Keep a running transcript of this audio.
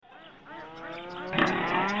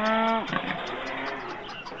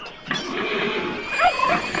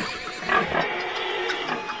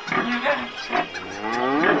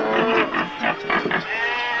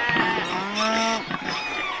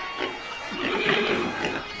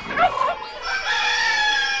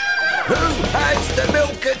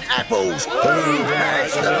milk and apples? Who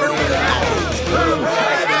has the milk and apples? Who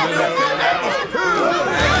has the milk and apples? Who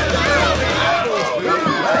has the milk and apples? Who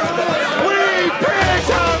has the milk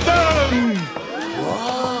and apples?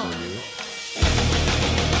 What?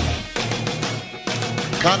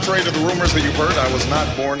 Contrary to the rumors that you've heard, I was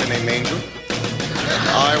not born in a manger.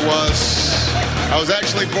 I was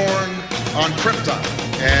actually born on Krypton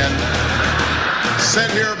and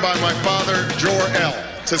sent here by my father, Jor-El,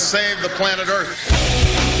 to save the planet Earth.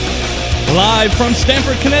 Live from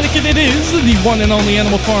Stamford, Connecticut, it is the one and only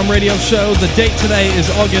Animal Farm Radio Show. The date today is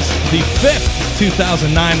August the 5th,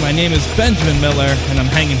 2009. My name is Benjamin Miller, and I'm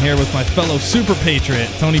hanging here with my fellow super patriot,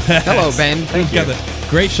 Tony Pass. Hello, Ben. Thank you. We've got a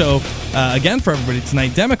great show again for everybody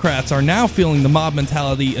tonight. Democrats are now feeling the mob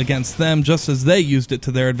mentality against them, just as they used it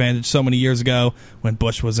to their advantage so many years ago when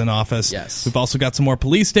Bush was in office. Yes. We've also got some more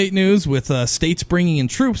police state news with states bringing in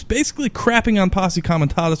troops, basically crapping on posse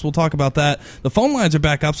comitatus. We'll talk about that. The phone lines are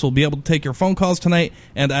back up, so we'll be able to take your phone calls tonight.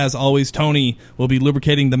 And as always, Tony will be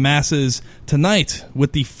lubricating the masses tonight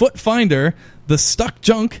with the Foot Finder, the Stuck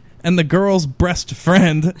Junk, and the girl's breast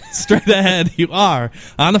friend. Straight ahead, you are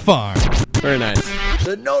on the farm. Very nice.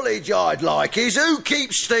 The knowledge I'd like is who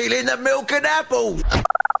keeps stealing the milk and apples? It's time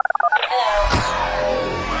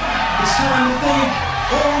to thank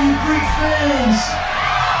all you Greek fans.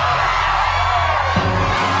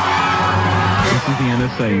 This is the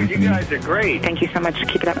NSA. You guys are great. Thank you so much.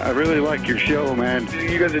 Keep it up. I really like your show, man.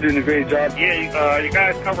 You guys are doing a great job. Yeah, you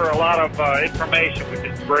guys cover a lot of information, which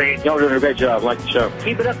is great. Y'all are doing a great job. I like the show.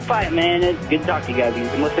 Keep it up, fight, man. It's good to talk to you guys.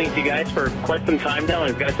 I've been listening to you guys for quite some time now,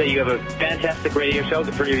 and I've got to say you have a fantastic radio show.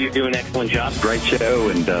 The three of you do an excellent job. Great show,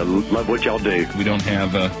 and love what y'all do. We don't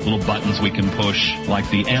have little buttons we can push like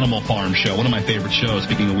the Animal Farm show. One of my favorite shows,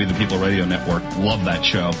 speaking of We the People Radio Network. Love that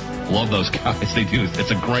show. Love those guys. They do.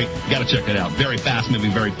 It's a great, you got to check it out. Very fast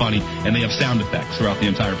moving, very funny, and they have sound effects throughout the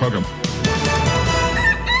entire program.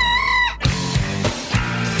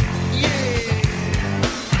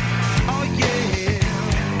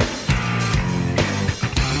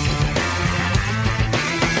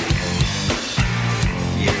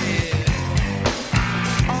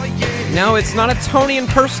 No, it's not a Tony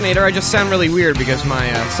impersonator. I just sound really weird because my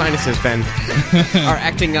sinuses, Ben, are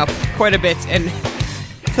acting up quite a bit, and it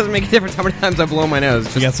doesn't make a difference how many times I blow my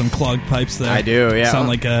nose. You got some clogged pipes there. I do, yeah. Sound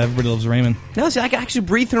like Everybody Loves Raymond. No, see, I can actually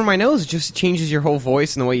breathe through my nose. It just changes your whole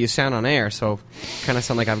voice and the way you sound on air, so kind of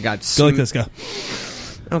sound like I've got... Go like this, go. I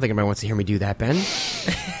don't think anybody wants to hear me do that, Ben.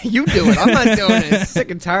 You do it. I'm not doing it. I'm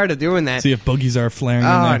sick and tired of doing that. See if boogies are flaring in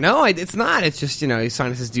Oh, there. no, it's not. It's just,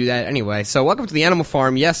 sinuses do that anyway. So welcome to the Animal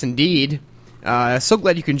Farm. Yes, indeed. So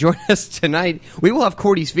glad you can join us tonight. We will have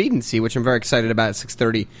Cordi's Feed-and-See, which I'm very excited about at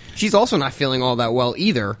 6:30. She's also not feeling all that well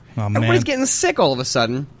either. Oh, man. Everybody's getting sick all of a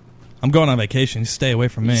sudden. I'm going on vacation. Stay away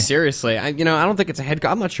from me. Seriously, I don't think it's a head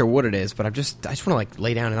cold. I'm not sure what it is, but I just want to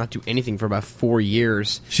lay down and not do anything for about 4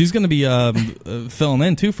 years. She's going to be filling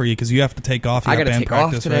in too for you because you have to take off. I got to band take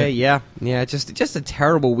practice, off today. Right? Yeah. Just a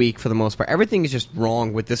terrible week for the most part. Everything is just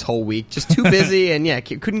wrong with this whole week. Just too busy, and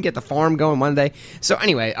couldn't get the farm going Monday. So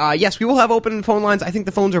anyway, yes, we will have open phone lines. I think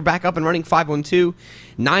the phones are back up and running.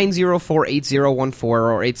 512-904-8014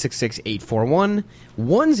 or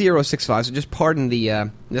 866-841-1065. So just pardon the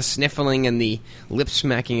sniffling and the lip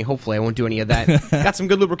smacking. Hopefully I won't do any of that. Got some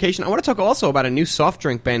good lubrication. I want to talk also about a new soft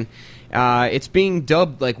drink, Ben. It's being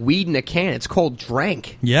dubbed like weed in a can. It's called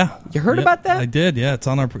Drank. Yeah. You heard about that? I did, yeah. It's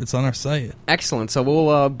on our site. Excellent. So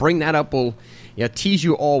we'll bring that up. We'll tease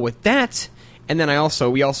you all with that. And then we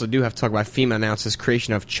also do have to talk about FEMA announces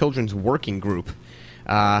creation of Children's Working Group.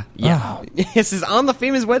 This is on the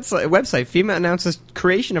FEMA's website. FEMA announces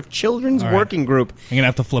creation of Children's Working Group. I'm going to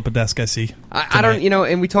have to flip a desk, I see. I don't,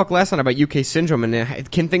 and we talked last night about UK syndrome,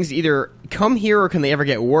 and can things either come here or can they ever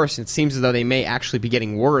get worse? It seems as though they may actually be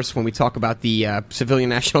getting worse when we talk about the Civilian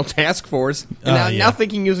National Task Force. And now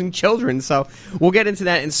thinking using children. So we'll get into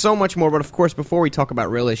that and so much more. But of course, before we talk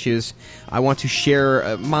about real issues, I want to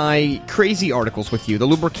share my crazy articles with you. The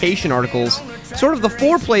lubrication articles. Sort of the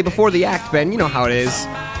foreplay before the act, Ben. You know how it is.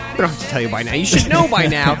 We don't have to tell you by now. You should know by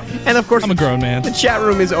now. And, of course, I'm a grown man. The chat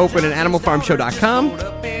room is open at animalfarmshow.com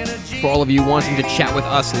for all of you wanting to chat with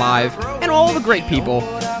us live and all the great people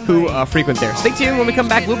who frequent there. Stay tuned when we come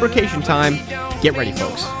back. Lubrication time. Get ready,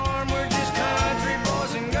 folks.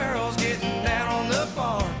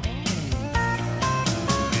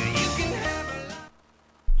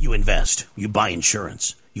 You invest. You buy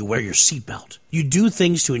insurance. You wear your seatbelt. You do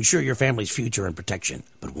things to ensure your family's future and protection.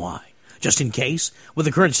 But why? Just in case? With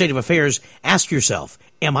the current state of affairs, ask yourself,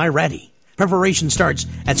 am I ready? Preparation starts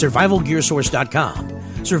at survivalgearsource.com.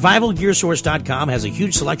 Survivalgearsource.com has a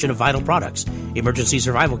huge selection of vital products, emergency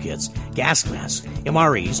survival kits, gas masks,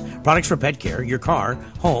 MREs, products for pet care, your car,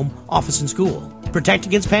 home, office, and school. Protect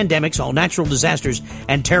against pandemics, all natural disasters,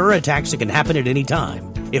 and terror attacks that can happen at any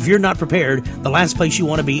time. If you're not prepared, the last place you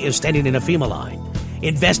want to be is standing in a FEMA line.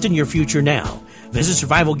 Invest in your future now. Visit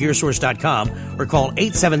survivalgearsource.com or call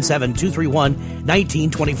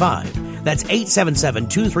 877-231-1925. That's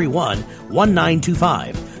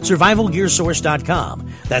 877-231-1925.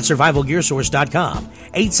 Survivalgearsource.com. That's survivalgearsource.com.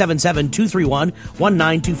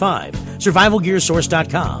 877-231-1925.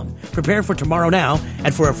 Survivalgearsource.com. Prepare for tomorrow now,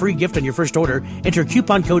 and for a free gift on your first order, enter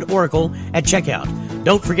coupon code ORACLE at checkout.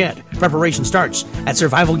 Don't forget, preparation starts at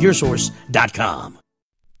survivalgearsource.com.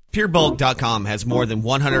 PureBulk.com has more than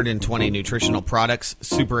 120 nutritional products,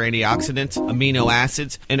 super antioxidants, amino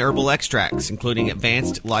acids, and herbal extracts, including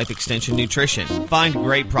advanced life extension nutrition. Find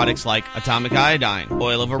great products like atomic iodine,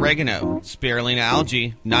 oil of oregano, spirulina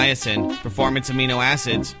algae, niacin, performance amino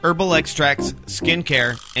acids, herbal extracts,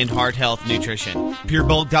 skincare, and heart health nutrition.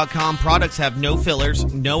 PureBulk.com products have no fillers,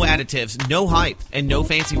 no additives, no hype, and no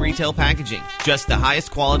fancy retail packaging. Just the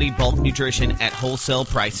highest quality bulk nutrition at wholesale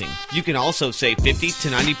pricing. You can also save 50 to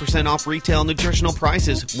 90% off retail nutritional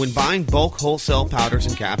prices when buying bulk wholesale powders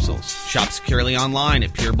and capsules. Shop securely online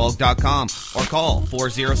at purebulk.com or call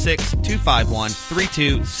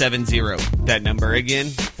 406-251-3270. That number again,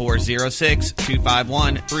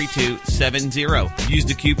 406-251-3270. Use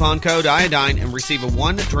the coupon code iodine and receive a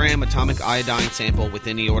 1-gram atomic iodine sample with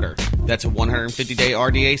any order. That's a 150-day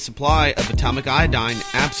RDA supply of atomic iodine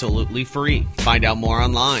absolutely free. Find out more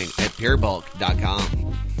online at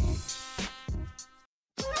purebulk.com.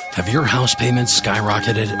 Have your house payments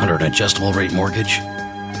skyrocketed under an adjustable rate mortgage?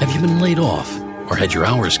 Have you been laid off or had your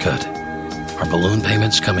hours cut? Are balloon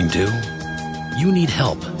payments coming due? You need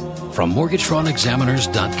help from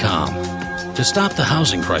MortgageFraudExaminers.com. To stop the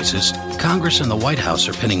housing crisis, Congress and the White House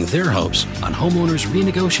are pinning their hopes on homeowners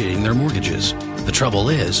renegotiating their mortgages. The trouble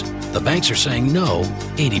is, the banks are saying no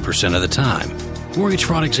 80% of the time.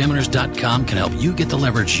 MortgageFraudExaminers.com can help you get the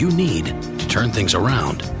leverage you need to turn things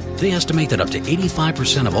around. They estimate that up to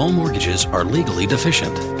 85% of all mortgages are legally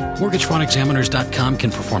deficient. MortgageFraudExaminers.com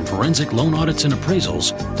can perform forensic loan audits and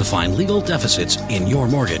appraisals to find legal deficits in your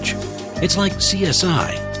mortgage. It's like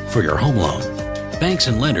CSI for your home loan. Banks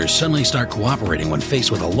and lenders suddenly start cooperating when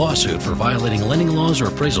faced with a lawsuit for violating lending laws or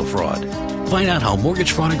appraisal fraud. Find out how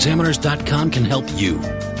MortgageFraudExaminers.com can help you.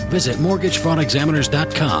 Visit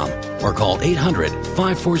MortgageFraudExaminers.com or call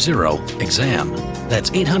 800-540-EXAM. That's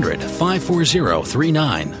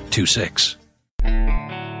 800-540-3926.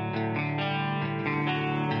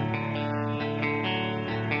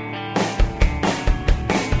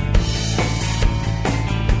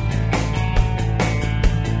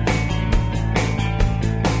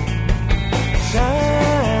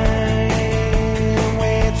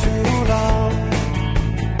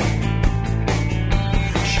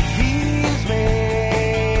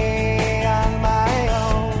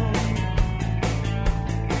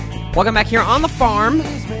 Welcome back here on the farm.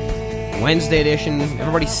 Wednesday edition.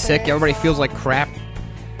 Everybody's sick. Everybody feels like crap.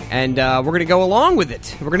 And we're going to go along with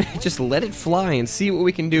it. We're going to just let it fly and see what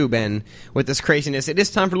we can do, Ben, with this craziness. It is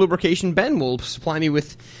time for lubrication. Ben will supply me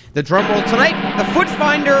with the drum roll tonight. The Foot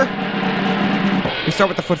Finder. We start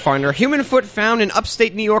with the Foot Finder. A human foot found in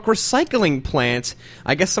upstate New York recycling plant.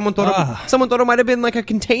 I guess someone thought it might have been like a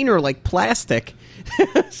container, like plastic.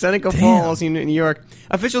 Seneca Falls, in New York.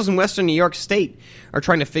 Officials in western New York State are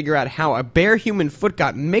trying to figure out how a bare human foot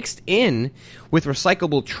got mixed in with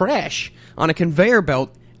recyclable trash on a conveyor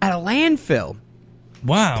belt at a landfill.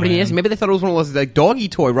 Wow. Pretty nasty. Maybe they thought it was one of those like doggy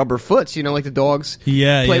toy rubber foots, like the dogs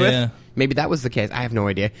play with. Yeah. Maybe that was the case. I have no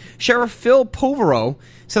idea. Sheriff Phil Poverow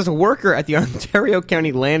says a worker at the Ontario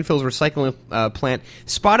County Landfill's recycling plant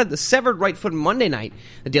spotted the severed right foot Monday night,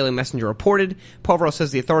 the Daily Messenger reported. Poverow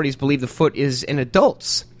says the authorities believe the foot is an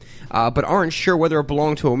adult's, but aren't sure whether it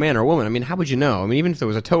belonged to a man or a woman. I mean, how would you know? I mean, even if there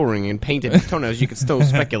was a toe ring and painted toenails, you could still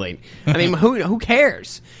speculate. I mean, who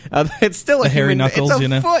cares? It's still a hairy knuckles,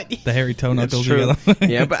 it's a foot. The hairy toe knuckles.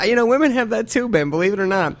 Yeah, but women have that too, Ben. Believe it or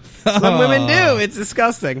not, some women do. It's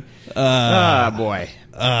disgusting. Boy.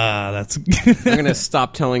 That's. I'm going to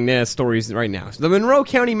stop telling their stories right now. So the Monroe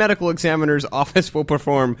County Medical Examiner's Office will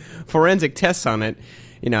perform forensic tests on it.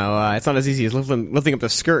 it's not as easy as lifting up the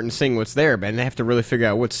skirt and seeing what's there, man. They have to really figure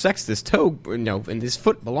out what sex this toe, and this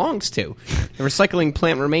foot belongs to. The recycling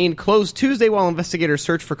plant remained closed Tuesday while investigators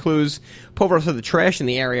searched for clues. Pulverized of the trash in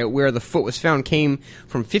the area where the foot was found came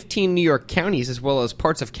from 15 New York counties as well as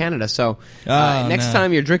parts of Canada. So next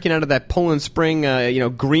time you're drinking out of that Poland Spring,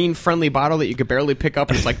 green-friendly bottle that you could barely pick up,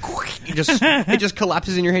 and it's like it just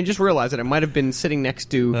collapses in your hand. Just realize that it might have been sitting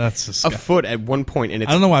next to a foot at one point. And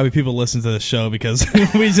I don't know why people listen to this show, because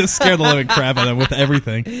we just scared the living crap out of them with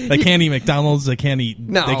everything. They can't eat McDonald's. They can't eat.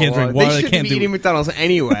 They can't drink water. They shouldn't be eating McDonald's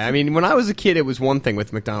anyway. I mean, when I was a kid, it was one thing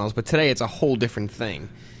with McDonald's, but today it's a whole different thing.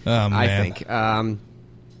 Oh, man. I think. I mean,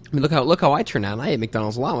 look how I turned out. I ate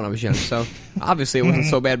McDonald's a lot when I was young, so obviously it wasn't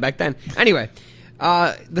so bad back then. Anyway,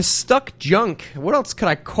 the stuck junk. What else could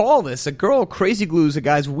I call this? A girl crazy glues a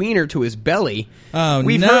guy's wiener to his belly. Oh,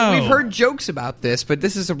 we've heard jokes about this, but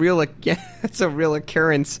this is a real it's a real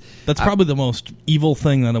occurrence. That's probably the most evil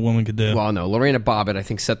thing that a woman could do. Well, no, Lorena Bobbitt, I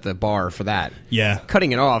think, set the bar for that. Yeah,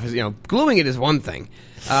 cutting it off is gluing it is one thing.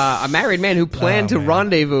 A married man who planned to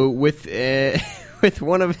rendezvous with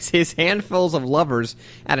one of his handfuls of lovers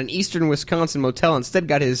at an eastern Wisconsin motel instead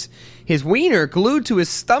got his wiener glued to his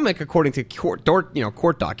stomach, according to court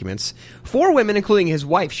documents. 4 women, including his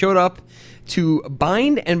wife, showed up to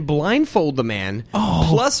bind and blindfold the man,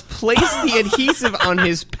 plus place the adhesive on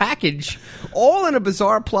his package, all in a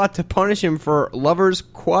bizarre plot to punish him for lovers'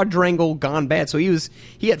 quadrangle gone bad. So he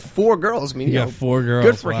had 4 girls. I mean, he got 4 girls.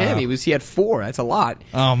 Good for him. He had 4. That's a lot.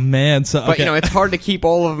 Oh man! So, but it's hard to keep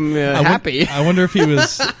all of them happy. I wonder if he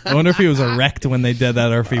was. I wonder if he was erect when they did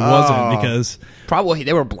that, or if he wasn't, because probably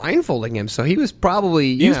they were blindfolding him. So he was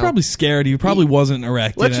probably he was probably scared. He probably wasn't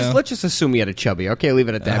erect. Let's just assume he had a chubby. Okay, leave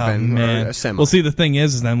it at that. Man. Well, see, the thing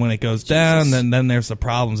is then when it goes down, then there's the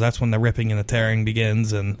problems. That's when the ripping and the tearing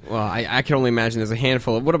begins. And I can only imagine there's a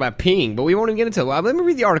handful of. What about peeing? But we won't even get into it. Well, let me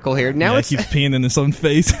read the article here. Now he keeps peeing in his own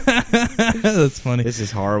face. That's funny. This is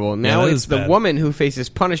horrible. Now it's the woman who faces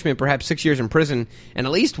punishment, perhaps 6 years in prison, and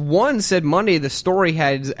at least one said Monday the story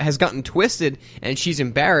has gotten twisted, and she's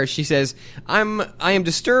embarrassed. She says, "I am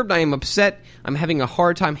disturbed. I am upset. I'm having a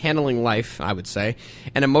hard time handling life, I would say,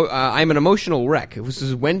 and I'm an emotional wreck." This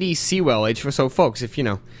is Wendy Sewell, age so folks, if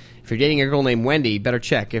you're dating a girl named Wendy, better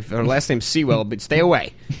check. If her last name's Sewell, but stay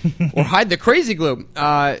away. Or hide the crazy glue.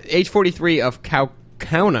 Age 43 of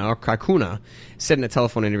Kakuna said in a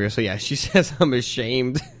telephone interview. So yeah, she says, "I'm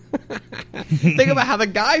ashamed." Think about how the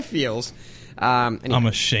guy feels. Anyway. I'm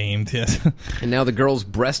ashamed, yes. And now the girl's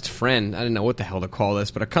breast friend, I don't know what the hell to call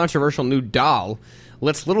this, but a controversial new doll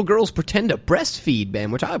lets little girls pretend to breastfeed, man,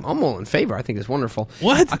 which I'm all in favor. I think it's wonderful.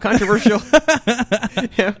 What? A controversial...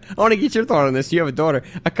 Yeah, I want to get your thought on this. You have a daughter.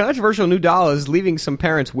 A controversial new doll is leaving some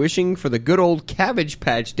parents wishing for the good old Cabbage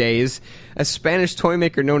Patch days. A Spanish toy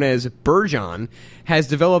maker known as Berjon has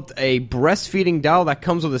developed a breastfeeding doll that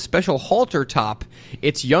comes with a special halter top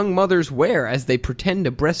its young mothers wear as they pretend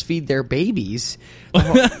to breastfeed their babies.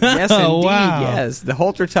 Yes, indeed, wow. Yes. The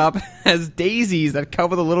halter top has daisies that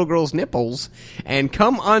cover the little girl's nipples and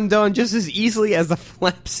come undone just as easily as the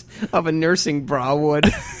flaps of a nursing bra would.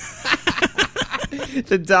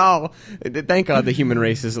 The doll, thank God the human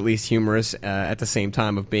race is at least humorous at the same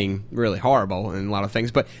time of being really horrible in a lot of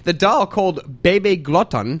things. But the doll, called Bebe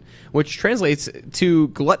Glutton, which translates to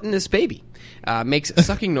gluttonous baby, makes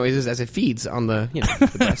sucking noises as it feeds on the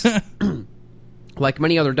breast. Like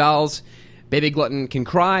many other dolls, Baby Glutton can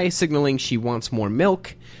cry, signaling she wants more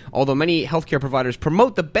milk. Although many healthcare providers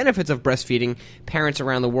promote the benefits of breastfeeding, parents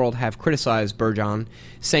around the world have criticized Berjon,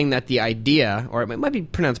 saying that the idea, or it might be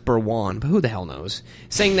pronounced Berwan, but who the hell knows,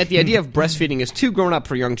 saying that the idea of breastfeeding is too grown up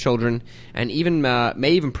for young children and even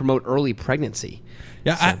may even promote early pregnancy.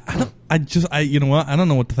 Yeah, so, you know what? I don't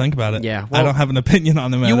know what to think about it. Yeah, well, I don't have an opinion on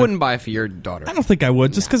the matter. You wouldn't buy it for your daughter. I don't think I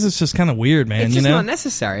would, just because it's just kind of weird, man. It's just not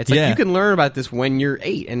necessary. It's like you can learn about this when you're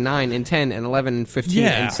 8 and 9 and 10 and 11 and 15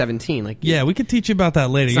 and 17. Like, we could teach you about that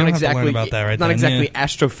later. You don't have to learn about that right now. It's not exactly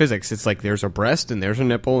astrophysics. It's like there's a breast and there's a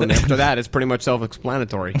nipple, and after that, it's pretty much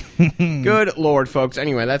self-explanatory. Good Lord, folks.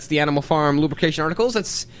 Anyway, that's the Animal Farm lubrication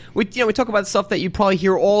articles. We talk about stuff that you probably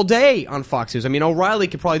hear all day on Fox News. I mean, O'Reilly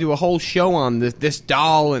could probably do a whole show on this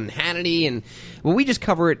doll and Hannity, and we just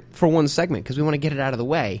cover it for one segment because we want to get it out of the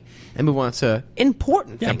way and move on to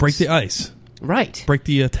important things. Yeah, break the ice. Right. Break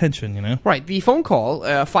the tension, Right. The phone call,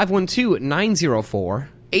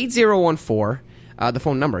 512-904-8014. The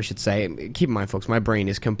phone number, I should say. Keep in mind, folks, my brain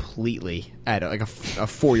is completely at like a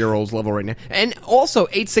 4-year-old's level right now. And also,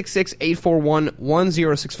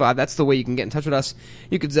 866-841-1065. That's the way you can get in touch with us.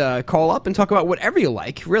 You could call up and talk about whatever you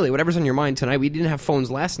like, really, whatever's on your mind tonight. We didn't have phones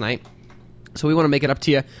last night. So we want to make it up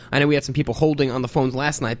to you. I know we had some people holding on the phones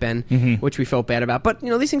last night, Ben, which we felt bad about. But,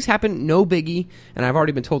 these things happen. No biggie. And I've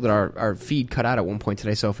already been told that our feed cut out at one point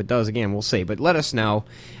today. So if it does, again, we'll see. But let us know.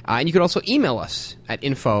 And you can also email us at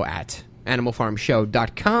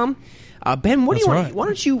info@animalfarmshow.com. Ben, what do you want? Right. Why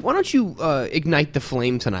don't you ignite the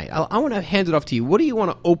flame tonight? I want to hand it off to you. What do you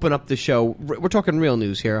want to open up the show? We're talking real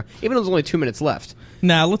news here, even though there's only 2 minutes left.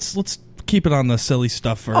 Now let's keep it on the silly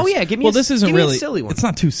stuff first. Oh yeah, this isn't really a silly one. It's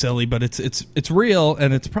not too silly, but it's real,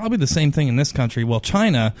 and it's probably the same thing in this country. Well,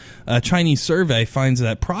 China, a Chinese survey finds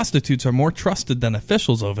that prostitutes are more trusted than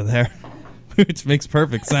officials over there. Which makes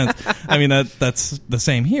perfect sense. I mean, that's the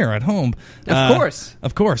same here at home. Of course.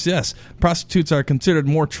 Of course, yes. Prostitutes are considered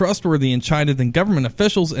more trustworthy in China than government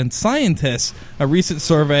officials and scientists. A recent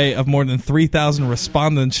survey of more than 3,000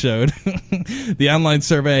 respondents showed. The online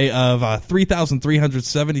survey of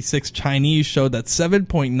 3,376 Chinese showed that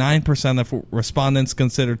 7.9% of respondents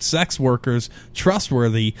considered sex workers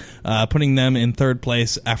trustworthy, putting them in third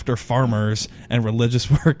place after farmers and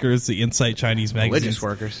religious workers, the Insight Chinese magazine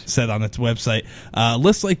said on its website.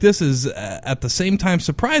 Lists like this is at the same time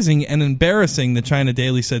surprising and embarrassing, the China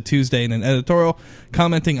Daily said Tuesday in an editorial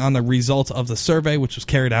commenting on the results of the survey, which was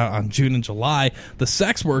carried out on June and July. The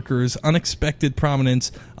sex workers' unexpected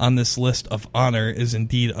prominence on this list of honor is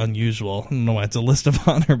indeed unusual. I don't know why it's a list of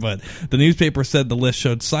honor, but the newspaper said the list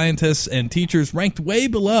showed scientists and teachers ranked way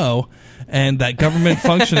below, and that government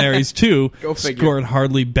functionaries, too, scored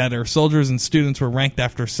hardly better. Soldiers and students were ranked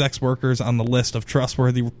after sex workers on the list of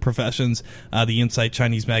trustworthy professions. The Insight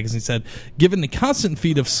Chinese magazine said, given the constant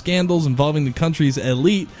feed of scandals involving the country's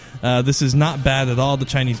elite, this is not bad at all. The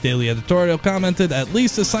Chinese Daily editorial commented, at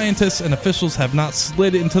least the scientists and officials have not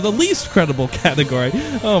slid into the least credible category.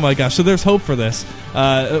 Oh my gosh, so there's hope for this.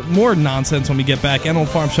 More nonsense when we get back.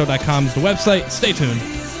 AnimalFarmShow.com is the website. Stay tuned.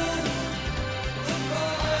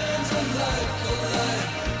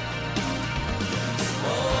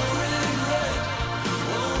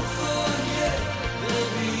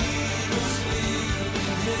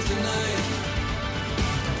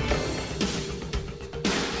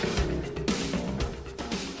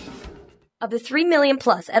 Of the 3 million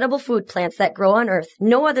plus edible food plants that grow on Earth,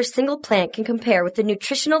 no other single plant can compare with the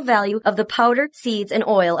nutritional value of the powder, seeds, and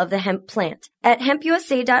oil of the hemp plant. At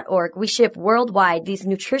hempusa.org, we ship worldwide these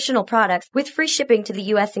nutritional products with free shipping to the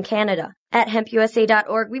U.S. and Canada. At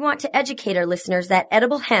hempusa.org, we want to educate our listeners that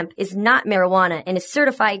edible hemp is not marijuana and is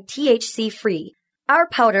certified THC-free. Our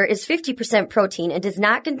powder is 50% protein and does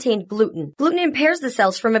not contain gluten. Gluten impairs the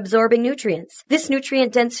cells from absorbing nutrients. This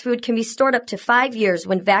nutrient-dense food can be stored up to 5 years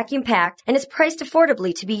when vacuum-packed and is priced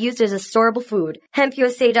affordably to be used as a storable food.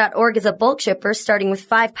 HempUSA.org is a bulk shipper starting with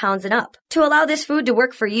 5 pounds and up. To allow this food to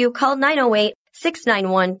work for you, call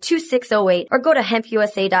 908-691-2608 or go to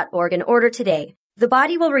hempusa.org and order today. The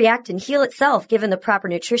body will react and heal itself given the proper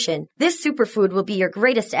nutrition. This superfood will be your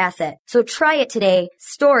greatest asset. So try it today,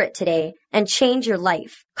 store it today, and change your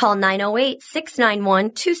life. Call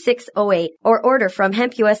 908-691-2608 or order from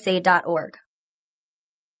hempusa.org.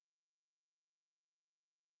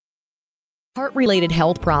 Heart-related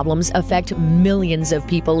health problems affect millions of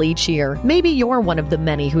people each year. Maybe you're one of the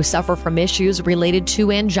many who suffer from issues related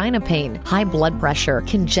to angina pain, high blood pressure,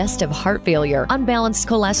 congestive heart failure, unbalanced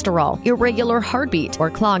cholesterol, irregular heartbeat, or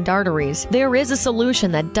clogged arteries. There is a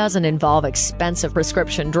solution that doesn't involve expensive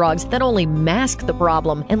prescription drugs that only mask the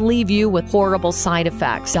problem and leave you with horrible side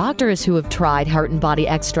effects. Doctors who have tried Heart and Body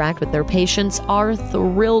Extract with their patients are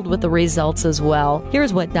thrilled with the results as well.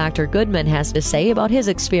 Here's what Dr. Goodman has to say about his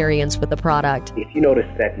experience with the product. If you notice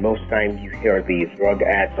that most times you hear these drug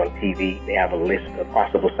ads on TV, they have a list of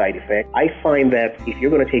possible side effects. I find that if you're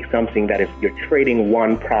going to take something that is you're trading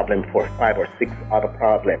one problem for 5 or 6 other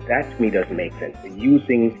problems, that to me doesn't make sense.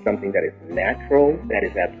 Using something that is natural, that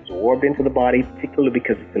is absorbed into the body, particularly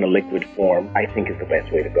because it's in a liquid form, I think is the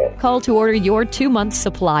best way to go. Call to order your 2-month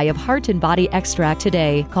supply of Heart and Body Extract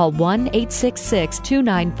today. Call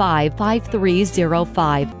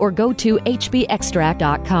 1-866-295-5305 or go to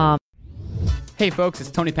hbextract.com. Hey folks, it's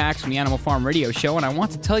Tony Pax from the Animal Farm Radio Show, and I want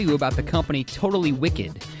to tell you about the company Totally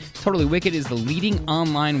Wicked. Totally Wicked is the leading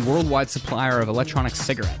online worldwide supplier of electronic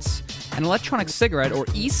cigarettes. An electronic cigarette, or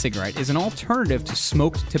e-cigarette, is an alternative to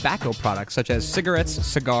smoked tobacco products such as cigarettes,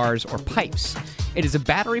 cigars, or pipes. It is a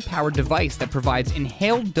battery-powered device that provides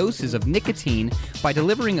inhaled doses of nicotine by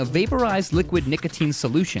delivering a vaporized liquid nicotine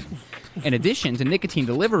solution. In addition to nicotine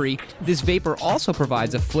delivery, this vapor also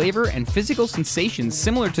provides a flavor and physical sensation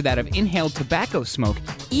similar to that of inhaled tobacco smoke,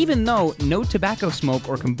 even though no tobacco smoke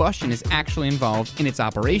or combustion is actually involved in its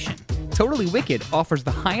operation. Totally Wicked offers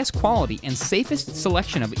the highest quality and safest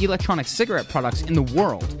selection of electronic cigarette products in the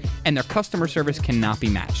world, and their customer service cannot be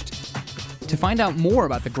matched. To find out more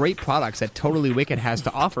about the great products that Totally Wicked has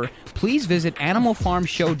to offer, please visit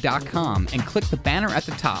animalfarmshow.com and click the banner at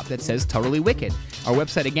the top that says Totally Wicked. Our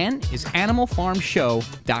website again is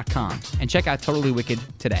animalfarmshow.com. And check out Totally Wicked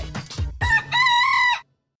today.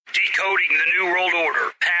 Decoding the New World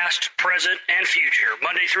Order, past, present, and future,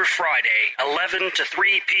 Monday through Friday, 11 to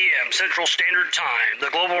 3 p.m. Central Standard Time, The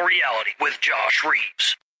Global Reality with Josh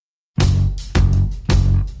Reeves.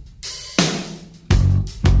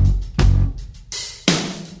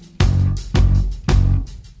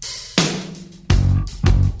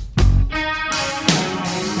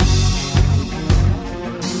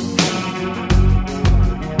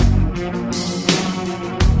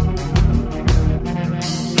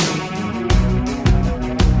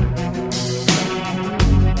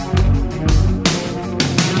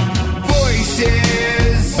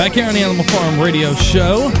 Back here on the Animal Farm Radio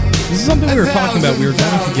Show, this is something we were talking about. We were going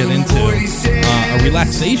to get into a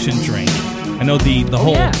relaxation drink. I know the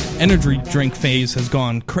whole energy drink phase has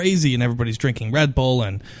gone crazy, and everybody's drinking Red Bull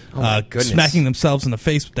and smacking themselves in the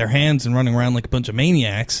face with their hands and running around like a bunch of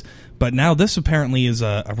maniacs. But now this apparently is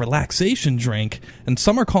a relaxation drink, and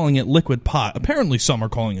some are calling it liquid pot. Apparently some are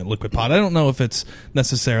calling it liquid pot. I don't know if it's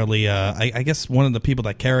necessarily, I guess one of the people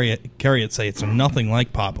that carry it say it's nothing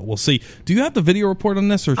like pot, but we'll see. Do you have the video report on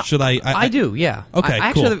this, or should I? I do, yeah. Okay,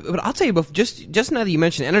 actually, cool. But I'll tell you, just now that you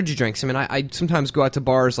mentioned energy drinks, I mean, I sometimes go out to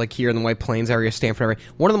bars like here in the White Plains area, Stanford area.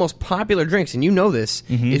 One of the most popular drinks, and you know this,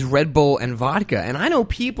 is Red Bull and vodka. And I know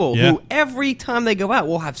people who every time they go out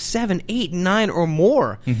will have 7, 8, 9 or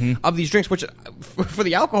more of these drinks, which for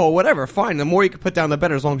the alcohol, whatever, fine. The more you can put down, the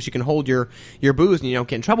better, as long as you can hold your booze and you don't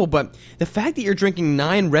get in trouble. But the fact that you're drinking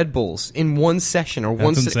 9 Red Bulls in one session or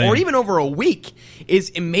or even over a week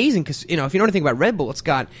is amazing, because if you know anything about Red Bull, it's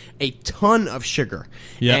got a ton of sugar,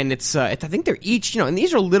 and it's I think they're each and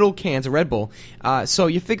these are little cans of Red Bull. So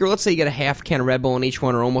you figure, let's say you get a half can of Red Bull in each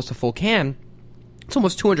one, or almost a full can. It's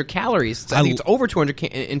almost 200 calories. I think it's over 200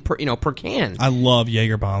 per can. I love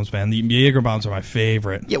Jaeger bombs, man. The Jaeger bombs are my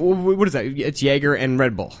favorite. Yeah, well, what is that? It's Jaeger and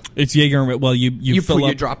Red Bull. It's Jaeger and well, you fill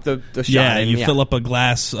up. You drop the shot. Yeah, you fill up a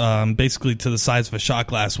glass, basically to the size of a shot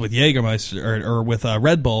glass with Jägermeister or with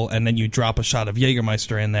Red Bull, and then you drop a shot of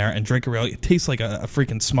Jägermeister in there and drink it. It tastes like a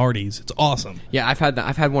freaking Smarties. It's awesome. Yeah, I've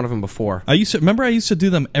had one of them before. I used to do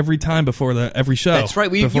them every time before every show. That's right.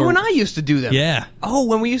 You and I used to do them. Yeah. Oh,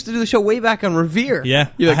 when we used to do the show way back on Revere. Yeah,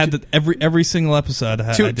 I had every single episode.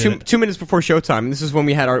 I did 2 minutes before showtime. This is when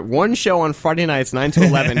we had our one show on Friday nights, 9 to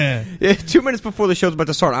 11. 2 minutes before the show's about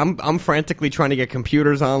to start, I'm frantically trying to get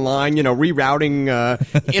computers online, rerouting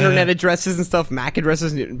internet addresses and stuff, MAC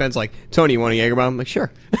addresses. And Ben's like, Tony, you want a Jaeger bomb? I'm like,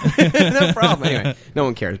 sure. No problem. Anyway, no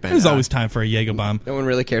one cares, Ben. There's always time for a Jaeger bomb. No one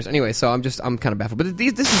really cares. Anyway, so I'm kind of baffled. But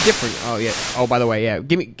this is different. Oh, yeah. Oh, by the way, yeah.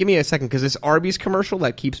 Give me a second, because this Arby's commercial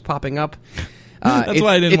that keeps popping up. That's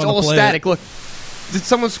why I didn't want to play it. It's all static. Look.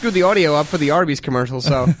 Someone screwed the audio up for the Arby's commercial,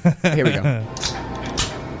 so here we go.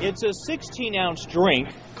 It's a 16-ounce drink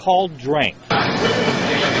called Drink.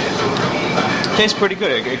 Tastes pretty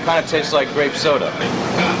good. It kind of tastes like grape soda.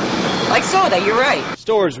 Like soda, you're right.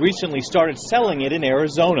 Stores recently started selling it in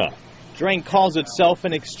Arizona. Drink calls itself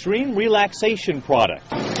an extreme relaxation product.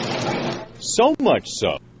 So much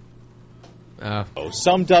so.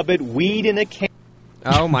 Some dub it weed in a can.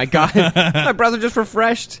 Oh, my God. My brother just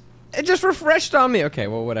refreshed. It just refreshed on me. Okay,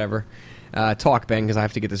 well, whatever. Talk, Ben, because I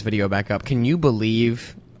have to get this video back up. Can you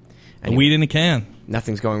believe... Anyway, weed in a can.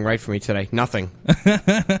 Nothing's going right for me today. Nothing.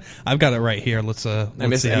 I've got it right here. Let's see how it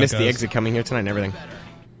goes. I missed the exit coming here tonight and everything.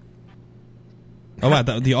 Oh, wow.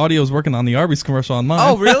 The audio is working on the Arby's commercial on mine.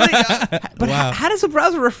 Oh, really? But wow. How does the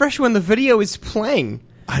browser refresh when the video is playing?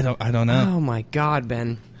 I don't know. Oh, my God,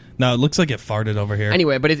 Ben. No, it looks like it farted over here.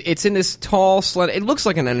 Anyway, but it's in this tall, slender... It looks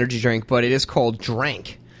like an energy drink, but it is called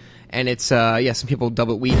Drank. And it's, some people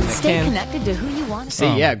double weed in the Stay can. connected to who you want to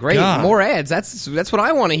see. Yeah, great. God. More ads. That's what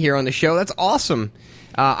I want to hear on the show. That's awesome.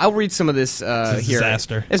 I'll read some of this here.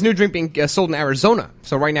 Disaster. There's new drink being sold in Arizona.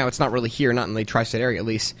 So right now it's not really here, not in the tri-state area at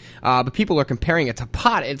least. But people are comparing it to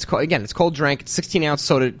pot. It's called Drank. It's 16-ounce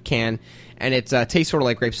soda can. And it tastes sort of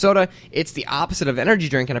like grape soda. It's the opposite of energy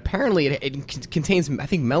drink. And apparently it contains, I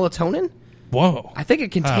think, melatonin. Whoa. I think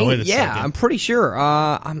it contains... wait a second. I'm pretty sure.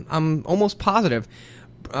 I'm almost positive.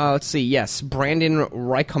 Let's see. Yes, Brandon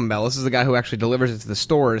Reichambel. This is the guy who actually delivers it to the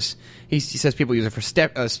stores. He says people use it for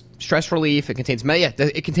stress relief. It contains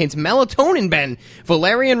melatonin, Ben,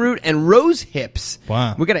 valerian root, and rose hips.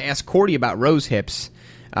 Wow. We got to ask Cordi about rose hips.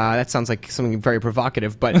 That sounds like something very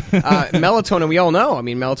provocative. But melatonin, we all know. I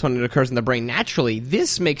mean, melatonin occurs in the brain naturally.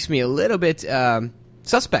 This makes me a little bit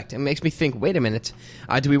suspect. It makes me think, wait a minute,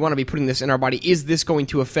 do we want to be putting this in our body? Is this going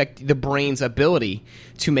to affect the brain's ability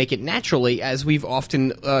to make it naturally, as we've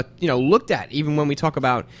often looked at, even when we talk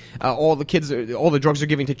about all the drugs they're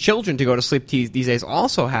giving to children to go to sleep these days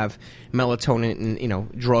also have melatonin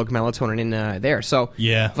and, drug melatonin in there. So,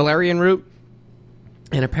 valerian root,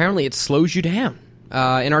 and apparently it slows you down.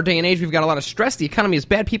 In our day and age, we've got a lot of stress. The economy is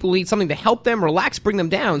bad. People need something to help them relax, bring them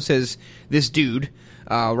down, says this dude,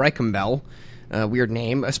 Reichembell. Weird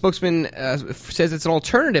name. A spokesman says it's an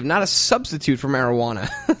alternative, not a substitute for marijuana.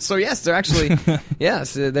 So, yes, they're actually,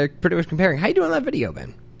 they're pretty much comparing. How you doing on that video,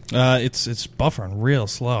 Ben? It's buffering real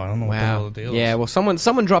slow. I don't know what the hell the deal is. Yeah, well,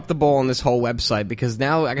 someone dropped the ball on this whole website, because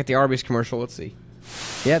now I got the Arby's commercial. Let's see.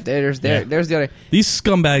 Yeah, there's the other. These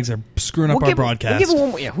scumbags are screwing up our broadcast. We'll give it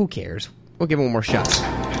one more. Yeah, who cares? We'll give it one more shot.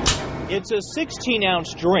 It's a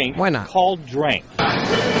 16-ounce drink. Why not? Called Drink.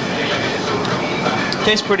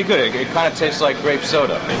 Tastes pretty good. It kind of tastes like grape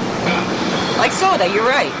soda. Like soda, you're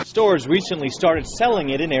right. Stores recently started selling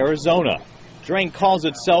it in Arizona. Drink calls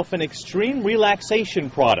itself an extreme relaxation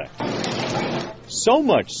product. So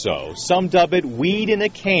much so, some dub it weed in a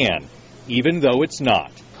can, even though it's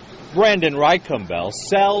not. Brandon Reichembell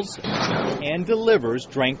sells and delivers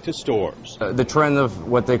Drink to stores. The trend of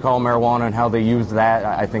what they call marijuana and how they use that,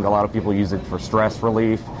 I think a lot of people use it for stress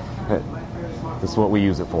relief. This is what we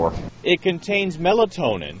use it for. It contains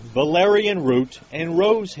melatonin, valerian root, and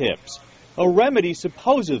rose hips, a remedy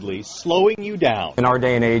supposedly slowing you down. In our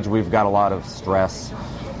day and age, we've got a lot of stress.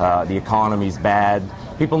 The economy's bad.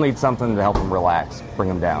 People need something to help them relax, bring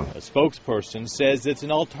them down. A spokesperson says it's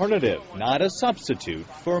an alternative, not a substitute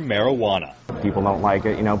for marijuana. People don't like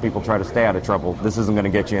it. People try to stay out of trouble. This isn't going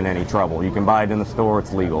to get you in any trouble. You can buy it in the store.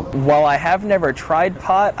 It's legal. While I have never tried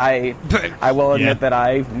pot, I will admit that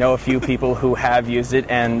I know a few people who have used it,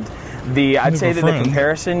 and I'd say that the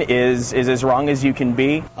comparison is as wrong as you can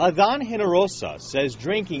be. Adán Generosa says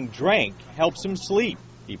drinking Drink helps him sleep.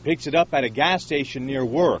 He picks it up at a gas station near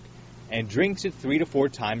work and drinks it 3 to 4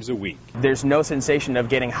 times a week. There's no sensation of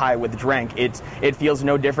getting high with Drink. It feels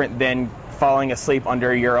no different than falling asleep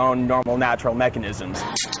under your own normal natural mechanisms.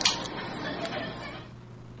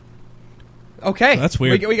 Okay. That's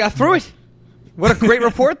weird. We got through it. What a great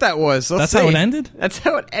report that was. That's how it ended? That's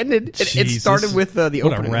how it ended. It started with the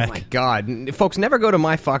what opening. A wreck. Oh, my God. Folks, never go to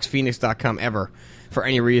myfoxphoenix.com ever for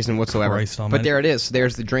any reason whatsoever. But there it is.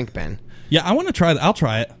 There's the drink, Ben. Yeah, I want to try it. I'll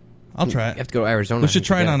try it. You have to go to Arizona. We should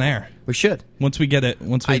try it on air. We should. Once we get it.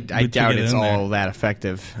 I doubt it's all that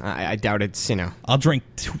effective. I doubt it's, I'll drink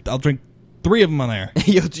 3 of them on air.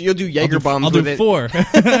 You'll do Jaeger bombs. I'll do 4.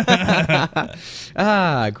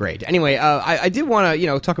 Great. Anyway, I did want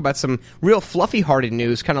to talk about some real fluffy-hearted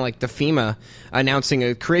news, kind of like the FEMA announcing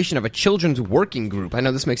a creation of a children's working group. I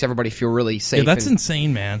know this makes everybody feel really safe. Yeah, that's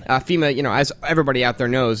insane, man. FEMA, as everybody out there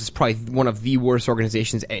knows, is probably one of the worst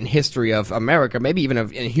organizations in history of America, maybe even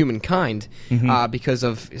in humankind, because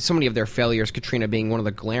of so many of their failures. Katrina being one of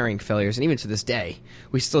the glaring failures, and even to this day,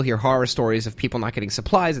 we still hear horror stories of people not getting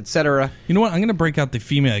supplies, etc. You know what? I'm going to break out the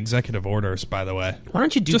FEMA executive orders, by the way. Why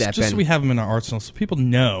don't you do that, Ben? Just so we have them in our arsenal so people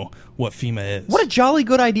know what FEMA is. What a jolly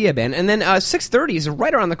good idea, Ben. And then 6:30 is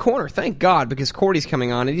right around the corner. Thank God, because Cordi's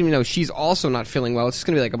coming on. And even though she's also not feeling well, it's just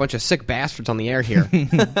going to be like a bunch of sick bastards on the air here.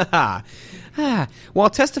 While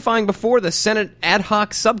testifying before the Senate Ad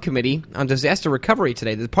Hoc Subcommittee on Disaster Recovery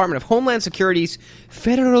today, the Department of Homeland Security's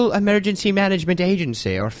Federal Emergency Management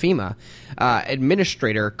Agency, or FEMA,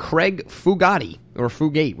 Administrator Craig Fugate, or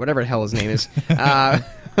Fugate, whatever the hell his name is,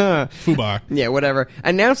 Fubar. Yeah, whatever,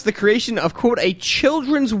 announced the creation of, quote, a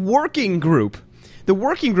children's working group. The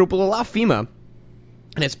working group will allow FEMA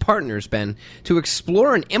and its partners, Ben, to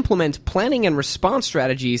explore and implement planning and response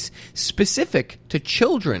strategies specific to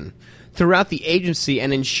children throughout the agency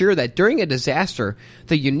and ensure that during a disaster,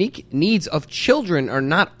 the unique needs of children are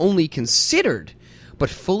not only considered, but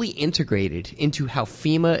fully integrated into how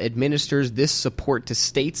FEMA administers this support to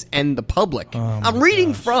states and the public. I'm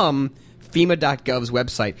reading from FEMA.gov's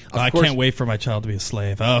website. I can't wait for my child to be a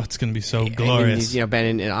slave. Oh, it's going to be so glorious.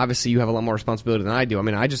 Ben, and obviously you have a lot more responsibility than I do. I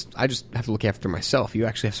mean, I just have to look after myself. You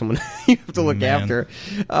actually have someone you have to look after.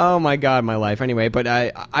 Oh, my God, my life. Anyway, but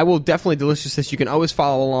I will definitely Delicious This. You can always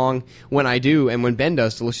follow along when I do, and when Ben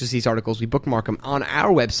does Delicious These articles, we bookmark them on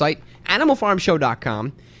our website,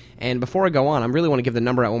 animalfarmshow.com. And before I go on, I really want to give the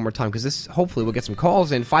number out one more time, because this hopefully will get some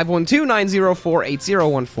calls in.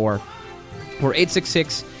 512-904-8014 or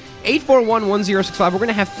 866-841-1065. We're going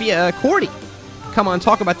to have Cordi come on,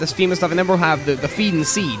 talk about this FEMA stuff, and then we'll have the feed and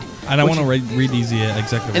seed. And I want to read these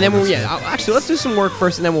executive and then orders. Actually, let's do some work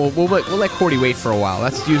first, and then we'll let Cordi wait for a while.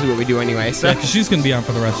 That's usually what we do anyway. So. Yeah, because she's going to be on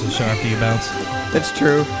for the rest of the show after you bounce. That's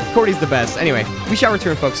true. Cordi's the best. Anyway, we shall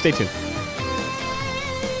return, folks. Stay tuned.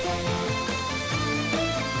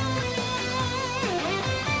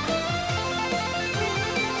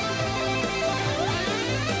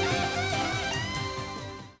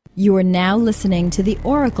 You are now listening to the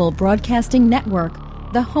Oracle Broadcasting Network,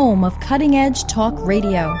 the home of cutting-edge talk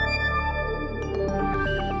radio.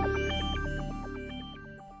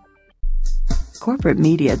 Corporate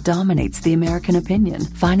media dominates the American opinion.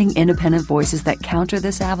 Finding independent voices that counter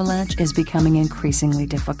this avalanche is becoming increasingly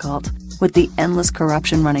difficult. With the endless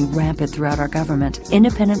corruption running rampant throughout our government,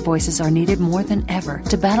 independent voices are needed more than ever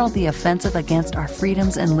to battle the offensive against our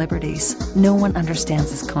freedoms and liberties. No one understands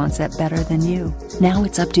this concept better than you. Now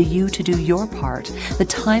it's up to you to do your part. The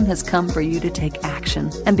time has come for you to take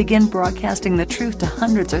action and begin broadcasting the truth to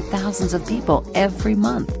hundreds or thousands of people every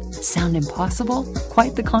month. Sound impossible?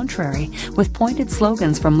 Quite the contrary. With pointed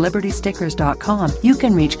slogans from LibertyStickers.com, you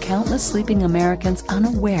can reach countless sleeping Americans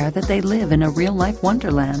unaware that they live in a real-life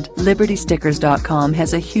wonderland. LibertyStickers.com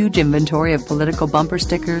has a huge inventory of political bumper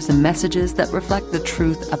stickers and messages that reflect the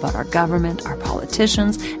truth about our government, our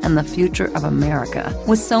politicians, and the future of America.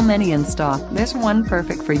 With so many in stock, there's one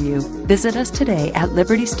perfect for you. Visit us today at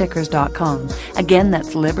LibertyStickers.com. Again,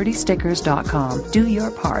 that's LibertyStickers.com. Do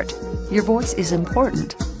your part. Your voice is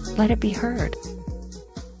important. Let it be heard.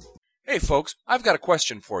 Hey folks, I've got a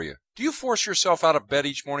question for you. Do you force yourself out of bed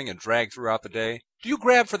each morning and drag throughout the day? Do you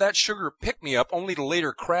grab for that sugar pick-me-up only to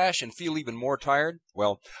later crash and feel even more tired?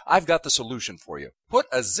 Well, I've got the solution for you. Put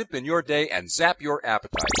a zip in your day and zap your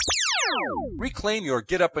appetite. Reclaim your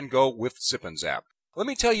get up and go with Zip and Zap. Let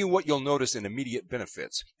me tell you what you'll notice in immediate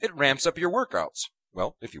benefits. It ramps up your workouts.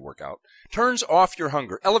 Well, if you work out, turns off your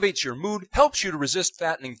hunger, elevates your mood, helps you to resist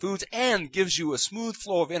fattening foods, and gives you a smooth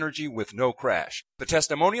flow of energy with no crash. The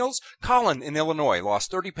testimonials? Colin in Illinois lost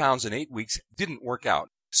 30 pounds in 8 weeks, didn't work out.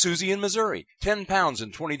 Susie in Missouri, 10 pounds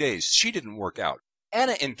in 20 days, she didn't work out.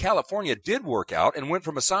 Anna in California did work out and went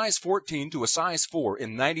from a size 14 to a size 4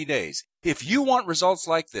 in 90 days. If you want results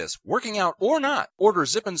like this, working out or not, order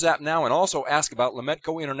Zip and Zap now and also ask about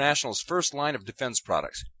Lemetco International's first line of defense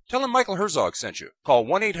products. Tell them Michael Herzog sent you. Call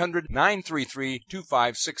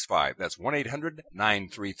 1-800-933-2565. That's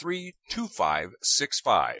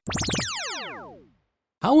 1-800-933-2565.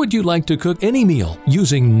 How would you like to cook any meal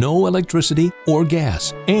using no electricity or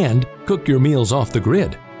gas and cook your meals off the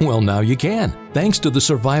grid? Well, now you can, thanks to the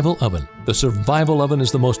Survival Oven. The Survival Oven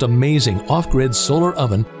is the most amazing off-grid solar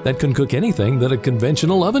oven that can cook anything that a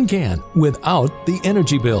conventional oven can without the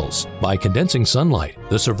energy bills. By condensing sunlight,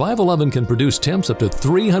 the Survival Oven can produce temps up to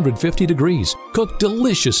 350 degrees, cook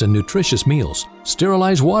delicious and nutritious meals,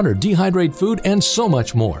 sterilize water, dehydrate food, and so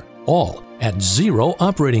much more. All at zero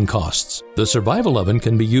operating costs. The Survival Oven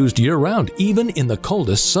can be used year-round, even in the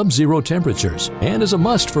coldest sub-zero temperatures, and is a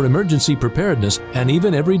must for emergency preparedness and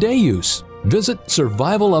even everyday use. Visit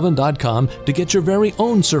survivaloven.com to get your very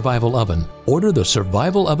own Survival Oven. Order the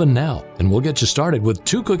Survival Oven now, and we'll get you started with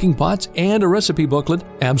 2 cooking pots and a recipe booklet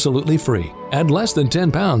absolutely free. At less than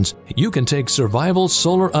 10 pounds, you can take Survival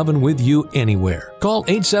Solar Oven with you anywhere. Call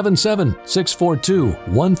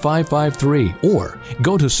 877-642-1553 or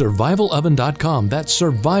go to survivaloven.com. That's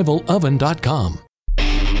survivaloven.com.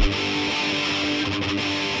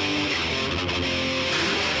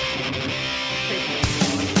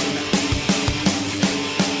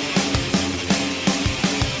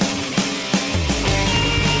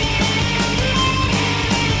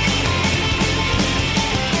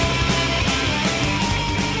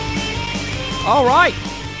 All right,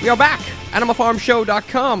 we are back.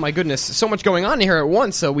 AnimalFarmShow.com. My goodness, so much going on here at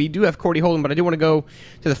once. So we do have Cordi Holden, but I do want to go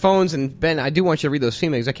to the phones. And Ben, I do want you to read those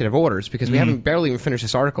FEMA executive orders because we haven't barely even finished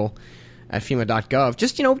this article at FEMA.gov.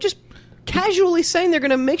 Just casually saying they're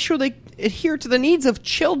going to make sure they adhere to the needs of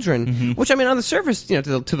children, which, I mean, on the surface, to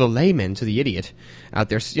the layman, to the idiot out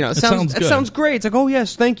there, it sounds great. It's like, oh,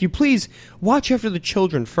 yes, thank you. Please watch after the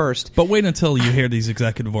children first. But wait until you hear these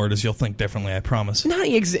executive orders. You'll think differently, I promise. Not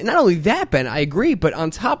only that, Ben, I agree, but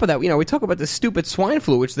on top of that, we talk about the stupid swine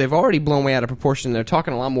flu, which they've already blown way out of proportion. They're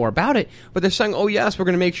talking a lot more about it, but they're saying, oh, yes, we're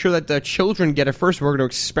going to make sure that the children get it first. We're going to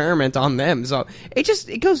experiment on them. So it just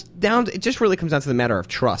really comes down to the matter of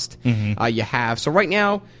trust you have. So right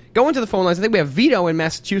now, go into the phone lines. I think we have Vito in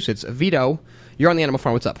Massachusetts. Vito, you're on the Animal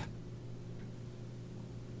Farm. What's up?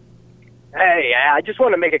 Hey, I just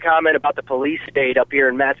want to make a comment about the police state up here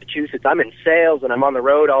in Massachusetts. I'm in sales and I'm on the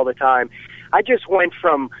road all the time. I just went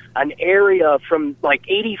from an area from like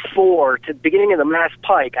 84 to the beginning of the Mass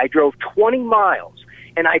Pike. I drove 20 miles,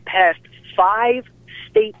 and I passed 5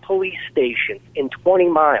 state police stations in 20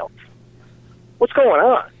 miles. What's going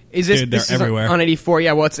on? Dude, they're everywhere. On 84?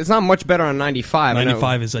 Yeah, well, it's not much better on 95.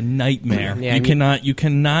 95 is a nightmare. Yeah, you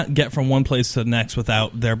cannot get from one place to the next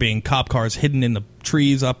without there being cop cars hidden in the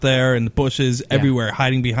trees up there, in the bushes, everywhere,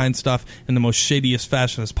 hiding behind stuff in the most shadiest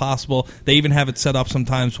fashion as possible. They even have it set up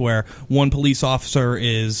sometimes where one police officer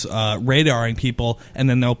is radaring people, and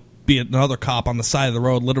then they'll be another cop on the side of the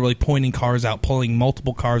road literally pointing cars out, pulling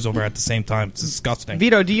multiple cars over at the same time. It's disgusting.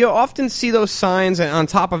 Vito, do you often see those signs, and on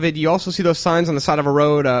top of it, do you also see those signs on the side of a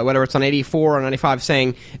road, whether it's on 84 or 95,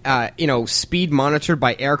 saying, speed monitored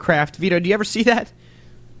by aircraft? Vito, do you ever see that?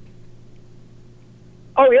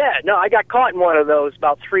 Oh, yeah. No, I got caught in one of those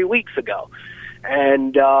about 3 weeks ago.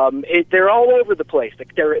 And they're all over the place.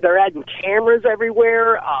 They're adding cameras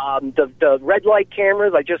everywhere. The red light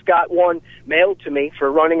cameras, I just got one mailed to me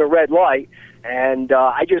for running a red light. And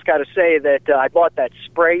I just got to say that I bought that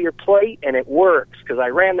spray your plate, and it works, because I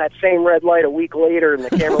ran that same red light a week later, and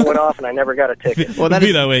the camera went off, and I never got a ticket. Well,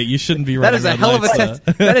 wait, you shouldn't be running red lights.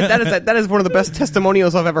 That is one of the best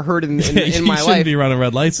testimonials I've ever heard in my life. You shouldn't be running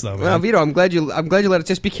red lights, though, man. Well, Vito, I'm glad you let it.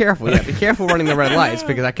 Just be careful. Yeah, be careful running the red lights,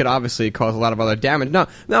 because that could obviously cause a lot of other damage. No,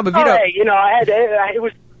 but Vito... Oh, hey, it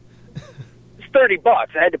was $30. I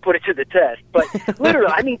had to put it to the test. But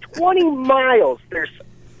literally, 20 miles, there's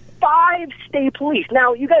 5 state police.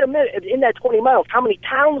 Now, you got to admit, in that 20 miles, how many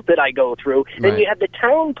towns did I go through? Right. Then you have the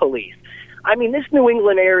town police. This New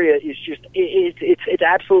England area is just, it's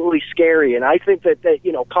absolutely scary. And I think that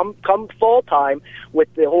come fall time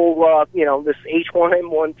with the whole, this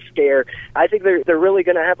H1N1 scare, I think they're really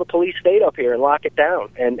going to have a police state up here and lock it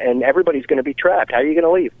down. And everybody's going to be trapped. How are you going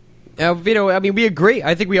to leave? Vito, we agree.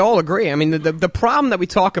 I think we all agree. The problem that we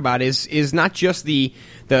talk about is not just the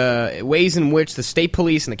ways in which the state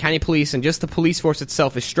police and the county police and just the police force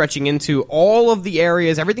itself is stretching into all of the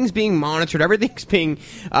areas. Everything's being monitored. Everything's being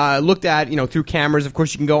looked at, through cameras. Of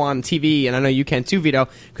course, you can go on TV, and I know you can too, Vito,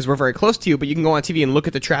 because we're very close to you, but you can go on TV and look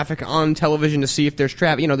at the traffic on television to see if there's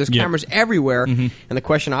traffic. There's cameras everywhere, and the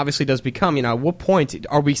question obviously does become, at what point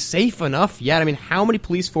are we safe enough yet? How many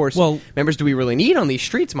police force members do we really need on these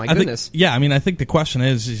streets? My goodness. I think the question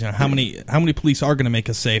is how many police are going to make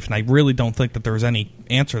us safe, and I really don't think that there's any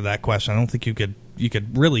answer to that question. I don't think you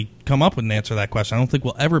could really come up with an answer to that question. I don't think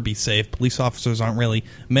we'll ever be safe. Police officers aren't really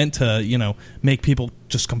meant to, make people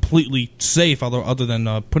just completely safe, other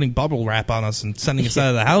than putting bubble wrap on us and sending us out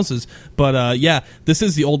of the houses. But this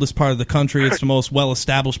is the oldest part of the country. It's the most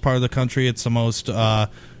well-established part of the country. It's the most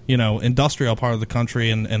industrial part of the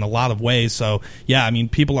country in a lot of ways. So,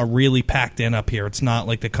 people are really packed in up here. It's not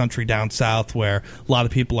like the country down south where a lot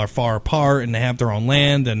of people are far apart and they have their own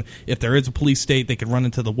land, and if there is a police state, they can run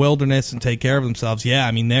into the wilderness and take care of themselves.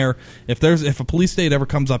 If a police state ever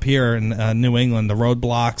comes up here in New England, the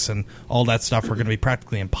roadblocks and all that stuff are going to be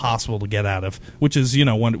practically impossible to get out of, which is,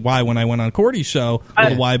 why when I went on Cordi's show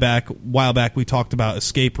a while back, we talked about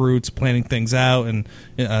escape routes, planning things out, and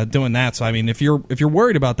doing that. So, if you're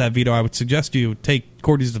worried about that, Vito, I would suggest you take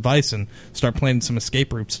Cordi's advice and start planning some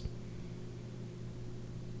escape routes.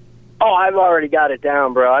 Oh, I've already got it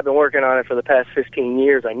down, bro. I've been working on it for the past 15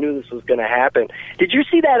 years. I knew this was going to happen. Did you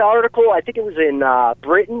see that article? I think it was in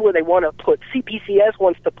Britain, where they want to put, CPCS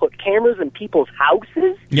wants to put cameras in people's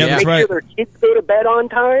houses. Yeah, that's right. Make sure their kids go to bed on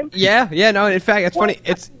time. Yeah. No, in fact, it's funny.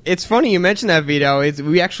 It's funny you mentioned that, Vito.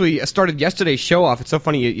 We actually started yesterday's show off. It's so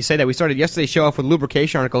funny you say that. We started yesterday's show off with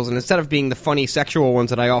lubrication articles, and instead of being the funny sexual ones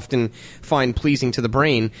that I often find pleasing to the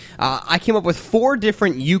brain, I came up with 4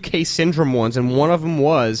 different UK syndrome ones, and one of them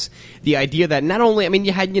was the idea that not only,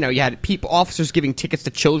 you had officers giving tickets to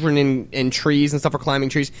children in trees and stuff for climbing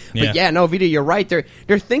trees, but Vito, you're right. They're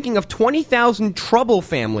thinking of 20,000 trouble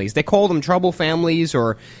families. They call them trouble families,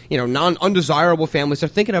 or undesirable families. They're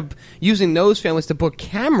thinking of using those families to put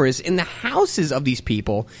cameras in the houses of these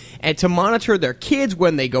people and to monitor their kids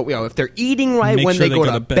when they go, if they're eating right, Make when sure they go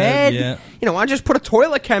to bed. Yeah. I just put a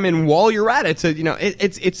toilet cam in while you're at it. So,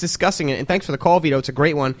 it's disgusting. And thanks for the call, Vito. It's a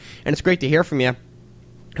great one, and it's great to hear from you.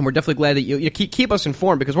 And we're definitely glad that you keep us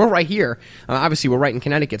informed, because we're right here. Obviously, we're right in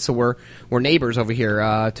Connecticut, so we're neighbors over here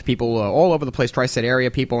to people all over the place, tri-state area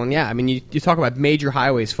people. And you talk about major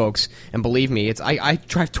highways, folks, and believe me, I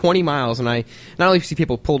drive 20 miles, and I not only see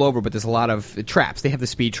people pulled over, but there's a lot of traps. They have the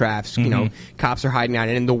speed traps. Cops are hiding out.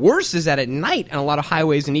 And the worst is that at night on a lot of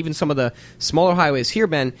highways, and even some of the smaller highways here,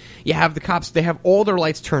 Ben, you have the cops. They have all their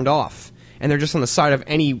lights turned off. and they're just on the side of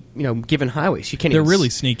any given highway. So you can't. They're even really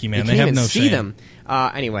sneaky, man. You They can't have even no see shame. them.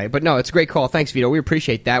 Anyway, but no, it's a great call. Thanks, Vito. We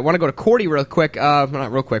appreciate that. Want to go to Cordi real quick?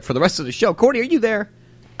 Not real quick for the rest of the show. Cordi, are you there?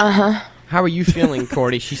 How are you feeling,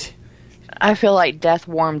 Cordi? I feel like death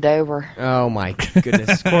warmed over. Oh my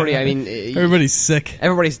goodness, Cordi! I mean, everybody's sick.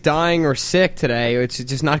 Everybody's dying or sick today. It's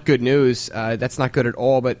just not good news. That's not good at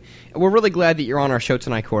all. But we're really glad that you're on our show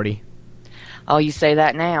tonight, Cordi. Oh, you say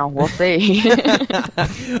that now. We'll see.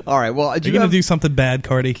 All right. Well, are you going to do something bad,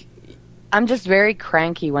 Cordi? I'm just very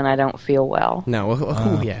cranky when I don't feel well. No.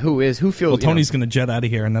 Who feels? Well, Tony's going to jet out of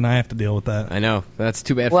here, and then I have to deal with that. I know. That's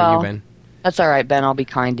too bad for you, Ben. That's all right, Ben. I'll be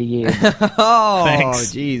kind to you. Oh, thanks.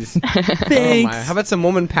 Jeez. Thanks. How about some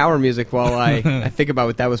woman power music while I think about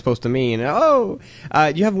what that was supposed to mean? Do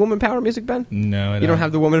you have woman power music, Ben? No, I don't. You don't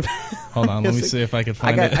have the woman. Hold on, let me see if I can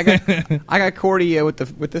find it. I got Cordi with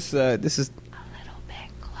this. This is a little bit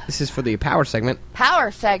close. This is for the power segment. Power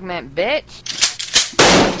segment, bitch.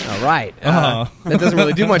 All right. That doesn't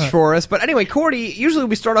really do much for us. But anyway, Cordi, usually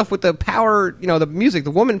we start off with the power, the music,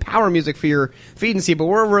 the woman power music for your feed and see, but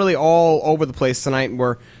we're really all over the place tonight, and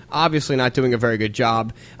we're obviously not doing a very good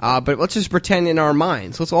job. But let's just pretend in our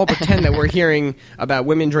minds. Let's all pretend that we're hearing about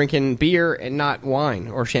women drinking beer and not wine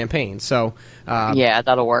or champagne. So yeah,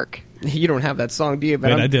 that'll work. You don't have that song, do you,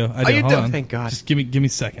 Ben? Wait, I do. Oh, you Hold do? on. Thank God. Just give me a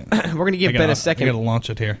second. We're going to give Ben a second. I got to launch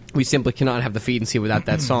it here. We simply cannot have the feed and see without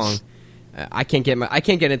that song. I can't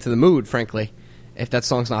get into the mood, frankly, if that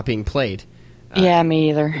song's not being played. Yeah, me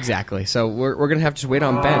either. Exactly. So we're going to have to just wait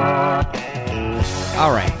on Ben.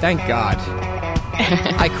 All right. Thank God.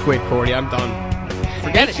 I quit, Cordi. I'm done.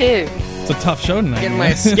 Forget it. Too. It's a tough show tonight. Getting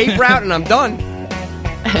my escape route, and I'm done.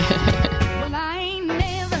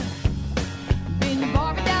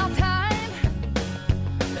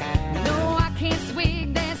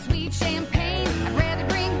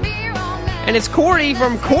 And it's Cordi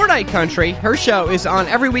from Cordi Country. Her show is on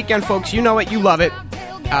every weekend, folks. You know it. You love it.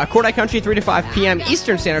 Cordi Country, 3 to 5 p.m.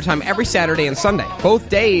 Eastern Standard Time every Saturday and Sunday. Both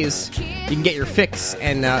days, you can get your fix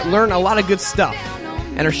and learn a lot of good stuff.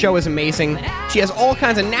 And her show is amazing. She has all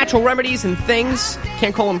kinds of natural remedies and things.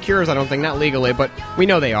 Can't call them cures, I don't think. Not legally, but we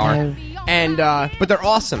know they are. No. And but they're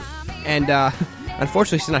awesome. And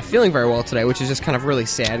unfortunately, she's not feeling very well today, which is just kind of really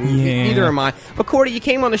sad. And neither am I. But, Cordi, you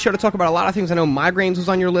came on the show to talk about a lot of things. I know migraines was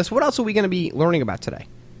on your list. What else are we going to be learning about today?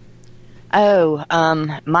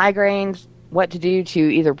 Migraines, what to do to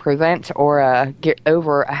either prevent or get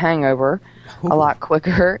over a hangover a lot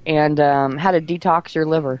quicker, and how to detox your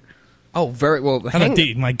liver. Oh, very well.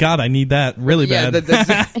 My God, I need that really bad.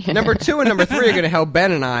 Number 2 and number 3 are going to help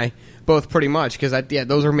Ben and I both pretty much, because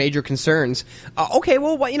those are major concerns. Okay,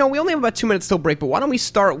 well, we only have about 2 minutes till break, but why don't we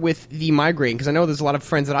start with the migraine? Because I know there's a lot of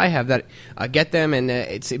friends that I have that get them, and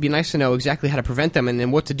it'd be nice to know exactly how to prevent them and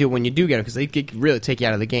then what to do when you do get them, because they could really take you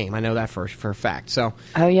out of the game. I know that for a fact. So,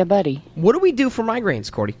 oh yeah, buddy. What do we do for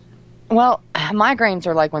migraines, Cordi? Well, migraines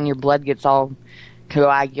are like when your blood gets all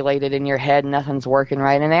coagulated in your head and nothing's working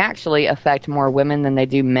right, and they actually affect more women than they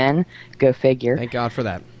do men. Go figure. Thank God for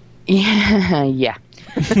that. Yeah.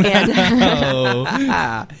 And,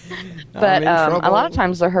 but a lot of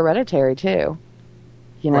times they're hereditary too.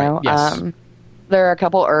 You know, right, yes. There are a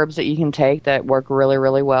couple herbs that you can take that work really,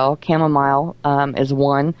 really well. Chamomile is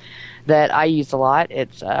one that I use a lot.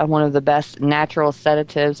 It's one of the best natural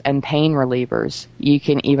sedatives and pain relievers you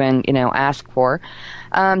can even, ask for.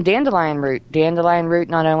 Dandelion root. Dandelion root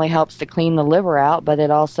not only helps to clean the liver out, but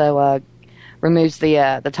it also removes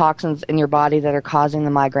the toxins in your body that are causing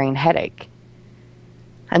the migraine headache.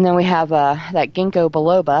 And then we have that ginkgo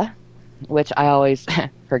biloba, which I always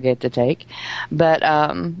forget to take. But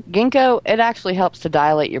ginkgo, it actually helps to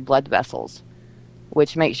dilate your blood vessels,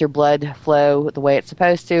 which makes your blood flow the way it's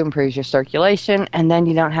supposed to, improves your circulation, and then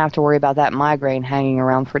you don't have to worry about that migraine hanging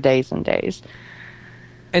around for days and days.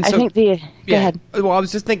 And so, I think go ahead. Well, I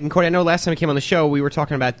was just thinking, Cordi, I know last time we came on the show, we were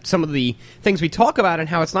talking about some of the things we talk about and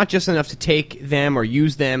how it's not just enough to take them or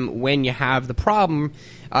use them when you have the problem.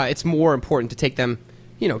 It's more important to take them,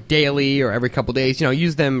 daily or every couple days.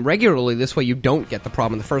 Use them regularly. This way you don't get the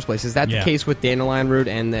problem in the first place. Is that the case with dandelion root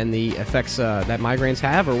and then the effects that migraines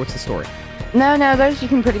have, or what's the story? No, those you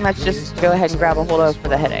can pretty much just go ahead and grab a hold of for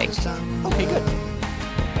the headache. Okay, good.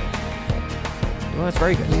 Well, that's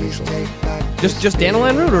very good. Just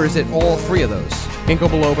dandelion root, or is it all three of those? Ginkgo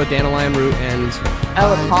biloba, dandelion root, and...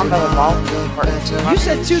 Oh, a combo of all. You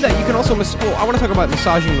said, too, that you can also... I want to talk about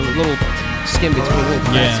massaging the little skin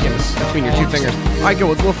between your two fingers. All right,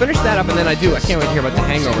 good. We'll finish that up, and then I can't wait to hear about the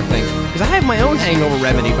hangover thing. Because I have my own hangover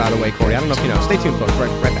remedy, by the way, Cordi. I don't know if you know. Stay tuned, folks.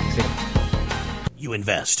 Right back. See you. You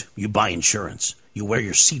invest. You buy insurance. You wear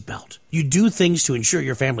your seatbelt. You do things to ensure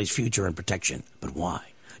your family's future and protection. But why?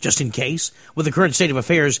 Just in case, with the current state of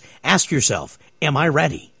affairs, ask yourself, am I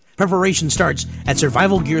ready? Preparation starts at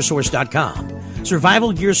survivalgearsource.com.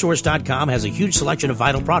 Survivalgearsource.com has a huge selection of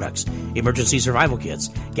vital products, emergency survival kits,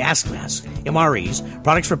 gas masks, MREs,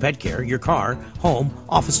 products for pet care, your car, home,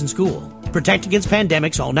 office, and school. Protect against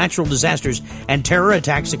pandemics, all natural disasters, and terror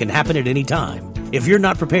attacks that can happen at any time. If you're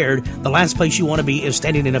not prepared, the last place you want to be is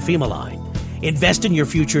standing in a FEMA line. Invest in your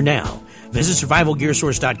future now. Visit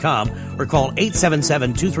survivalgearsource.com or call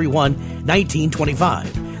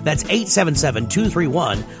 877-231-1925. That's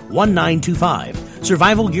 877-231-1925.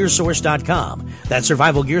 Survivalgearsource.com. That's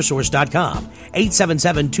survivalgearsource.com.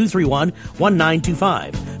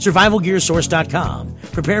 877-231-1925. Survivalgearsource.com.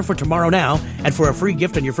 Prepare for tomorrow now, and for a free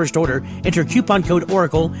gift on your first order, enter coupon code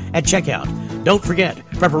ORACLE at checkout. Don't forget,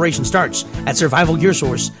 preparation starts at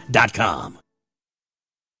survivalgearsource.com.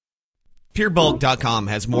 PureBulk.com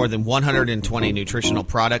has more than 120 nutritional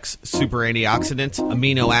products, super antioxidants,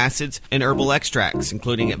 amino acids, and herbal extracts,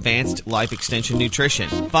 including advanced life extension nutrition.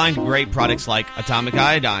 Find great products like atomic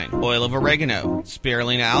iodine, oil of oregano,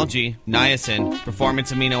 spirulina algae, niacin,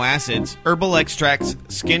 performance amino acids, herbal extracts,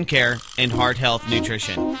 skincare, and heart health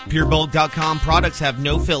nutrition. PureBulk.com products have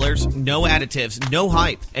no fillers, no additives, no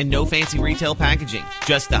hype, and no fancy retail packaging.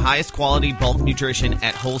 Just the highest quality bulk nutrition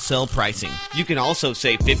at wholesale pricing. You can also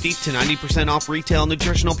save 50 to 90% off retail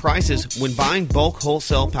nutritional prices when buying bulk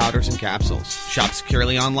wholesale powders and capsules. Shop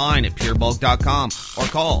securely online at purebulk.com or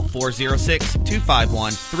call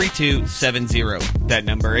 406-251-3270. That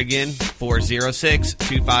number again,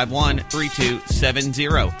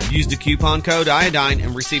 406-251-3270. Use the coupon code iodine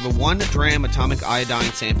and receive a 1-gram atomic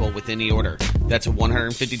iodine sample with any order. That's a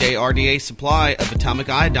 150-day RDA supply of atomic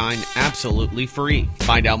iodine absolutely free.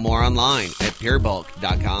 Find out more online at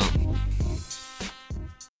purebulk.com.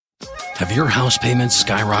 Have your house payments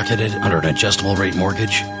skyrocketed under an adjustable rate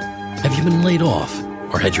mortgage? Have you been laid off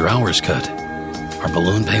or had your hours cut? Are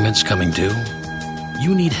balloon payments coming due?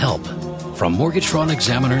 You need help from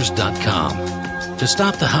MortgageFraudExaminers.com. To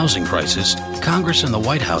stop the housing crisis, Congress and the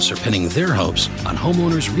White House are pinning their hopes on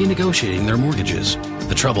homeowners renegotiating their mortgages.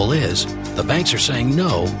 The trouble is, the banks are saying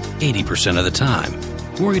no 80% of the time.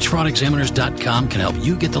 MortgageFraudExaminers.com can help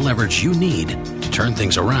you get the leverage you need to turn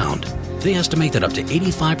things around. They estimate that up to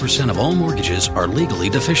 85% of all mortgages are legally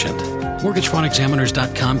deficient.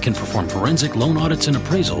 MortgageFraudExaminers.com can perform forensic loan audits and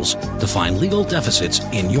appraisals to find legal deficits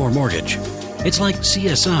in your mortgage. It's like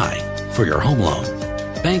CSI for your home loan.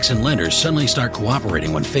 Banks and lenders suddenly start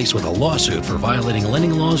cooperating when faced with a lawsuit for violating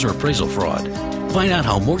lending laws or appraisal fraud. Find out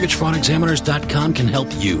how MortgageFraudExaminers.com can help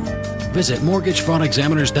you. Visit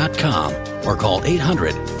MortgageFraudExaminers.com or call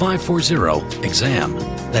 800-540-EXAM.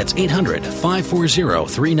 That's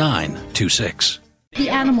 800-540-3926. The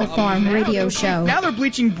Animal Farm Radio Show. Now they're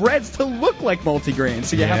bleaching breads to look like multigrain,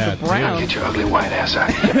 so you have the brown. Get your ugly white ass out.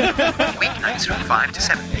 Weeknights from 5 to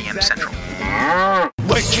 7 p.m. Central.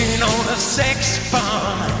 Working on a sex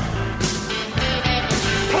farm,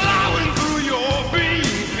 plowing through your bean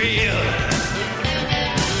field,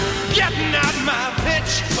 getting out my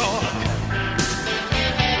pitchfork,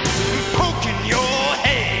 poking your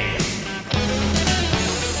head.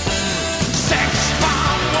 Sex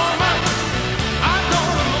farm woman, I'm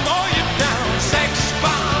gonna mow you down. Sex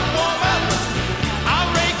farm woman, I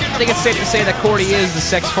reckon. I think it's safe to say that Cordi is the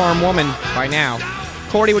sex farm woman by now.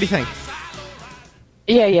 Cordi, what do you think?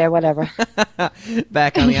 Yeah, whatever.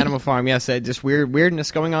 Back on the Animal Farm, yes, just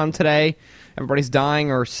weirdness going on today. Everybody's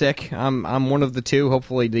dying or sick. I'm one of the two.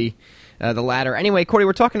 Hopefully the latter. Anyway, Cordi,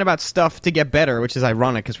 we're talking about stuff to get better, which is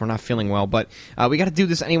ironic because we're not feeling well. But we got to do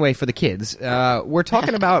this anyway for the kids. We're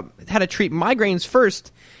talking about how to treat migraines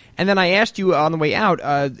first. And then I asked you on the way out,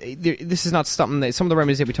 this is not something that some of the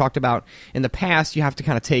remedies that we talked about in the past, you have to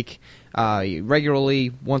kind of take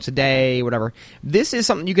regularly, once a day, whatever. This is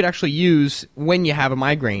something you could actually use when you have a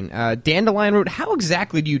migraine. Dandelion root, how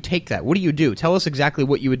exactly do you take that? What do you do? Tell us exactly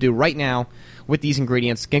what you would do right now with these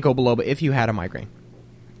ingredients, ginkgo biloba, if you had a migraine.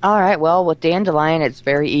 All right, well, with dandelion, it's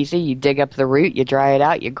very easy. You dig up the root, you dry it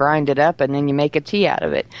out, you grind it up, and then you make a tea out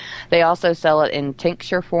of it. They also sell it in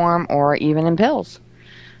tincture form or even in pills.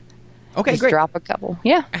 Okay, Just great. Drop a couple.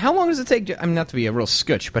 Yeah. How long does it take? I mean, not to be a real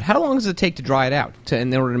scutch, but how long does it take to dry it out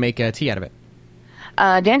in order to make a tea out of it?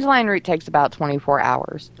 Dandelion root takes about 24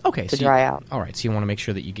 hours to dry out. All right, so you want to make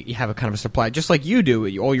sure that you have a kind of a supply, just like you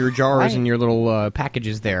do, all your jars and your little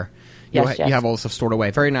packages there. You have all this stuff stored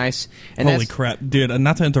away. Very nice. And holy crap, dude!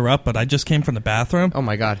 Not to interrupt, but I just came from the bathroom. Oh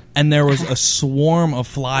my god! And there was a swarm of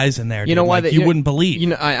flies in there. You know why? You wouldn't believe. You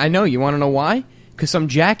know, I know. You want to know why? because some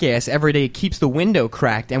jackass every day keeps the window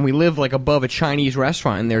cracked, and we live like above a Chinese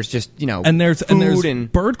restaurant, and there's just and there's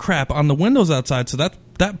food bird crap on the windows outside. So that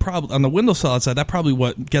probably on the windowsill outside. That probably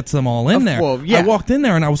what gets them all in there. Well, yeah. I walked in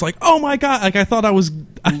there and I was like, oh my god! Like I thought I was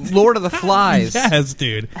Lord of the Flies. Yes,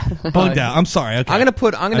 dude. Bugged out. I'm sorry. Okay.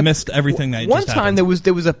 I missed everything that one just time happened.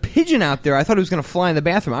 there was a pigeon out there. I thought it was going to fly in the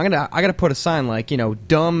bathroom. I gotta put a sign like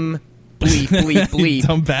dumb. Bleep, bleep, bleep.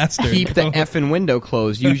 Dumb bastard. Keep the effing window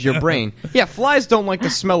closed. Use your brain. Yeah, flies don't like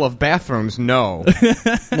the smell of bathrooms. No.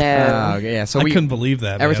 Yeah, so I couldn't believe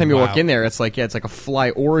that. Every man. time you Wow. walk in there, it's like a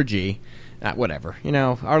fly orgy. Whatever.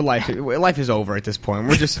 Our life is over at this point.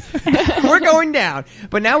 We're just we're going down.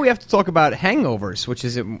 But now we have to talk about hangovers, which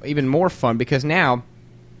is even more fun because now.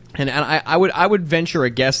 And I would venture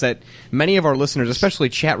a guess that many of our listeners, especially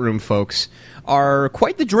chat room folks, are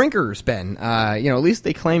quite the drinkers, Ben. At least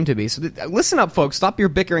they claim to be. So listen up, folks. Stop your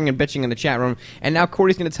bickering and bitching in the chat room. And now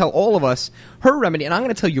Cordi's going to tell all of us her remedy, and I'm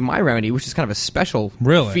going to tell you my remedy, which is kind of a special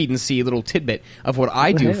feed and see little tidbit of what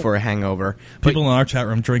I do for a hangover. People in our chat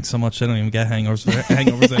room drink so much they don't even get hangovers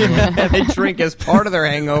anymore. They drink as part of their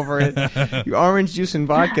hangover. Orange juice and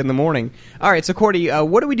vodka in the morning. All right, so Cordi,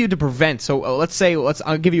 what do we do to prevent? So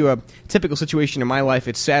I'll give you a typical situation in my life.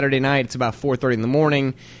 It's Saturday night. It's about 4:30 in the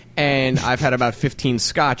morning, and I've had about 15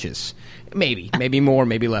 scotches. Maybe more,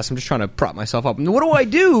 maybe less. I'm just trying to prop myself up. And what do I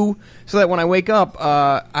do so that when I wake up,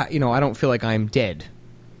 I don't feel like I'm dead?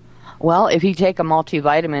 Well, if you take a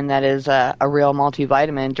multivitamin that is a real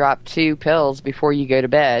multivitamin, drop 2 pills before you go to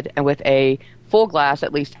bed, and with a full glass,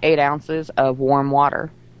 at least 8 ounces of warm water.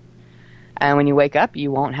 And when you wake up, you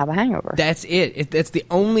won't have a hangover. That's it. That's the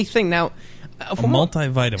only thing. Now, a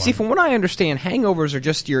multivitamin. See, from what I understand, hangovers are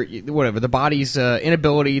just the body's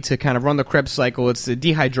inability to kind of run the Krebs cycle. It's a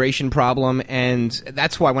dehydration problem, and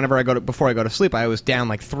that's why before I go to sleep, I always down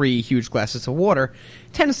like 3 huge glasses of water.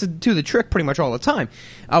 Tends to do the trick pretty much all the time.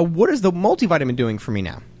 What is the multivitamin doing for me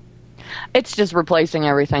now? It's just replacing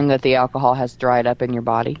everything that the alcohol has dried up in your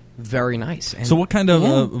body. Very nice. So what kind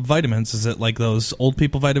of vitamins? Is it like those old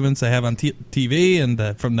people vitamins they have on TV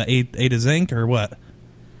and from the A to Zinc, or what?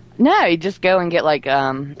 No, you just go and get I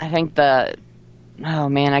think I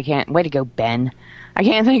can't. Way to go, Ben. I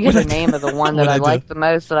can't think of the name of the one that I like the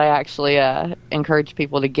most that I actually encourage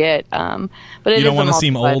people to get. But you don't want to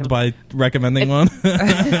seem old by recommending one?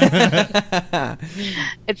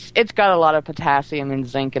 It's got a lot of potassium and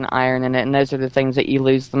zinc and iron in it, and those are the things that you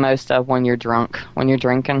lose the most of when you're drunk, when you're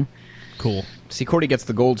drinking. Cool. See, Cordi gets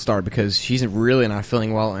the gold star because she's really not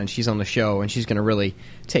feeling well, and she's on the show, and she's going to really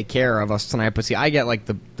take care of us tonight. But see, I get like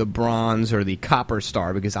the bronze or the copper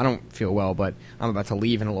star because I don't feel well, but I'm about to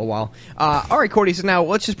leave in a little while. All right, Cordi, so now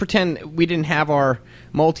let's just pretend we didn't have our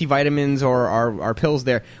multivitamins or our pills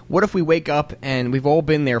there. What if we wake up, and we've all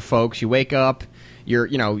been there, folks. You wake up,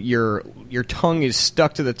 your tongue is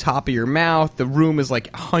stuck to the top of your mouth. The room is like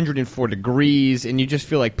 104 degrees, and you just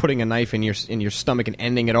feel like putting a knife in your stomach and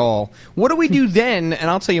ending it all. What do we do then? And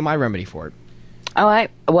I'll tell you my remedy for it. All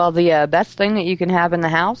right. Well, the best thing that you can have in the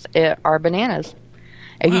house are bananas.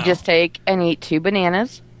 If you just take and eat 2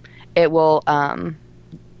 bananas, it will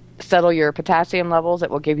settle your potassium levels.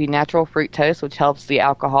 It will give you natural fructose, which helps the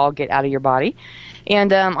alcohol get out of your body.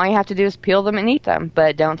 And all you have to do is peel them and eat them,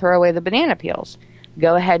 but don't throw away the banana peels.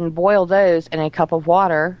 Go ahead and boil those in a cup of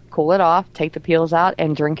water, cool it off, take the peels out,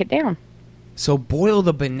 and drink it down. So boil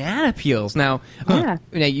the banana peels. Now,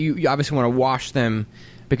 you obviously want to wash them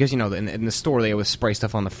because, in the store they always spray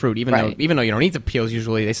stuff on the fruit. Even though you don't eat the peels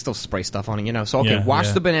usually, they still spray stuff on it, So,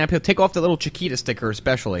 wash the banana peel. Take off the little Chiquita sticker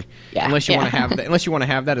especially. Yeah, unless you want to have that. Unless you want to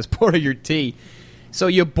have that as part of your tea. So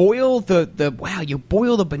you boil you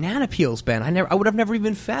boil the banana peels, Ben. I would have never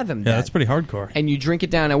even fathomed that. Yeah, that's pretty hardcore. And you drink it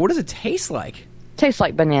down. Now, what does it taste like? Tastes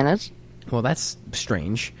like bananas. Well, that's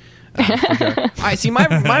strange. For sure. All right, see,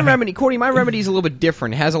 my remedy, Cordi, my remedy is a little bit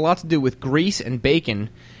different. It has a lot to do with grease and bacon.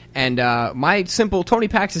 And Tony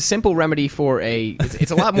Pax's simple remedy for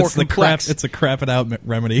it's a lot more complex. It's a crap it out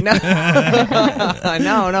remedy. No,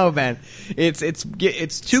 Ben. It's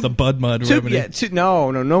the Bud Mud remedy. Yeah,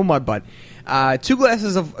 no Mud Bud. 2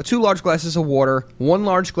 large glasses of water, 1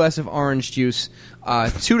 large glass of orange juice,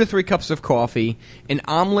 2 to 3 cups of coffee, an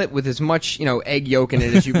omelet with as much egg yolk in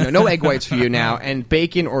it as you no egg whites for you now, and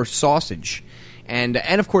bacon or sausage. And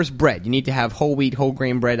of course, bread. You need to have whole wheat, whole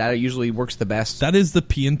grain bread. That usually works the best. That is the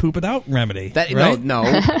pee and poop it out remedy, right? No,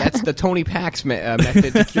 that's the Tony Pax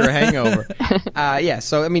method to cure a hangover.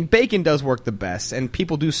 So I mean, bacon does work the best, and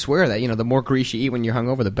people do swear that the more grease you eat when you're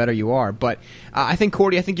hungover, the better you are. But I think,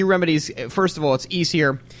 Cordi, your remedies. First of all, it's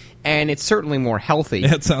easier. And it's certainly more healthy.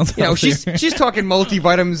 It sounds healthier. She's talking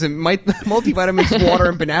multivitamins and multivitamins, water,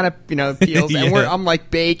 and banana peels, and I'm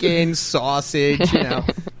like bacon, sausage.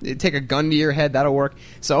 Take a gun to your head, that'll work.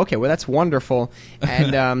 So that's wonderful.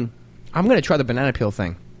 And I'm going to try the banana peel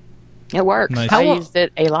thing. It works. Nice. I used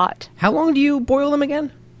it a lot. How long do you boil them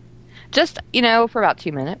again? Just for about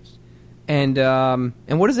 2 minutes. And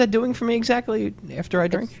what is that doing for me exactly after I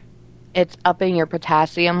drink? It's upping your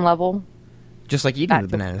potassium level. Just like eating the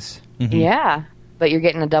bananas. Mm-hmm. Yeah, but you're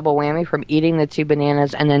getting a double whammy from eating the 2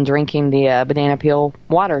 bananas and then drinking the banana peel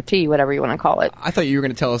water, tea, whatever you want to call it. I thought you were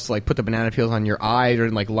going to tell us to put the banana peels on your eyes or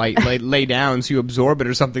lay down so you absorb it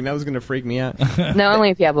or something. That was going to freak me out. No, only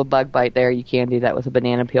if you have a bug bite there, you can do that with a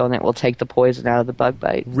banana peel, and it will take the poison out of the bug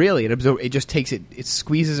bite. Really? It just takes it. It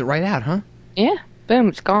squeezes it right out, huh? Yeah. Boom,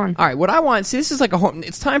 it's gone. All right, what I want, this is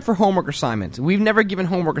it's time for homework assignments. We've never given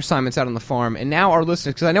homework assignments out on the farm, and now our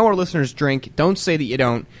listeners, because I know our listeners drink, don't say that you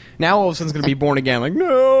don't. Now all of a sudden it's going to be born again,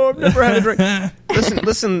 no, I've never had a drink.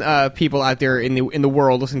 Listen, people out there in the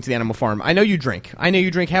world listening to the Animal Farm, I know you drink. I know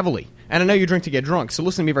you drink heavily, and I know you drink to get drunk, so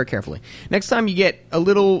listen to me very carefully. Next time you get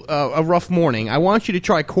a rough morning, I want you to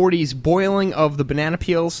try Cordi's boiling of the banana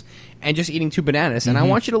peels and just eating 2 bananas, and I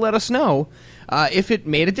want you to let us know if it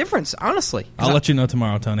made a difference, honestly. I'll let you know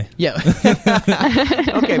tomorrow, Tony. Yeah.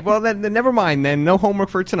 Okay, well, then never mind. Then no homework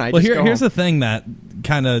for tonight. Well, Just here's the thing that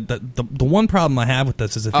kind of the one problem I have with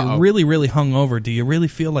this is if you're really, really hungover, do you really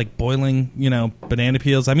feel like boiling, banana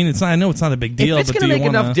peels? I mean, I know it's not a big deal. If it's going to make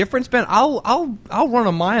enough difference, Ben, I'll run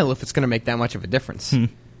a mile if it's going to make that much of a difference.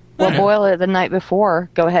 Well, boil it the night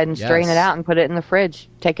before. Go ahead and strain it out and put it in the fridge.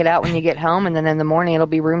 Take it out when you get home, and then in the morning it'll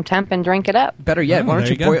be room temp and drink it up. Better yet, why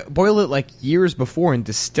don't you boil it years before and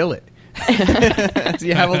distill it? So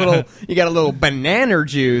you have you got a little banana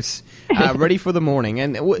juice ready for the morning.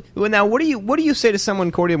 And now, what do you say to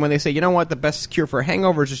someone, Cordi, when they say, you know what, the best cure for a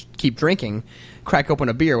hangover is just keep drinking, crack open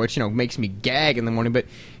a beer, which makes me gag in the morning, but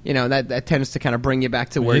that tends to kind of bring you back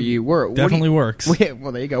to where you were. Definitely works.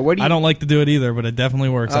 Well, there you go. I don't like to do it either, but it definitely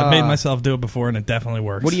works. I've made myself do it before, and it definitely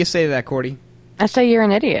works. What do you say to that, Cordi? I say you're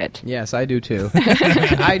an idiot. Yes, I do too.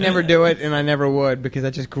 I never do it, and I never would, because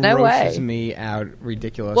that just grosses me out.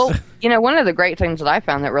 Ridiculous. Well, one of the great things that I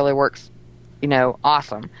found that really works,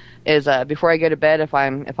 awesome, is before I go to bed, if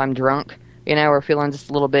I'm drunk, or feeling just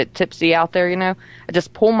a little bit tipsy out there, I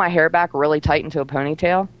just pull my hair back really tight into a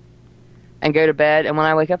ponytail and go to bed. And when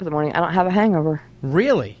I wake up in the morning, I don't have a hangover.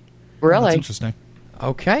 Really? Really? That's interesting.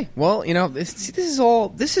 Okay, well,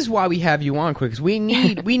 this is why we have you on, Quick, because we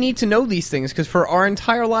need to know these things, because for our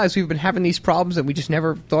entire lives we've been having these problems and we just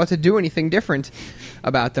never thought to do anything different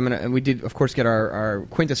about them. And we did, of course, get our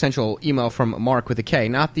quintessential email from Mark with a K,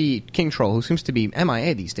 not the King Troll, who seems to be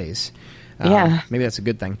MIA these days. Yeah, maybe that's a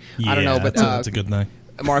good thing. Yeah, I don't know, but that's a good thing.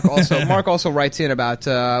 Mark also writes in about,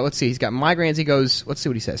 let's see, he's got migraines. He goes, let's see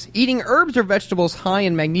what he says. Eating herbs or vegetables high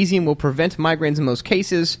in magnesium will prevent migraines in most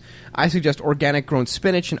cases. I suggest organic grown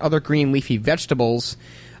spinach and other green leafy vegetables.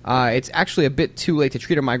 It's actually a bit too late to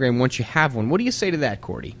treat a migraine once you have one. What do you say to that,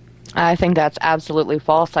 Cordi? I think that's absolutely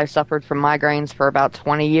false. I suffered from migraines for about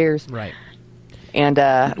 20 years. Right. And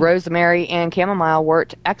rosemary and chamomile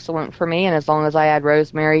worked excellent for me. And as long as I add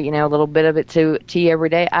rosemary, a little bit of it to tea every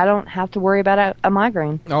day, I don't have to worry about a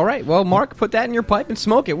migraine. All right. Well, Mark, put that in your pipe and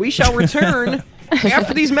smoke it. We shall return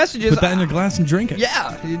after these messages. Put that in your glass and drink it.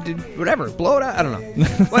 Yeah. Whatever. Blow it out. I don't know.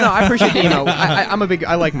 Well, no, I appreciate the email.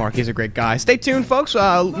 I like Mark. He's a great guy. Stay tuned, folks.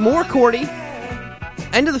 More Cordi.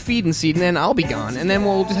 End of the feed and seed, and then I'll be gone. And then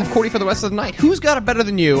we'll just have Cordi for the rest of the night. Who's got it better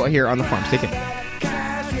than you here on the farm? Stay tuned.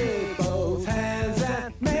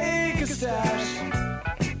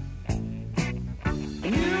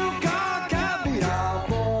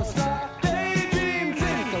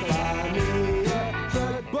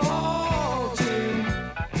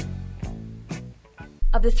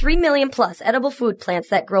 Of the 3 million plus edible food plants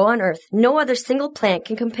that grow on Earth, no other single plant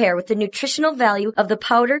can compare with the nutritional value of the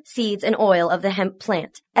powder, seeds, and oil of the hemp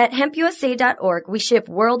plant. At hempusa.org, we ship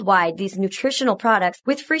worldwide these nutritional products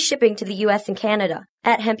with free shipping to the U.S. and Canada.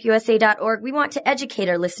 At hempusa.org, we want to educate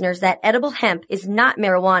our listeners that edible hemp is not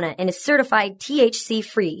marijuana and is certified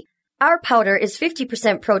THC-free. Our powder is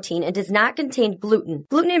 50% protein and does not contain gluten.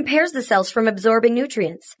 Gluten impairs the cells from absorbing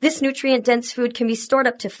nutrients. This nutrient-dense food can be stored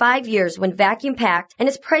up to 5 years when vacuum-packed and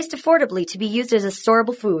is priced affordably to be used as a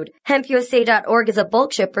storable food. HempUSA.org is a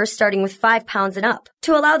bulk shipper starting with 5 pounds and up.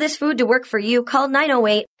 To allow this food to work for you, call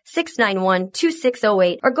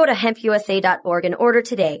 908-691-2608 or go to HempUSA.org and order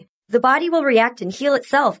today. The body will react and heal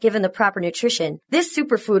itself given the proper nutrition. This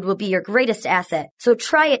superfood will be your greatest asset. So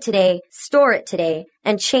try it today, store it today,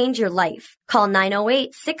 and change your life. Call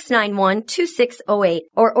 908-691-2608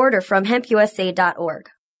 or order from HempUSA.org.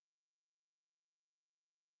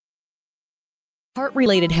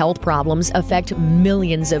 Heart-related health problems affect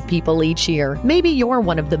millions of people each year. Maybe you're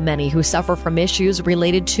one of the many who suffer from issues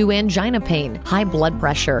related to angina pain, high blood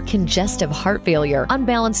pressure, congestive heart failure,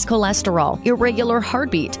 unbalanced cholesterol, irregular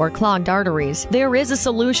heartbeat, or clogged arteries. There is a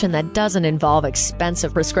solution that doesn't involve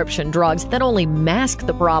expensive prescription drugs that only mask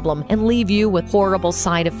the problem and leave you with horrible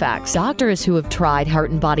side effects. Doctors who have tried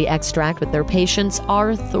Heart and Body Extract with their patients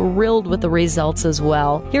are thrilled with the results as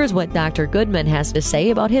well. Here's what Dr. Goodman has to say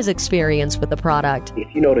about his experience with the product.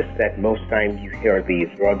 If you notice that most times you hear these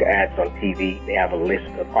drug ads on TV, they have a list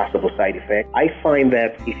of possible side effects. I find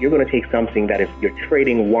that if you're going to take something that is you're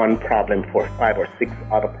trading one problem for 5 or 6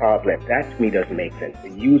 other problems, that to me doesn't make sense.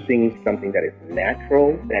 Using something that is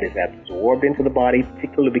natural, that is absorbed into the body,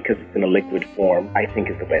 particularly because it's in a liquid form, I think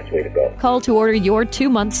is the best way to go. Call to order your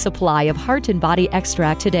 2-month supply of Heart and Body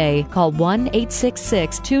Extract today. Call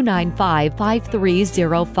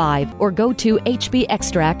 1-866-295-5305 or go to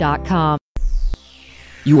hbextract.com.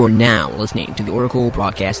 You are now listening to the Oracle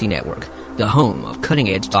Broadcasting Network, the home of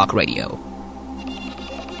cutting-edge talk radio.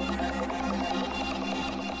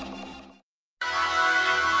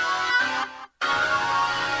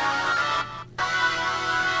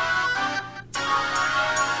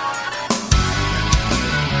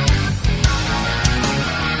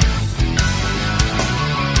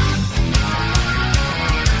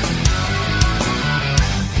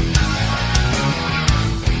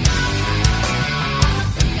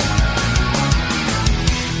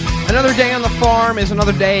 Another day on the farm is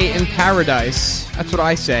another day in paradise. That's what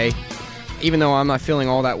I say, even though I'm not feeling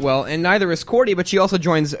all that well. And neither is Cordi, but she also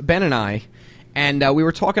joins Ben and I. And we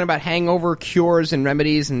were talking about hangover cures and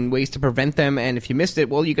remedies and ways to prevent them. And if you missed it,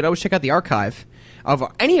 well, you could always check out the archive of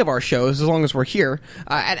any of our shows, as long as we're here,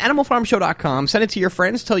 at animalfarmshow.com. Send it to your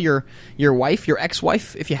friends. Tell your wife, your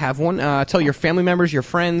ex-wife, if you have one. Tell your family members, your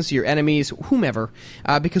friends, your enemies, whomever.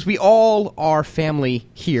 Because we all are family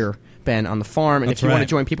here, Ben, on the farm. And That's if you want right. to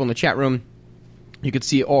join people in the chat room, you could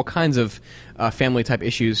see all kinds of family-type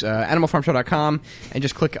issues. Animalfarmshow.com, and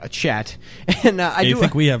just click a chat. And Hey, you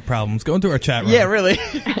think we have problems? Go into our chat room. Yeah, really.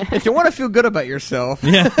 If you want to feel good about yourself.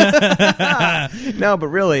 Yeah. No, but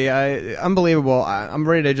really, unbelievable. I'm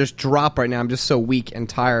ready to just drop right now. I'm just so weak and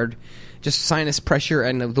tired. Just sinus pressure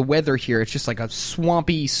and the weather here. It's just like a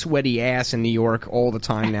swampy, sweaty ass in New York all the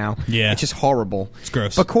time now. Yeah. It's just horrible. It's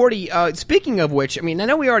gross. But Cordi, speaking of which, I mean, I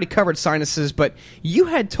know we already covered sinuses, but you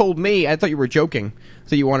had told me, I thought you were joking,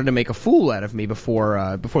 that you wanted to make a fool out of me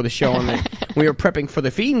before the show. And we were prepping for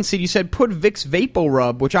the feed and seed. You said put Vicks Vapor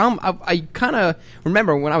Rub, which I kind of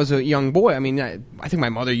remember when I was a young boy. I mean, I think my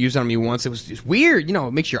mother used it on me once. It was just weird. You know,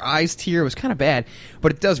 it makes your eyes tear. It was kind of bad.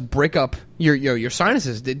 But it does break up your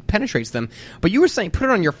sinuses. It penetrates them. But you were saying put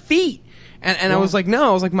it on your feet. And I was like, no.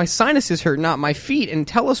 I was like, my sinuses hurt, not my feet. And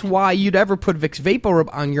tell us why you'd ever put Vicks Vapor Rub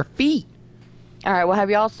on your feet. All right. Well, have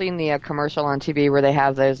you all seen the commercial on TV where they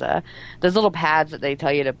have those little pads that they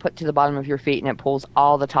tell you to put to the bottom of your feet and it pulls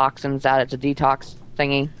all the toxins out? It's a detox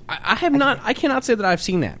thingy. I have not. I cannot say that I've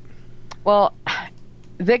seen that. Well,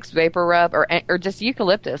 Vicks Vapor Rub or just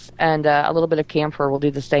eucalyptus and a little bit of camphor will do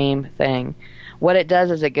the same thing. What it does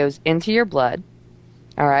is it goes into your blood,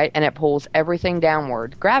 all right, and it pulls everything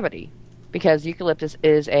downward, gravity, because eucalyptus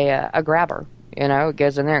is a grabber. You know, it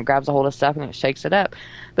goes in there and grabs a hold of stuff and it shakes it up.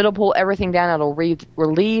 But it'll pull everything down. It'll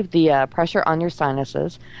relieve the pressure on your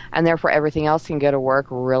sinuses, and therefore everything else can go to work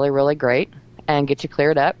really, really great and get you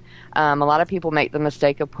cleared up. A lot of people make the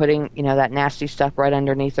mistake of putting, that nasty stuff right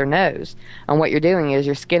underneath their nose. And what you're doing is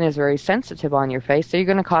your skin is very sensitive on your face, so you're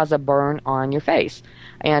going to cause a burn on your face.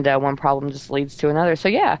 And one problem just leads to another. So,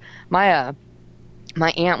 yeah, my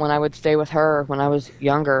aunt, when I would stay with her when I was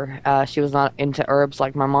younger, she was not into herbs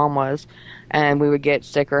like my mom was, and we would get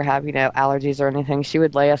sick or have, allergies or anything. She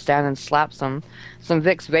would lay us down and slap some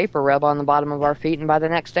Vicks Vapor Rub on the bottom of our feet, and by the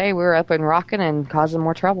next day we were up and rocking and causing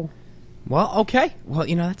more trouble. Well, okay. Well,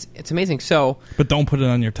 it's amazing. So, but don't put it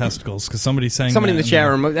on your testicles, because somebody's saying somebody in the chat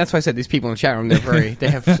room. That's why I said these people in the chat room. They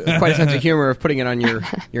have quite a sense of humor of putting it on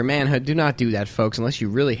your manhood. Do not do that, folks, unless you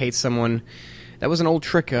really hate someone That was an old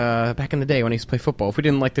trick back in the day when I used to play football. If we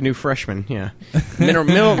didn't like the new freshman,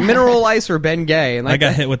 mineral ice or Ben Gay. And I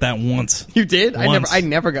got hit with that once. You did? Once. I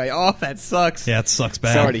never got. Oh, that sucks. Yeah, it sucks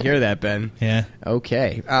bad. Sorry to hear that, Ben. Yeah.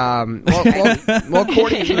 Okay. Well,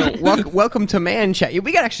 Cordi, welcome to Man Chat.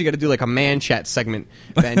 We actually got to do like a Man Chat segment,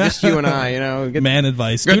 Ben. Just you and I, get man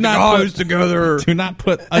advice. Get the guys together. Do not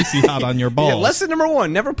put icy hot on your balls. Yeah, lesson number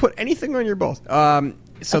 1: never put anything on your balls.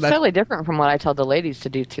 So that's totally different from what I tell the ladies to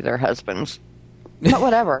do to their husbands. But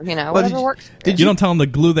whatever, whatever works. You don't tell them to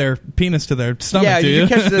glue their penis to their stomach, do you? Yeah, you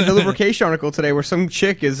catch the lubrication article today where some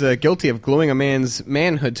chick is guilty of gluing a man's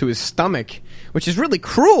manhood to his stomach, which is really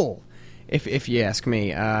cruel, if you ask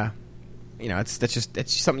me. That's just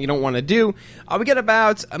something you don't want to do. We got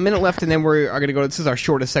about a minute left, and then we're going to go. This is our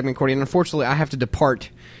shortest segment, Cordi, and unfortunately, I have to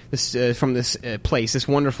depart from this place, this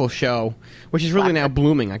wonderful show, which is really now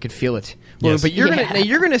blooming. I could feel it. Yes. But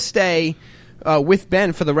you're gonna stay with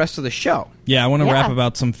Ben for the rest of the show. Yeah, I want to rap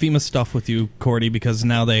about some FEMA stuff with you, Cordi, because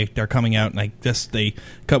now they're coming out, and we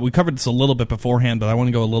covered this a little bit beforehand, but I want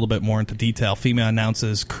to go a little bit more into detail. FEMA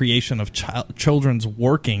announces creation of children's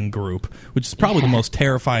working group, which is probably the most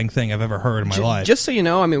terrifying thing I've ever heard in my life. Just so you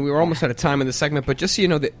know, we were almost out of time in the segment, but just so you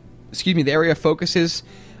know that, the area focuses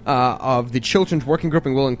of the children's working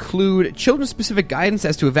grouping will include children-specific guidance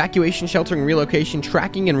as to evacuation, sheltering, relocation,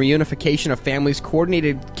 tracking, and reunification of families,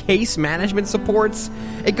 coordinated case management supports.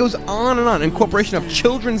 It goes on and on. Incorporation of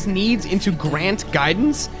children's needs into grant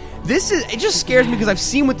guidance. It just scares me because I've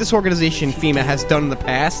seen what this organization FEMA has done in the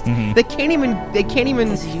past. Mm-hmm. They can't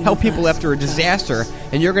even help people after a disaster,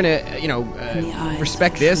 and you're gonna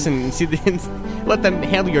respect this and let them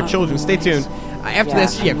handle your children. Stay tuned. After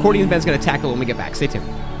this, Cordi and Ben's gonna tackle it when we get back. Stay tuned.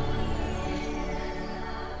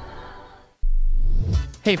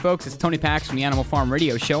 Hey folks, it's Tony Pax from the Animal Farm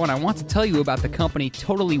Radio Show, and I want to tell you about the company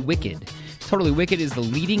Totally Wicked. Totally Wicked is the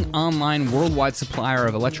leading online worldwide supplier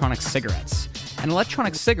of electronic cigarettes. An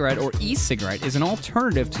electronic cigarette, or e-cigarette, is an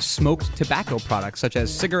alternative to smoked tobacco products such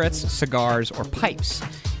as cigarettes, cigars, or pipes.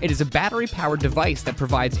 It is a battery-powered device that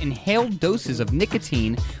provides inhaled doses of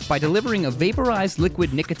nicotine by delivering a vaporized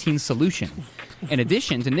liquid nicotine solution. In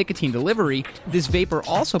addition to nicotine delivery, this vapor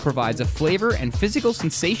also provides a flavor and physical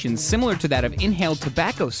sensation similar to that of inhaled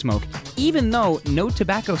tobacco smoke, even though no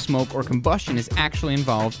tobacco smoke or combustion is actually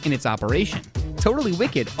involved in its operation. Totally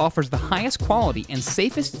Wicked offers the highest quality and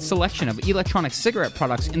safest selection of electronic cigarette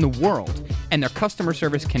products in the world, and their customer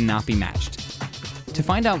service cannot be matched. To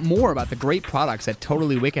find out more about the great products that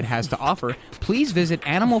Totally Wicked has to offer, please visit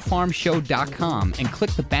animalfarmshow.com and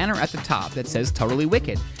click the banner at the top that says Totally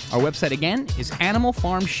Wicked. Our website again is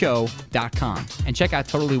animalfarmshow.com, and check out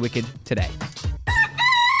Totally Wicked today.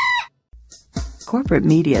 Corporate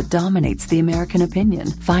media dominates the American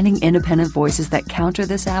opinion. Finding independent voices that counter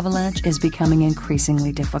this avalanche is becoming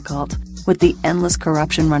increasingly difficult. With the endless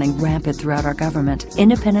corruption running rampant throughout our government,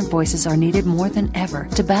 independent voices are needed more than ever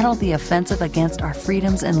to battle the offensive against our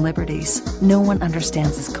freedoms and liberties. No one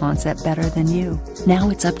understands this concept better than you. Now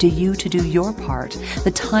it's up to you to do your part.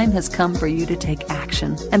 The time has come for you to take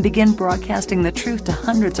action and begin broadcasting the truth to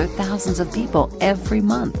hundreds or thousands of people every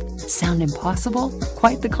month. Sound impossible?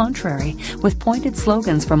 Quite the contrary. With pointed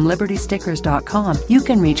slogans from LibertyStickers.com, you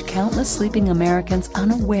can reach countless sleeping Americans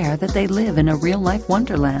unaware that they live in a real-life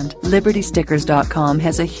wonderland. LibertyStickers.com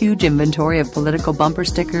has a huge inventory of political bumper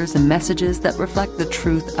stickers and messages that reflect the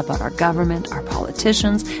truth about our government, our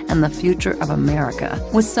politicians, and the future of America.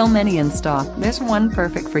 With so many in stock, there's one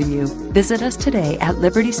perfect for you. Visit us today at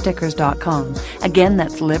LibertyStickers.com. Again,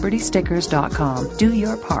 that's LibertyStickers.com. Do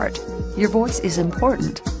your part. Your voice is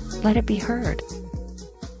important. Let it be heard.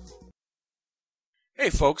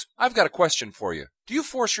 Hey folks, I've got a question for you. Do you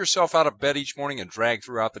force yourself out of bed each morning and drag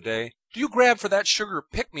throughout the day? Do you grab for that sugar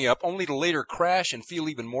pick-me-up only to later crash and feel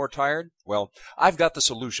even more tired? Well, I've got the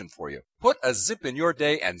solution for you. Put a zip in your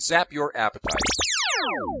day and zap your appetite.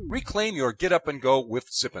 Reclaim your get up and go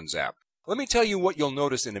with Zip and Zap. Let me tell you what you'll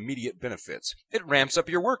notice in immediate benefits. It ramps up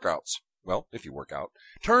your workouts. Well, if you work out.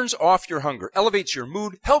 Turns off your hunger, elevates your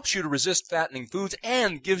mood, helps you to resist fattening foods,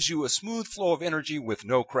 and gives you a smooth flow of energy with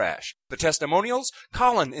no crash. The testimonials?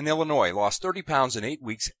 Colin in Illinois lost 30 pounds in 8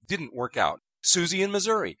 weeks, didn't work out. Susie in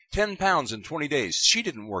Missouri, 10 pounds in 20 days, she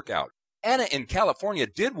didn't work out. Anna in California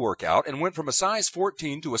did work out and went from a size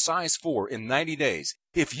 14 to a size 4 in 90 days.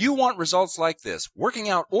 If you want results like this, working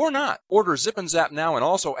out or not, order Zip and Zap now and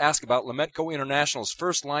also ask about Lemetco International's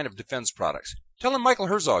first line of defense products. Tell them Michael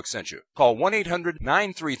Herzog sent you. Call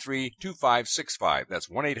 1-800-933-2565. That's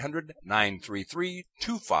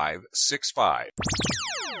 1-800-933-2565.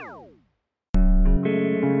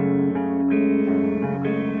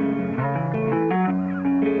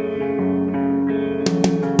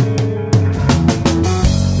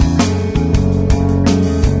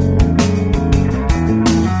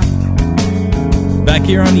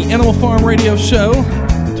 here on the Animal Farm Radio Show.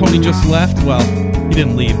 Tony just left. Well, he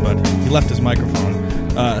didn't leave, but he left his microphone.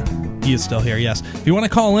 He is still here, yes. If you want to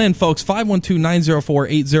call in, folks,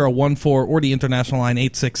 512-904-8014 or the international line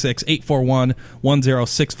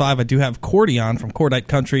 866-841-1065. I do have Cordi on from Cordite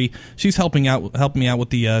Country. She's helping me out with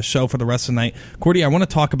the show for the rest of the night. Cordi, I want to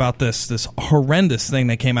talk about this horrendous thing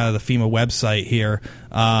that came out of the FEMA website here.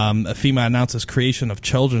 FEMA announces creation of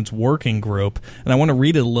Children's Working Group, and I want to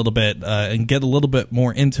read it a little bit and get a little bit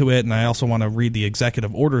more into it, and I also want to read the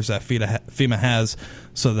executive orders that FEMA has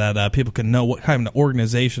so that people can know what kind of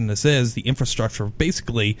organization this is. The infrastructure of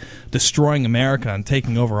basically destroying America and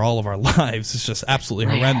taking over all of our lives is just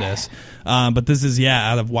absolutely horrendous. But this is,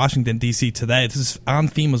 out of Washington, D.C. today. This is on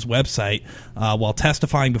FEMA's website. While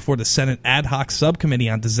testifying before the Senate Ad Hoc Subcommittee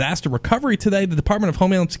on Disaster Recovery today, the Department of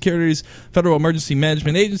Homeland Security's Federal Emergency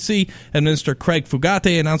Management Agency Administrator Craig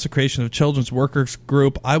Fugate announced the creation of Children's Workers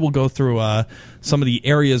Group. I will go through some of the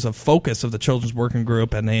areas of focus of the Children's Working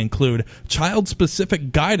Group, and they include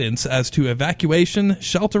child-specific guidance as to evacuation,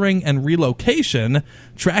 sheltering, and relocation,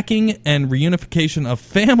 tracking and reunification of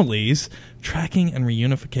families,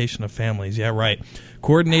 yeah, right.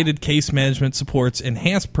 Coordinated case management supports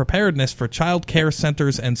enhanced preparedness for child care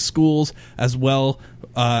centers and schools, as well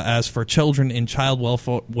as for children in child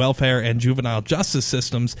welfare and juvenile justice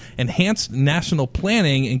systems, enhanced national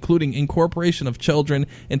planning, including incorporation of children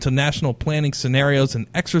into national planning scenarios and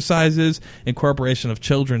exercises, incorporation of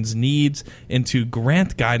children's needs into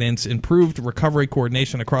grant guidance, improved recovery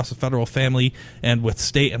coordination across the federal family and with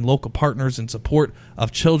state and local partners in support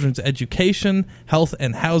of children's education, health,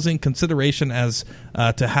 and housing, consideration as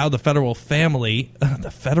to how the federal family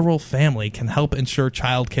can help ensure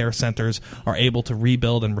child care centers are able to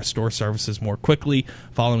rebuild and restore services more quickly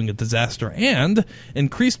following a disaster, and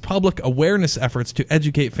increased public awareness efforts to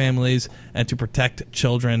educate families and to protect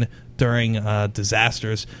children during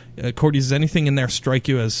disasters. Cordi, does anything in there strike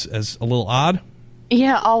you as a little odd?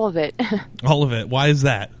 Yeah, all of it. All of it. Why is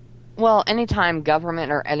that? Well, anytime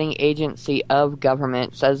government or any agency of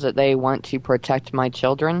government says that they want to protect my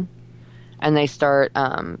children, and they start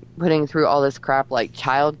putting through all this crap like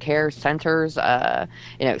child care centers,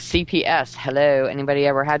 CPS, hello, anybody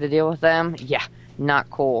ever had to deal with them? Yeah, not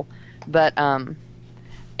cool. But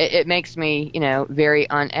it makes me, very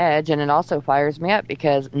on edge, and it also fires me up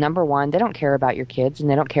because, number one, they don't care about your kids, and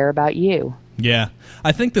they don't care about you. Yeah.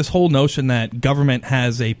 I think this whole notion that government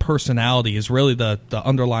has a personality is really the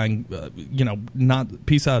underlying, not...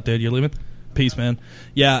 Peace out, dude. You leaving? Peace, man.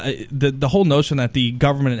 Yeah, the whole notion that the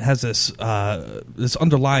government has this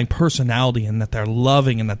underlying personality and that they're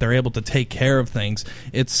loving and that they're able to take care of things,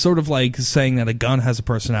 it's sort of like saying that a gun has a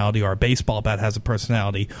personality or a baseball bat has a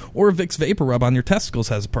personality or a Vicks Vapor Rub on your testicles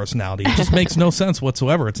has a personality. It just makes no sense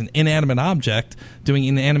whatsoever. It's an inanimate object doing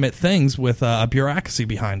inanimate things with a bureaucracy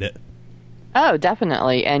behind it. Oh,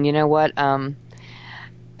 definitely. And you know what?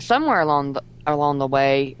 Somewhere along the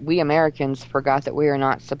way, we Americans forgot that we are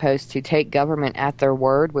not supposed to take government at their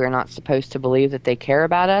word. We are not supposed to believe that they care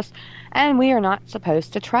about us, and we are not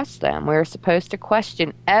supposed to trust them. We are supposed to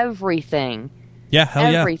question everything. Yeah,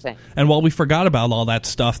 hell everything. Yeah. And while we forgot about all that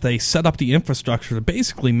stuff, they set up the infrastructure to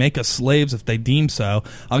basically make us slaves if they deem so.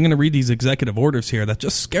 I'm going to read these executive orders here that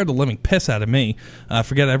just scared the living piss out of me.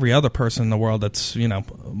 Forget every other person in the world that's,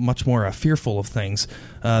 much more fearful of things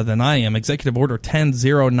than I am. Executive Order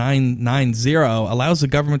 100990 allows the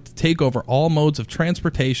government to take over all modes of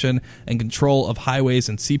transportation and control of highways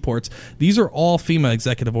and seaports. These are all FEMA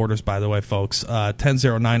executive orders, by the way, folks.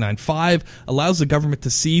 100995 allows the government to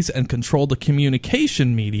seize and control the communication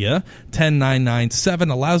media. 10997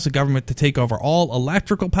 allows the government to take over all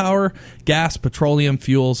electrical power, gas, petroleum,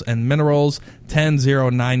 fuels, and minerals.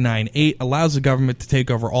 10998 allows the government to take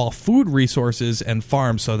over all food resources and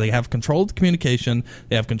farms. So they have control of the communication,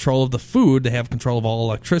 they have control of the food, they have control of all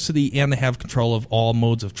electricity, and they have control of all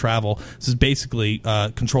modes of travel. This is basically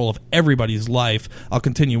control of everybody's life. I'll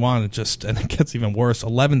continue on, and it gets even worse.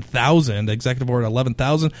 11,000, Executive Order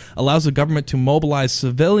 11,000, allows the government to mobilize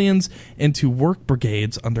civilians into work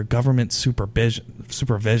brigades under government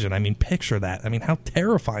supervision. I mean, picture that. I mean, how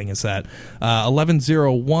terrifying is that?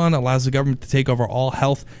 1101 allows the government to take over all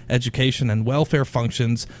health, education, and welfare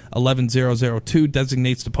functions. 11002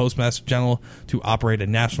 designates the Postmaster General to operate a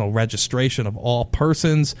national registration of all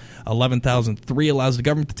persons. 11,003 allows the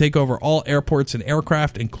government to take over all airports and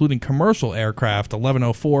aircraft, including commercial aircraft.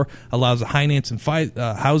 1104 allows the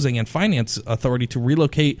Housing and Finance Authority to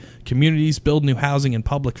relocate communities, build new housing and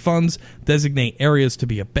public funds, designate areas to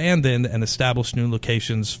be abandoned, and establish new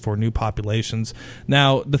locations for new populations.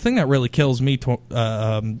 Now, the thing that really kills me,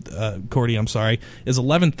 Cordi, is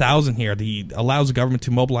 11,000 here. Allows the government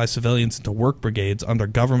to mobilize civilians into work brigades under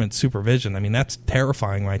government supervision. I mean, that's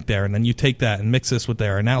terrifying right there. And then you take that and mix this with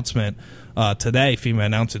their announcement today. FEMA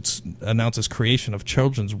announces creation of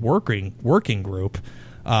children's working group.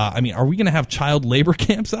 I mean, are we going to have child labor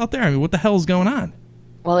camps out there? I mean, what the hell is going on?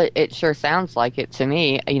 Well, it sure sounds like it to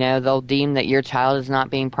me. You know, they'll deem that your child is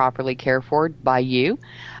not being properly cared for by you.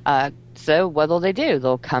 So what will they do?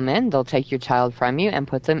 They'll come in, they'll take your child from you and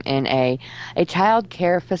put them in a child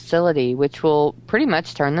care facility, which will pretty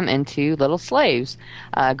much turn them into little slaves.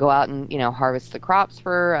 Go out and, harvest the crops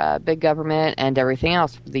for big government and everything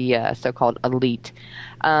else, the so-called elite.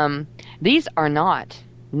 These are not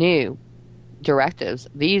new directives.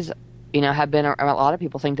 These have been, a lot of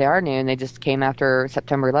people think they are new and they just came after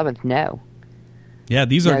September 11th. No. Yeah,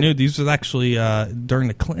 these are new. These was actually during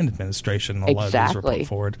the Clinton administration. A lot of these were put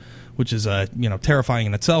forward, which is terrifying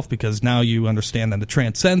in itself, because now you understand that it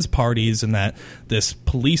transcends parties and that this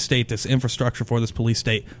police state, this infrastructure for this police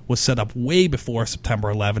state, was set up way before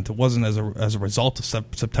September 11th. It wasn't as a result of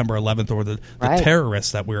September 11th or the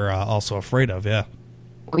terrorists that we're also afraid of. Yeah.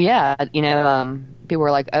 Well, yeah, people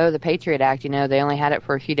were like, oh, the Patriot Act, they only had it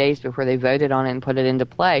for a few days before they voted on it and put it into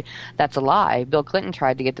play. That's a lie. Bill Clinton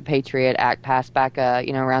tried to get the Patriot Act passed back,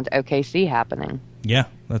 around OKC happening. Yeah,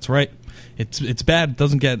 that's right. It's bad. It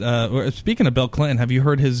doesn't get... speaking of Bill Clinton, have you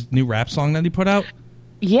heard his new rap song that he put out?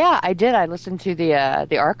 Yeah, I did. I listened to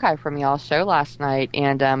the archive from y'all's show last night,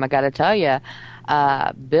 and I got to tell you,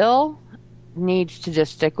 Bill needs to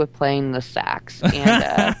just stick with playing the sax.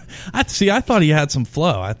 And I thought he had some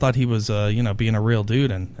flow. I thought he was, being a real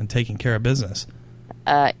dude and taking care of business.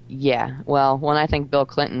 Yeah. Well, when I think Bill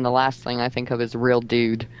Clinton, the last thing I think of is real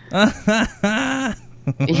dude. I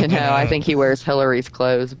think he wears Hillary's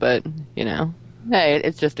clothes, but, hey,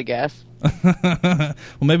 it's just a guess. Well,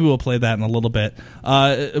 maybe we'll play that in a little bit.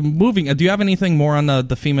 Moving, do you have anything more on the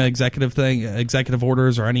FEMA executive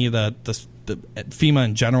orders, or any of the FEMA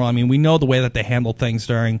in general? I mean, we know the way that they handled things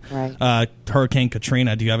during Hurricane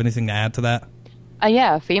Katrina. Do you have anything to add to that?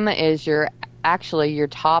 Yeah, FEMA is your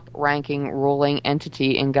top-ranking ruling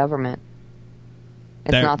entity in government.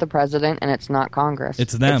 It's not the president, and it's not Congress.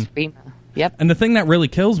 It's them. It's FEMA. Yep. And the thing that really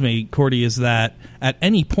kills me, Cordi, is that at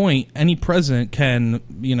any point, any president can,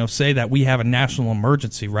 say that we have a national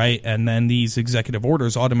emergency, right? And then these executive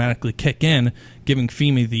orders automatically kick in, giving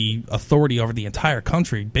FEMA the authority over the entire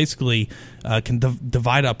country. Basically, can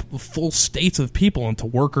divide up full states of people into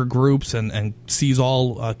worker groups and seize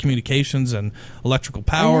all communications and electrical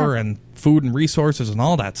power and food and resources and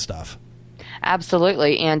all that stuff.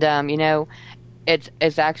 Absolutely. And,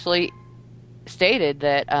 it's actually stated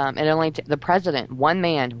that it only the president,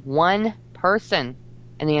 one person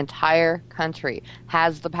in the entire country,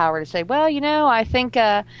 has the power to say, well, I think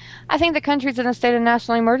the country's in a state of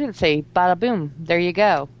national emergency. Bada boom, there you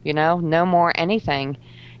go. No more anything.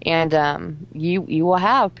 And you will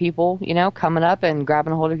have people, coming up and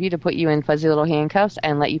grabbing a hold of you to put you in fuzzy little handcuffs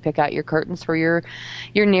and let you pick out your curtains for your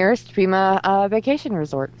nearest FEMA vacation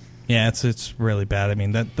resort. Yeah, it's really bad. I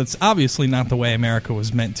mean, that's obviously not the way America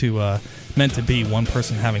was meant to be. One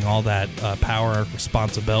person having all that power,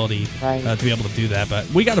 responsibility to be able to do that. But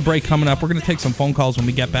we got a break coming up. We're going to take some phone calls when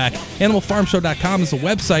we get back. AnimalFarmShow.com is the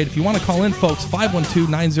website. If you want to call in, folks,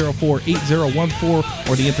 512-904-8014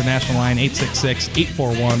 or the international line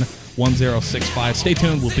 866-841-1065. Stay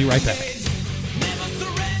tuned. We'll be right back.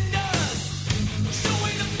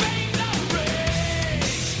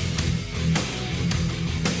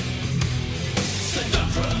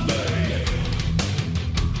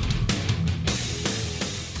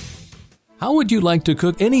 How would you like to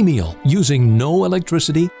cook any meal using no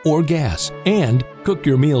electricity or gas and cook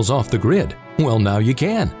your meals off the grid? Well, now you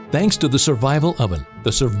can, thanks to the Survival Oven.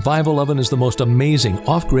 The Survival Oven is the most amazing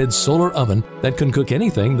off-grid solar oven that can cook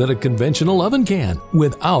anything that a conventional oven can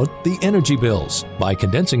without the energy bills. By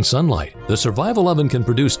condensing sunlight, the Survival Oven can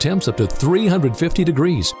produce temps up to 350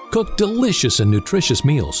 degrees, cook delicious and nutritious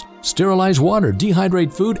meals, sterilize water,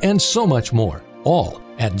 dehydrate food, and so much more. All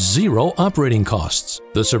at zero operating costs.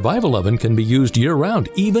 The Survival Oven can be used year-round,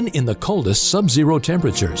 even in the coldest sub-zero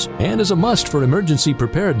temperatures, and is a must for emergency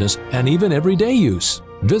preparedness and even everyday use.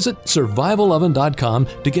 Visit survivaloven.com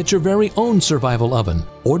to get your very own Survival Oven.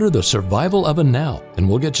 Order the Survival Oven now, and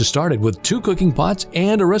we'll get you started with 2 cooking pots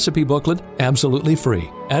and a recipe booklet absolutely free.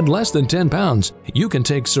 At less than 10 pounds, you can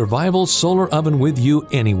take Survival Solar Oven with you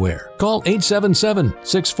anywhere. Call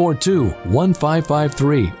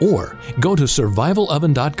 877-642-1553 or go to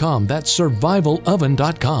survivaloven.com. That's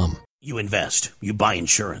survivaloven.com. You invest, you buy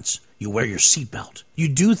insurance, You wear your seatbelt. You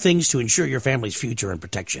do things to ensure your family's future and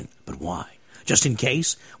protection. But why? Just in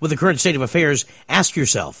case? With the current state of affairs, ask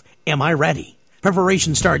yourself, am I ready?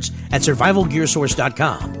 Preparation starts at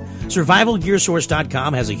survivalgearsource.com.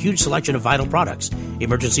 Survivalgearsource.com has a huge selection of vital products,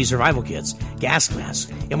 emergency survival kits, gas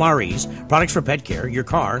masks, MREs, products for pet care, your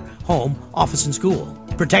car, home, office, and school.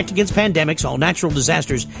 Protect against pandemics, all natural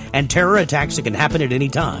disasters, and terror attacks that can happen at any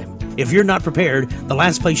time. If you're not prepared, the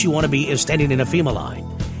last place you want to be is standing in a FEMA line.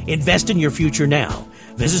 Invest in your future now.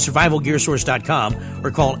 Visit survivalgearsource.com or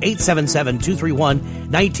call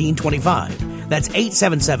 877-231-1925. That's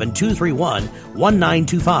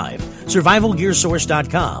 877-231-1925.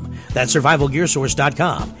 Survivalgearsource.com. That's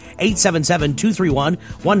survivalgearsource.com.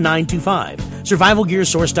 877-231-1925.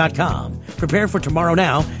 Survivalgearsource.com. Prepare for tomorrow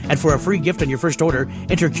now, and for a free gift on your first order,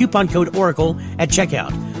 enter coupon code ORACLE at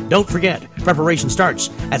checkout. Don't forget, preparation starts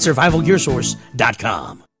at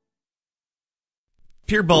survivalgearsource.com.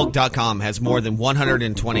 PureBulk.com has more than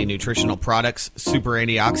 120 nutritional products, super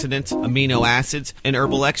antioxidants, amino acids, and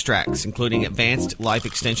herbal extracts, including advanced life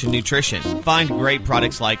extension nutrition. Find great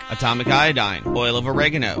products like atomic iodine, oil of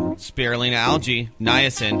oregano, spirulina algae,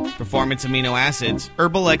 niacin, performance amino acids,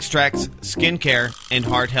 herbal extracts, skincare, and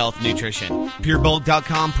heart health nutrition.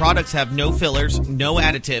 PureBulk.com products have no fillers, no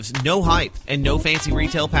additives, no hype, and no fancy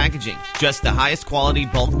retail packaging. Just the highest quality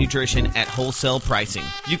bulk nutrition at wholesale pricing.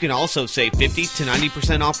 You can also save 50 to 90%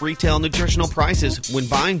 off retail nutritional prices when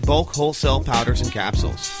buying bulk wholesale powders and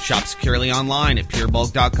capsules. Shop securely online at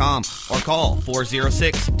purebulk.com or call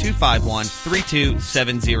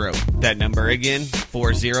 406-251-3270. That number again,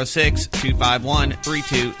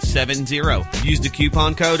 406-251-3270. Use the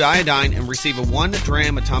coupon code iodine and receive a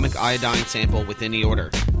 1-gram atomic iodine sample with any order.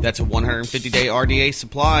 That's a 150-day RDA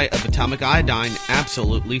supply of atomic iodine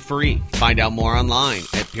absolutely free. Find out more online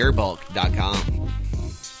at purebulk.com.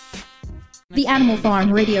 The Animal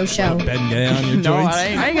Farm Radio Show. Ben gay on your No, joints? I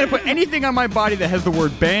ain't going to put anything on my body that has the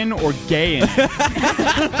word Ben or gay in it.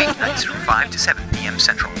 Weeknights from 5 to 7 p.m.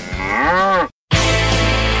 Central.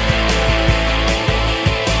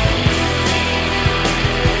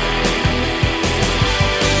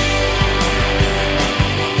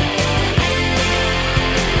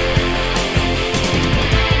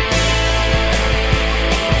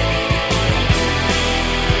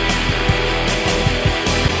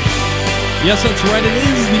 Yes, that's right. It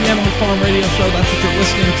is the Animal Farm Radio Show. That's what you're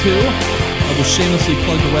listening to. I will shamelessly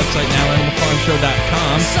plug the website now,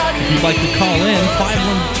 animalfarmshow.com. If you'd like to call in,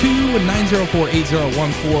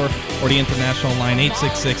 512-904-8014 or the international line,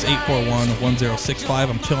 866-841-1065.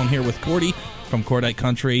 I'm chilling here with Cordi from Cordi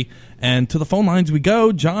Country. And to the phone lines we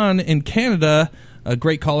go. John in Canada, a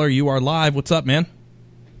great caller. You are live. What's up, man?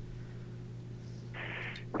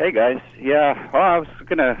 Hey guys, yeah. Well,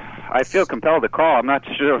 I feel compelled to call. I'm not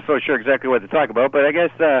so sure exactly what to talk about, but I guess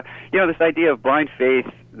this idea of blind faith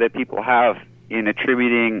that people have in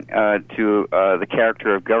attributing to the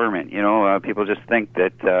character of government. People just think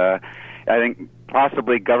that. I think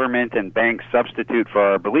possibly government and banks substitute for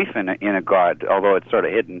our belief in a God, although it's sort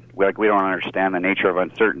of hidden. Like we don't understand the nature of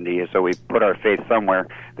uncertainty, so we put our faith somewhere.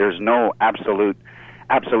 There's no absolutes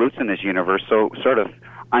in this universe, so sort of.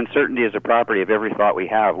 Uncertainty is a property of every thought we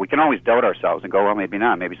have. We can always doubt ourselves and go, well, maybe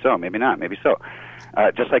not, maybe so, maybe not, maybe so.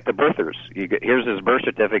 Just like the birthers. Here's his birth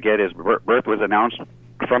certificate. His birth was announced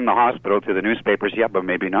from the hospital to the newspapers. Yeah, but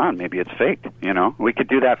maybe not. Maybe it's faked. We could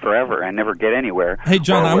do that forever and never get anywhere. Hey,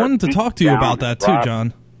 John, I wanted to talk to you about that too,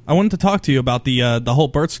 John. I wanted to talk to you about the whole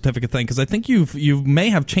birth certificate thing, because I think you may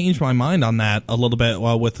have changed my mind on that a little bit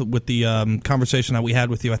with the conversation that we had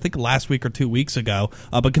with you, I think last week or 2 weeks ago.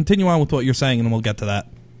 But continue on with what you're saying, and we'll get to that.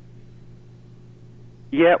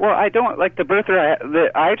 Yeah, well, I don't like the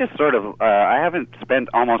birther. I just sort of I haven't spent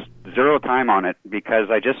almost zero time on it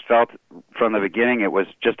because I just felt from the beginning it was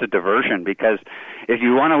just a diversion. Because if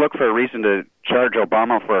you want to look for a reason to charge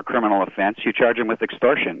Obama for a criminal offense, you charge him with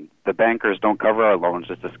extortion. The bankers don't cover our loans;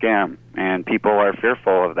 it's a scam, and people are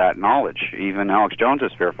fearful of that knowledge. Even Alex Jones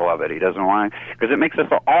is fearful of it. He doesn't want to, because it makes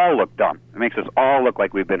us all look dumb. It makes us all look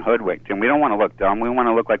like we've been hoodwinked, and we don't want to look dumb. We want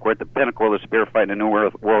to look like we're at the pinnacle of the spear fight in a new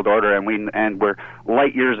world order, and we're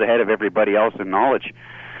light years ahead of everybody else in knowledge.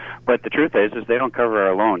 But the truth is they don't cover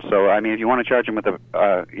our loans. So I mean, if you want to charge them with a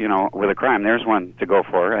crime, there's one to go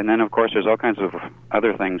for. And then of course there's all kinds of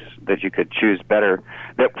other things that you could choose better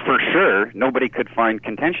that for sure nobody could find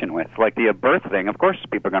contention with, like the birth thing. Of course,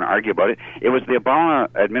 people are going to argue about it. It was the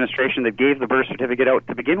Obama administration that gave the birth certificate out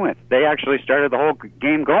to begin with. They actually started the whole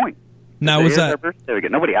game going. Now was that birth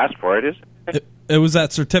certificate? Nobody asked for it, is it? It was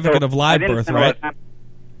that certificate of live birth, right?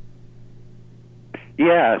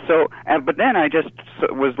 Yeah, so, but then I just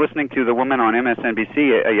was listening to the woman on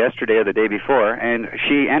MSNBC yesterday or the day before, and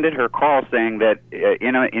she ended her call saying that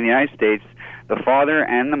in the United States, the father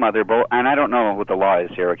and the mother both, and I don't know what the law is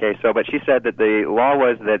here, okay, so, but she said that the law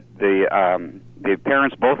was that the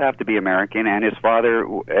parents both have to be American, and his father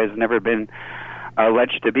has never been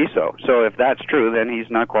alleged to be so. So if that's true, then he's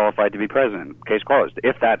not qualified to be president. Case closed.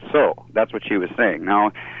 If that's so, that's what she was saying.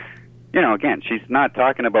 Now, you know, again, she's not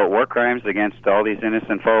talking about war crimes against all these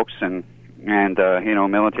innocent folks and you know,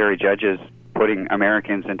 military judges putting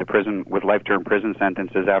Americans into prison with life-term prison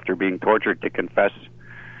sentences after being tortured to confess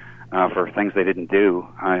for things they didn't do.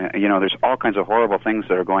 You know, there's all kinds of horrible things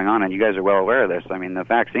that are going on, and you guys are well aware of this. I mean, the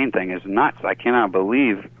vaccine thing is nuts. I cannot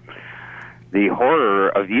believe the horror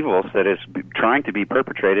of evils that is trying to be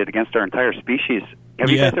perpetrated against our entire species. Have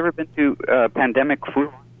you guys ever been to Pandemic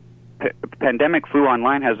Flu? Pandemic Flu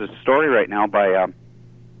Online has a story right now by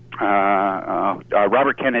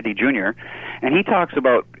Robert Kennedy Jr., and he talks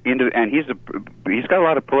about and he's got a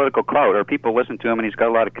lot of political clout, or people listen to him, and he's got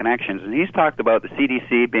a lot of connections. And he's talked about the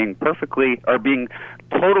CDC being being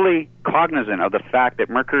totally cognizant of the fact that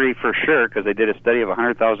mercury, for sure, because they did a study of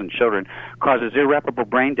 100,000 children, causes irreparable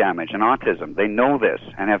brain damage and autism. They know this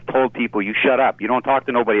and have told people, you shut up, you don't talk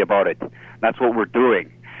to nobody about it. That's what we're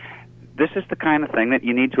doing. This is the kind of thing that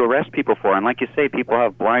you need to arrest people for. And like you say, people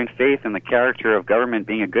have blind faith in the character of government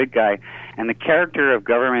being a good guy. And the character of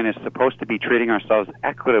government is supposed to be treating ourselves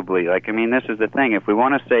equitably. Like, I mean, this is the thing. If we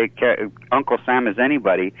want to say Uncle Sam is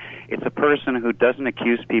anybody, it's a person who doesn't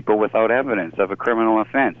accuse people without evidence of a criminal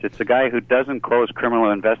offense. It's a guy who doesn't close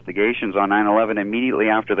criminal investigations on 9/11 immediately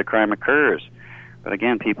after the crime occurs. But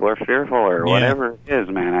again, people are fearful or whatever it is,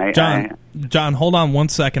 man. John, hold on 1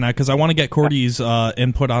 second, because I want to get Cordi's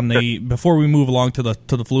input on the before we move along to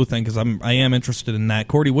the flu thing, because I am interested in that.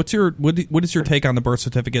 Cordi, what is your take on the birth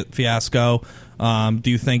certificate fiasco?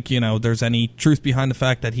 Do you think there's any truth behind the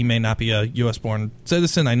fact that he may not be a U.S. born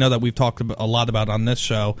citizen? I know that we've talked a lot about on this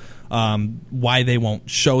show why they won't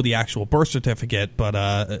show the actual birth certificate, but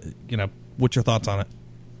what's your thoughts on it?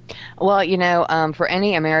 Well, for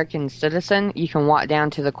any American citizen, you can walk down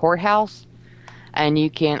to the courthouse and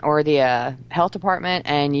or the health department,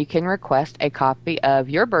 and you can request a copy of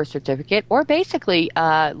your birth certificate, or basically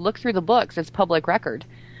look through the books. It's public record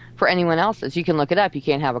for anyone else's. You can look it up. You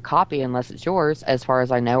can't have a copy unless it's yours, as far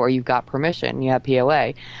as I know, or you've got permission. You have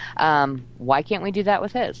POA. Why can't we do that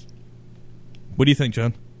with his? What do you think,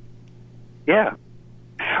 John? Yeah.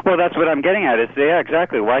 Well, that's what I'm getting at.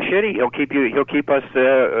 Exactly. Why should he? He'll keep us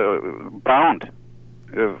bound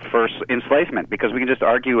for enslavement, because we can just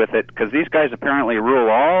argue with it. Because these guys apparently rule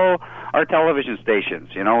all our television stations.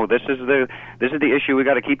 This is the issue we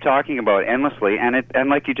got to keep talking about endlessly. And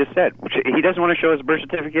like you just said, he doesn't want to show his birth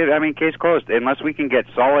certificate. I mean, case closed. Unless we can get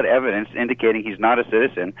solid evidence indicating he's not a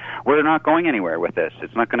citizen, we're not going anywhere with this.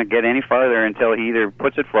 It's not going to get any farther until he either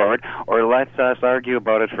puts it forward or lets us argue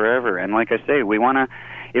about it forever. And like I say, we want to.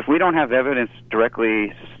 If we don't have evidence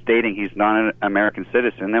directly stating he's not an American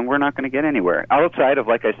citizen, then we're not going to get anywhere. Outside of,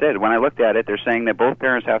 like I said, when I looked at it, they're saying that both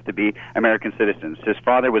parents have to be American citizens. His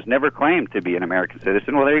father was never claimed to be an American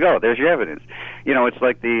citizen. Well, there you go. There's your evidence. It's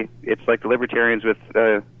like the libertarians with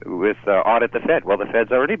audit the Fed. Well, the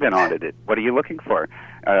Fed's already been audited. What are you looking for?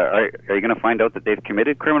 Are you going to find out that they've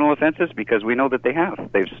committed criminal offenses? Because we know that they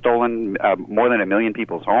have. They've stolen more than 1 million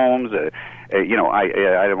people's homes. I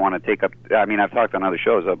don't want to take up. I mean, I've talked on other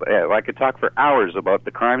shows. I could talk for hours about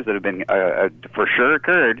the crimes that have been for sure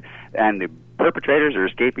occurred, and the perpetrators are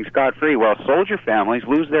escaping scot-free, while soldier families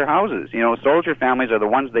lose their houses. Soldier families are the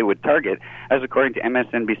ones they would target, as according to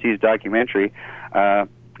MSNBC's documentary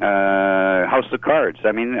House of Cards.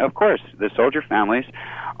 I mean, of course, the soldier families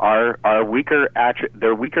are weaker.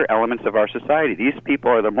 They're weaker elements of our society. These people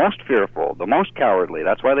are the most fearful, the most cowardly.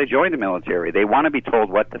 That's why they join the military. They want to be told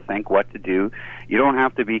what to think, what to do. You don't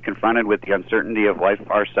have to be confronted with the uncertainty of life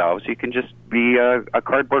ourselves. You can just be a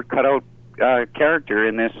cardboard cutout character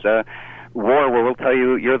in this war where we'll tell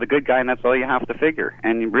you you're the good guy and that's all you have to figure.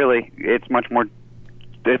 And really, it's much more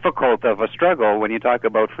difficult of a struggle when you talk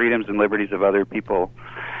about freedoms and liberties of other people.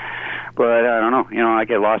 But I don't know. I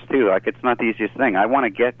get lost too. It's not the easiest thing. I want to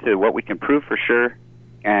get to what we can prove for sure,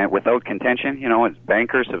 and without contention. It's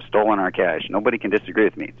bankers have stolen our cash. Nobody can disagree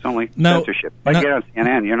with me. It's only censorship. If I get on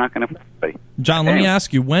CNN, you're not going to. John, let me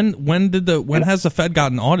ask you: when has the Fed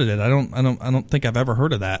gotten audited? I don't think I've ever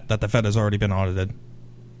heard of that the Fed has already been audited.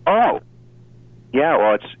 Oh, yeah.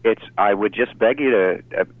 Well, it's. I would just beg you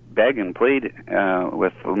to beg and plead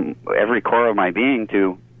with every core of my being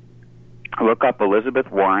to look up Elizabeth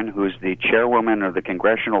Warren, who's the chairwoman of the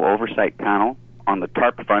Congressional Oversight Panel on the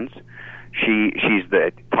TARP funds. She's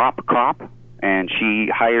the top cop and she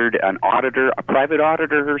hired an auditor, a private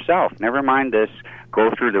auditor herself. Never mind this,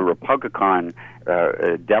 go through the Republican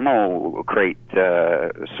demo crate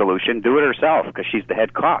solution, do it herself because she's the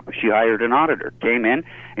head cop. She hired an auditor, came in,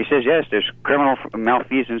 he says, yes, there's criminal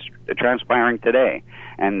malfeasance transpiring today,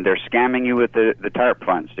 and they're scamming you with the TARP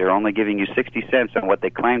funds. They're only giving you 60 cents on what they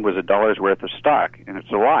claimed was $1 worth of stock, and it's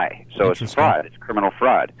a lie. So it's fraud. It's criminal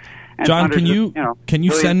fraud. And John, can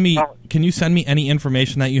you send me any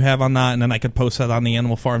information that you have on that, and then I could post that on the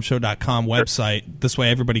AnimalFarmShow.com website. This way,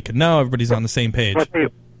 everybody could know. Everybody's on the same page.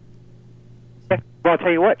 Well, I'll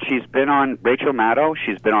tell you what, she's been on Rachel Maddow,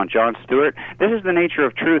 she's been on Jon Stewart. This is the nature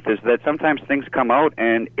of truth, is that sometimes things come out,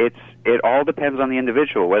 and it all depends on the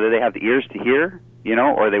individual, whether they have the ears to hear,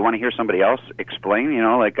 or they want to hear somebody else explain,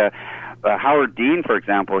 like Howard Dean, for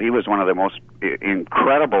example. He was one of the most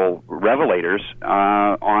incredible revelators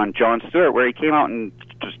on Jon Stewart, where he came out and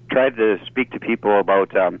just tried to speak to people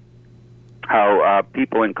about how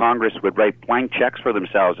people in Congress would write blank checks for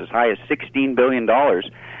themselves as high as $16 billion,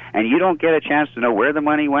 and you don't get a chance to know where the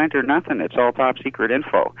money went or nothing. It's all top secret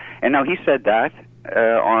info. And now he said that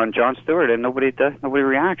on Jon Stewart, and nobody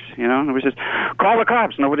reacts. Nobody says, call the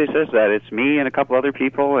cops. Nobody says that. It's me and a couple other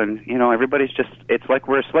people, and everybody's just, it's like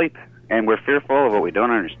we're asleep. And we're fearful of what we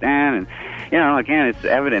don't understand, and again, it's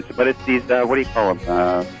evidence. But it's these what do you call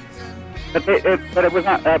them? But it was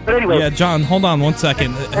not. But anyway. Yeah, John, hold on 1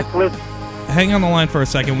 second. Hang on the line for a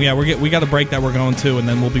second. We got a break that we're going to, and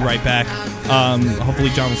then we'll be right back. Hopefully,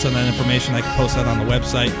 John will send that information. I can post that on the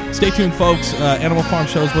website. Stay tuned, folks. Animal Farm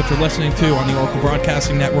Show is what you're listening to on the Oracle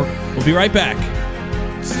Broadcasting Network. We'll be right back.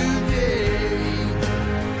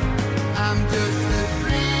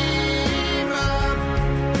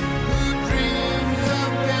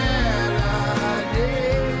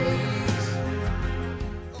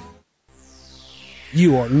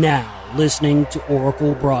 You are now listening to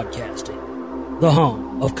Oracle Broadcasting, the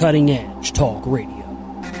home of cutting-edge talk radio.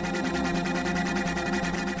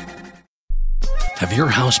 Have your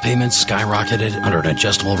house payments skyrocketed under an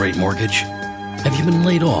adjustable rate mortgage? Have you been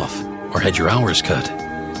laid off or had your hours cut?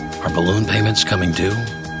 Are balloon payments coming due?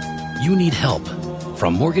 You need help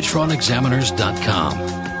from MortgageFraudExaminers.com.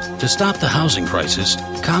 To stop the housing crisis,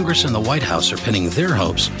 Congress and the White House are pinning their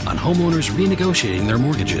hopes on homeowners renegotiating their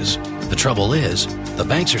mortgages. The trouble is, the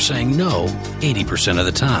banks are saying no 80% of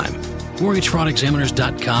the time.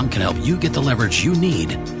 MortgageFraudExaminers.com can help you get the leverage you need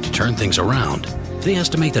to turn things around. They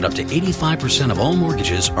estimate that up to 85% of all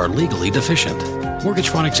mortgages are legally deficient.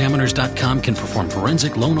 MortgageFraudExaminers.com can perform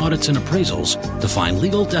forensic loan audits and appraisals to find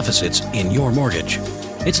legal deficits in your mortgage.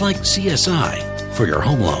 It's like CSI for your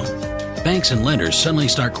home loan. Banks and lenders suddenly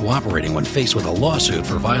start cooperating when faced with a lawsuit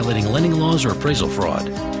for violating lending laws or appraisal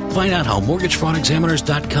fraud. Find out how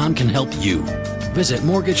MortgageFraudExaminers.com can help you. Visit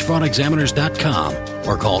MortgageFraudExaminers.com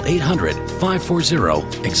or call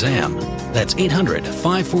 800-540-EXAM. That's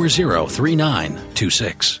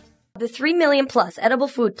 800-540-3926. The 3 million plus edible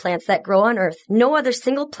food plants that grow on Earth, no other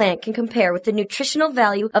single plant can compare with the nutritional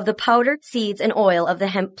value of the powder, seeds, and oil of the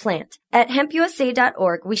hemp plant. At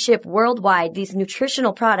hempusa.org, we ship worldwide these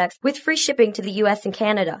nutritional products with free shipping to the U.S. and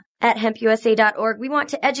Canada. At hempusa.org, we want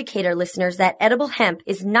to educate our listeners that edible hemp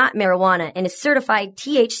is not marijuana and is certified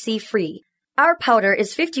THC-free. Our powder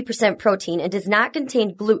is 50% protein and does not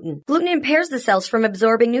contain gluten. Gluten impairs the cells from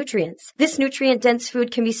absorbing nutrients. This nutrient-dense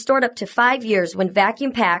food can be stored up to 5 years when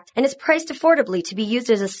vacuum-packed and is priced affordably to be used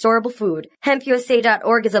as a storable food.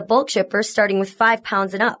 HempUSA.org is a bulk shipper starting with 5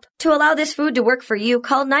 pounds and up. To allow this food to work for you,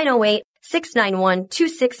 call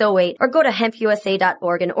 908-691-2608 or go to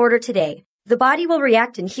HempUSA.org and order today. The body will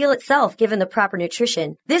react and heal itself given the proper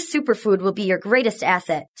nutrition. This superfood will be your greatest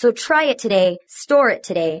asset. So try it today, store it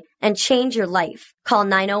today, and change your life. Call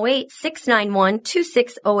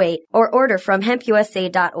 908-691-2608 or order from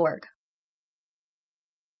hempusa.org.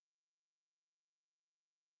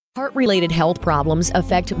 Heart-related health problems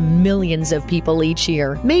affect millions of people each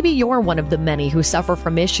year. Maybe you're one of the many who suffer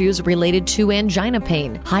from issues related to angina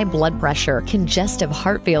pain, high blood pressure, congestive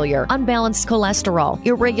heart failure, unbalanced cholesterol,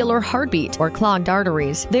 irregular heartbeat, or clogged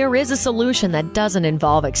arteries. There is a solution that doesn't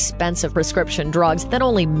involve expensive prescription drugs that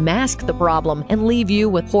only mask the problem and leave you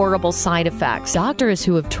with horrible side effects. Doctors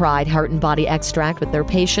who have tried Heart and Body Extract with their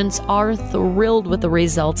patients are thrilled with the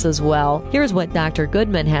results as well. Here's what Dr.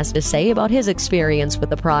 Goodman has to say about his experience with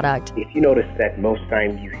the product. product. If you notice that most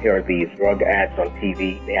times you hear these drug ads on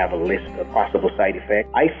TV, they have a list of possible side effects.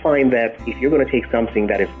 I find that if you're going to take something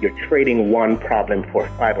that is, you're trading one problem for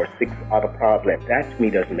 5 or 6 other problems, that to me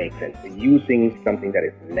doesn't make sense. Using something that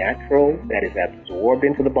is natural, that is absorbed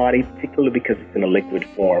into the body, particularly because it's in a liquid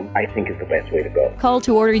form, I think is the best way to go. Call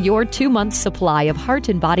to order your 2-month supply of Heart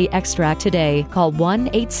and Body Extract today. Call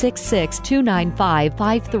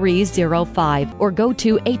 1-866-295-5305 or go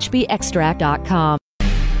to hbextract.com.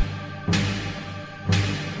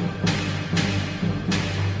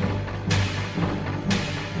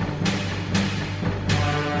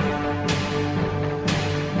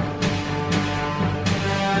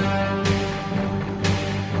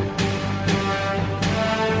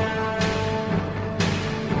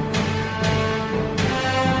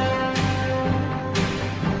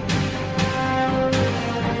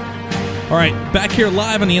 All right, back here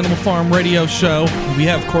live on the Animal Farm Radio Show. We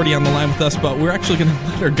have Cordi on the line with us, but we're actually going to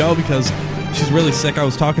let her go because she's really sick. I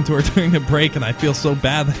was talking to her during the break, and I feel so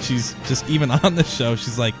bad that she's just even on this show.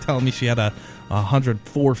 She's like telling me she had a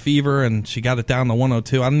 104 fever, and she got it down to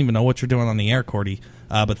 102. I don't even know what you're doing on the air, Cordi,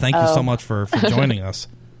 but thank you so much for joining us.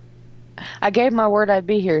 I gave my word I'd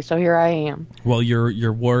be here, so here I am. Well,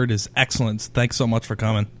 your word is excellent. Thanks so much for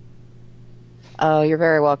coming. Oh, you're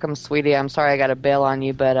very welcome, sweetie. I'm sorry I got to bail on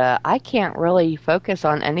you, but I can't really focus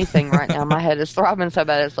on anything right now. My head is throbbing so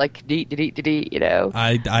bad. It's like, you know.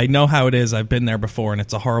 I know how it is. I've been there before, and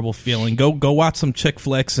it's a horrible feeling. Go watch some chick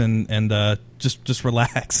flicks and just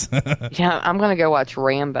relax. Yeah, I'm going to go watch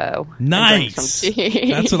Rambo. Nice.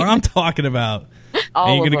 That's what I'm talking about.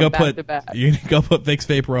 All you're of gonna them go back to back. You're going to go put Vicks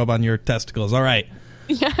Vape Rub on your testicles. All right.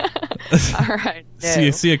 Yeah. All right. No.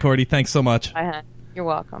 See you, Cordi. Thanks so much. You're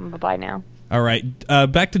welcome. Bye-bye now. All right,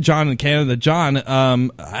 back to John in Canada. John,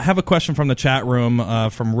 I have a question from the chat room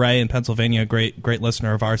from Ray in Pennsylvania, great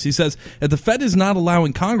listener of ours. He says, if the Fed is not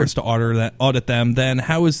allowing Congress to audit them, then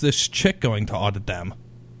how is this chick going to audit them?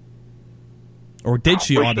 Or did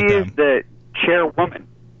she audit them? She is the chairwoman.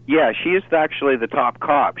 Yeah, she is actually the top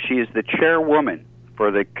cop. She is the chairwoman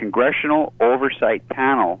for the Congressional Oversight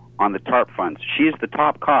Panel on the TARP funds. She is the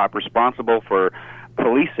top cop responsible for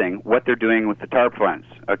policing what they're doing with the TARP funds.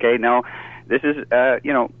 Okay, now... This is,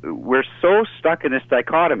 we're so stuck in this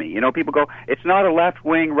dichotomy. You know, people go, it's not a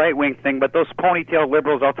left-wing, right-wing thing, but those ponytail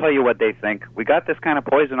liberals, I'll tell you what they think. We got this kind of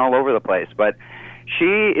poison all over the place. But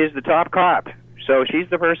she is the top cop. So she's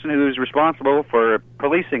the person who's responsible for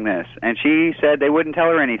policing this. And she said they wouldn't tell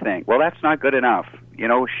her anything. Well, that's not good enough. You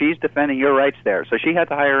know, she's defending your rights there. So she had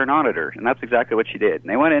to hire an auditor, and that's exactly what she did. And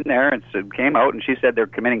they went in there and came out, and she said they're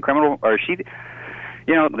committing criminal, or she...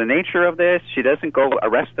 You know, the nature of this, she doesn't go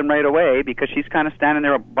arrest them right away because she's kind of standing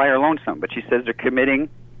there by her lonesome. But she says they're committing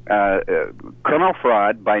criminal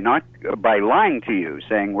fraud by lying to you,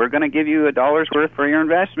 saying we're going to give you $1 worth for your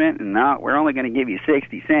investment, and no, we're only going to give you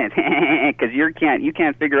 60 cents because you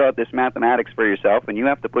can't figure out this mathematics for yourself, and you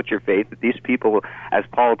have to put your faith that these people, as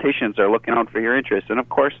politicians, are looking out for your interests. And of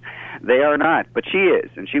course, they are not, but she is,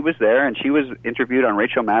 and she was there, and she was interviewed on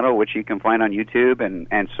Rachel Maddow, which you can find on YouTube, and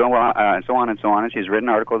so on and so on and so on. And she's written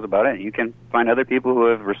articles about it, and you can find other people who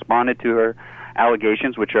have responded to her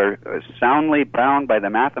allegations, which are soundly bound by the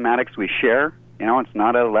mathematics we share. You know, it's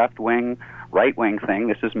not a left-wing, right-wing thing.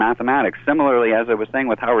 This is mathematics. Similarly, as I was saying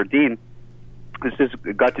with Howard Dean, this has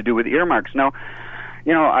got to do with earmarks. Now,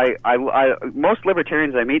 you know, I most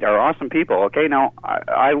libertarians I meet are awesome people. Okay, now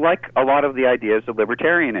I like a lot of the ideas of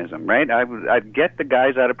libertarianism, right? I get the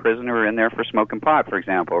guys out of prison who are in there for smoking pot, for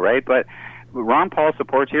example, right? But Ron Paul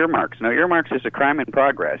supports earmarks. Now, earmarks is a crime in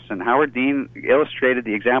progress, and Howard Dean illustrated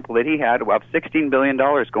the example that he had of $16 billion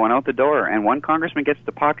going out the door, and one congressman gets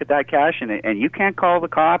to pocket that cash, and you can't call the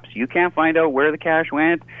cops, you can't find out where the cash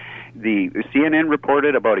went. The CNN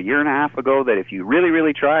reported about a year and a half ago that if you really,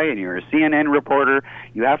 really try and you're a CNN reporter,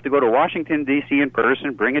 you have to go to Washington, D.C. in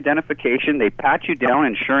person, bring identification. They pat you down,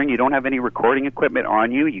 ensuring you don't have any recording equipment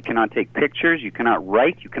on you. You cannot take pictures. You cannot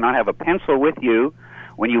write. You cannot have a pencil with you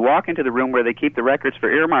when you walk into the room where they keep the records for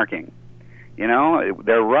earmarking. You know,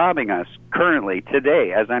 they're robbing us currently,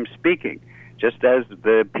 today, as I'm speaking, just as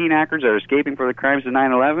the PNACers are escaping for the crimes of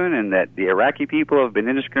 9/11 and that the Iraqi people have been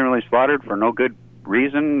indiscriminately slaughtered for no good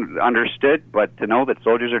reason understood, but to know that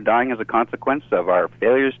soldiers are dying as a consequence of our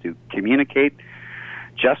failures to communicate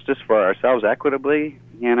justice for ourselves equitably,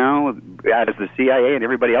 you know, as the CIA and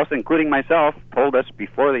everybody else, including myself, told us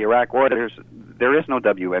before the Iraq war, there is no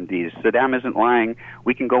WMDs. Saddam isn't lying.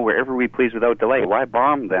 We can go wherever we please without delay. Why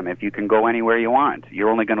bomb them if you can go anywhere you want? You're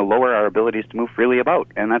only going to lower our abilities to move freely about,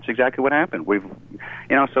 and that's exactly what happened.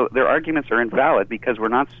 So their arguments are invalid because we're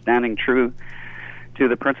not standing true to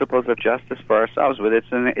the principles of justice for ourselves. But it's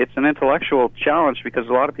an intellectual challenge because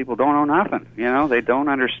a lot of people don't know nothing. They don't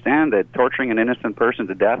understand that torturing an innocent person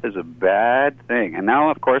to death is a bad thing. And now,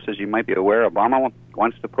 of course, as you might be aware, Obama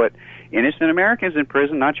wants to put innocent Americans in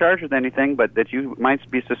prison, not charged with anything, but that you might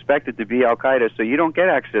be suspected to be Al-Qaeda, so you don't get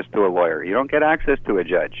access to a lawyer. You don't get access to a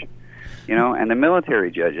judge. And the military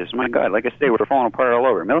judges, my God, like I say, we're falling apart all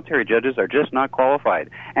over. Military judges are just not qualified.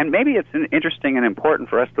 And maybe it's interesting and important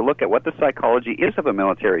for us to look at what the psychology is of a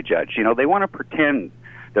military judge. They want to pretend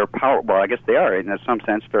they're powerful. Well, I guess they are, in some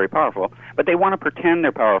sense, very powerful. But they want to pretend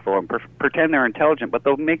they're powerful and pretend they're intelligent, but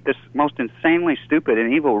they'll make this most insanely stupid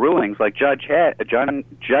and evil rulings like Judge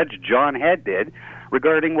John Head did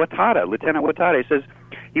regarding Lieutenant Watada. He says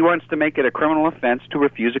he wants to make it a criminal offense to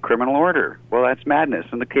refuse a criminal order. Well, that's madness.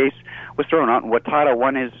 And the case was thrown out, and Watada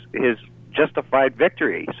won his justified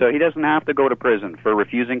victory. So he doesn't have to go to prison for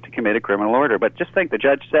refusing to commit a criminal order. But just think, the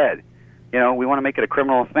judge said, we want to make it a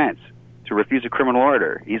criminal offense to refuse a criminal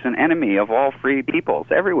order. He's an enemy of all free peoples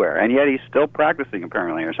everywhere, and yet he's still practicing,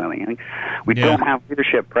 apparently, or something. We don't have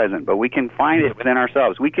leadership present, but we can find it within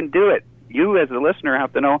ourselves. We can do it. You, as a listener,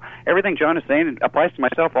 have to know everything John is saying applies to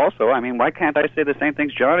myself also. I mean, why can't I say the same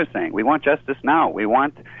things John is saying? We want justice now. We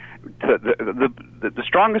want the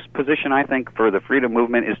strongest position, I think, for the freedom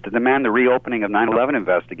movement is to demand the reopening of 9/11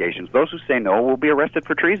 investigations. Those who say no will be arrested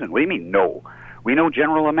for treason. What do you mean, no? We know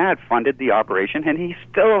General Ahmad funded the operation, and he's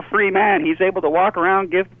still a free man. He's able to walk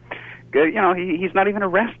around, he's not even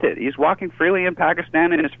arrested. He's walking freely in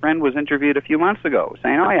Pakistan, and his friend was interviewed a few months ago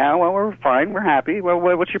saying, oh, yeah, well, we're fine, we're happy. Well,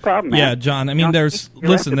 what's your problem, man? Yeah, John, I mean, there's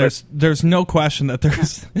no question that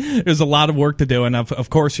there's a lot of work to do, and of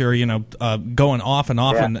course you're, going off and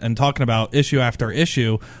off and talking about issue after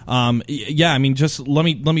issue. I mean, just let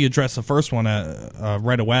me address the first one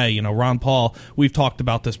right away. Ron Paul, we've talked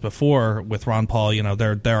about this before with Ron Paul.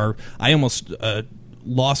 I almost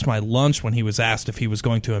lost my lunch when he was asked if he was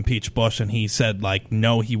going to impeach Bush, and he said,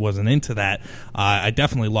 no, he wasn't into that. I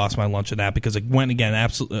definitely lost my lunch at that because it went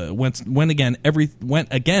against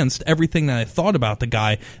everything that I thought about the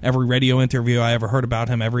guy. Every radio interview I ever heard about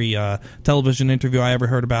him, every television interview I ever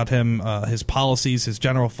heard about him, his policies, his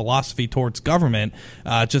general philosophy towards government,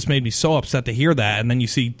 just made me so upset to hear that. And then you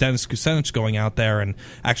see Dennis Kucinich going out there and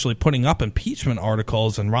actually putting up impeachment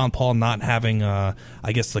articles, and Ron Paul not having, I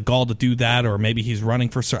guess, the gall to do that, or maybe he's running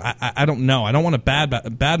for I don't know. I don't want to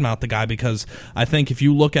badmouth the guy, because I think if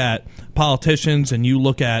you look at politicians and you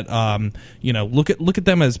look at look at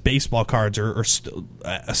them as baseball cards or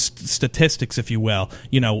statistics, if you will.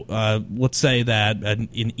 Let's say that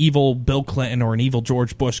an evil Bill Clinton or an evil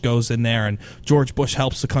George Bush goes in there, and George Bush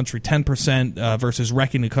helps the country 10% versus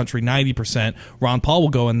wrecking the country 90%. Ron Paul will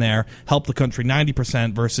go in there, help the country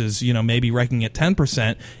 90% versus maybe wrecking it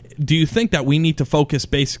 10%. Do you think that we need to focus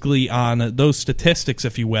basically on those statistics,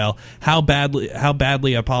 if you will, how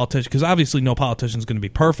badly a politician, because obviously no politician is going to be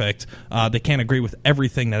perfect, they can't agree with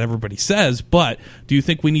everything that everybody says, but do you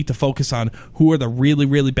think we need to focus on who are the really,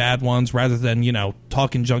 really bad ones rather than,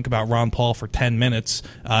 talking junk about Ron Paul for 10 minutes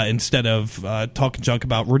instead of talking junk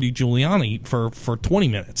about Rudy Giuliani for 20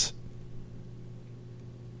 minutes?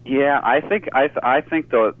 Yeah, I think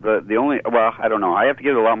the only, well, I don't know. I have to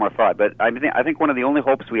give it a lot more thought, but I think one of the only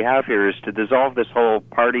hopes we have here is to dissolve this whole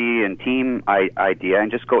party and team idea and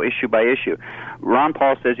just go issue by issue. Ron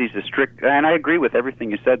Paul says he's a strict, and I agree with everything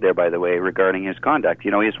you said there, by the way, regarding his conduct.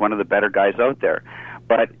 He's one of the better guys out there.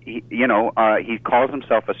 But, he calls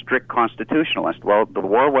himself a strict constitutionalist. Well, the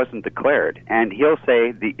war wasn't declared. And he'll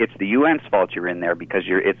say it's the UN's fault you're in there because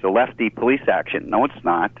it's a lefty police action. No, it's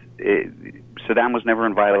not. Saddam was never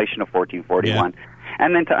in violation of 1441. Yeah.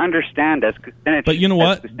 And then to understand as Kucinich... But you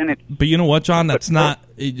know what, John? That's not...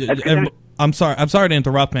 I'm sorry to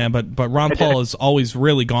interrupt, man, but Ron Paul has always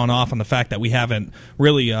really gone off on the fact that we haven't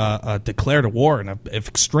really declared a war in an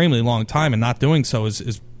extremely long time, and not doing so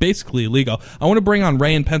is basically illegal. I want to bring on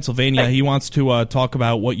Ray in Pennsylvania. He wants to talk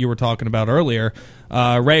about what you were talking about earlier.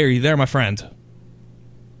 Ray, are you there, my friend?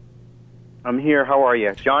 I'm here. How are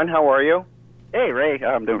you? John, how are you? Hey, Ray.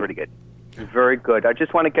 I'm doing pretty good. Very good. I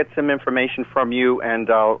just want to get some information from you, and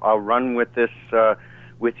I'll run with this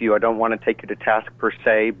with you. I don't want to take you to task per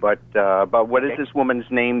se, but what is this woman's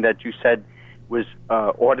name that you said was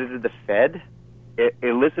audited the Fed?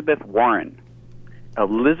 Elizabeth Warren.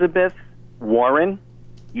 Elizabeth Warren?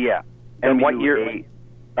 Yeah. And what year?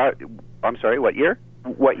 I'm sorry, what year?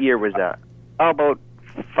 What year was that? About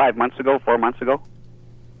 4 months ago. 3 months.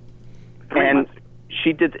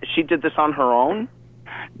 She did this on her own?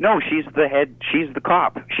 No, she's the head. She's the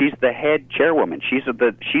cop. She's the head chairwoman. She's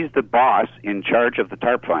the boss in charge of the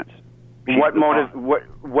TARP funds.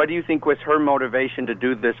 What do you think was her motivation to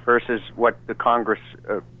do this versus what the Congress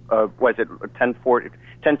was it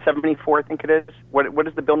 1074? I think it is. What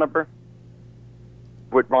is the bill number?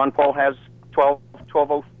 What Ron Paul has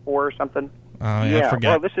 1204 or something. I forget.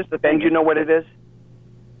 Well, this is the thing. Do you know what it is?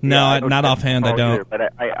 No, not offhand. I don't. Either, but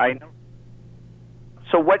I know.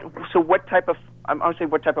 So what type of? I'm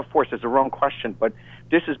saying what type of force is the wrong question. But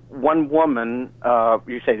this is one woman.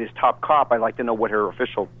 You say this top cop. I'd like to know what her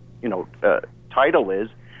official, title is.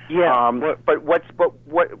 Yeah. But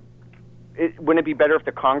wouldn't it be better if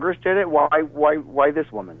the Congress did it? Why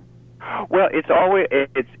this woman? Well,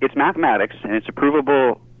 it's mathematics and it's a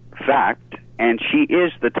provable fact, and she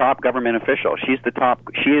is the top government official. She is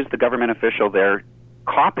the government official there,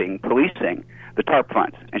 policing the TARP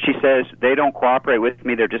funds. And she says they don't cooperate with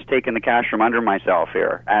me. They're just taking the cash from under myself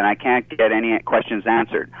here, and I can't get any questions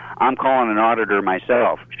answered. I'm calling an auditor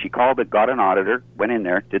myself. She called it, got an auditor, went in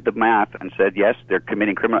there, did the math, and said, yes, they're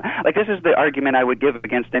committing criminal. Like, this is the argument I would give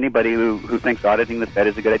against anybody who thinks auditing the Fed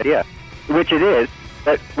is a good idea, which it is.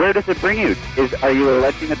 But where does it bring you? Are you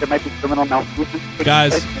alleging that there might be criminal malfeasance?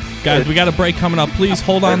 Guys, we got a break coming up. Please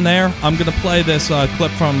hold on there. I'm going to play this clip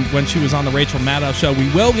from when she was on the Rachel Maddow show. We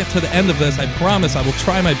will get to the end of this. I promise I will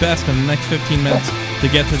try my best in the next 15 minutes to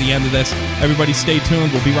get to the end of this. Everybody stay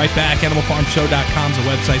tuned. We'll be right back. AnimalFarmShow.com is the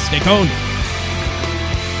website. Stay tuned.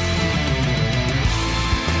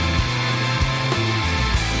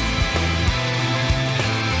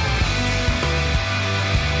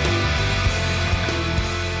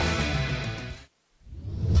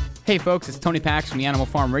 Hey folks, it's Tony Pax from the Animal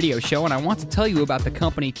Farm Radio Show, and I want to tell you about the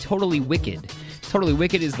company Totally Wicked. Totally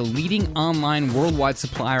Wicked is the leading online worldwide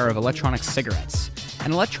supplier of electronic cigarettes.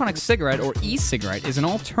 An electronic cigarette, or e-cigarette, is an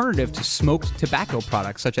alternative to smoked tobacco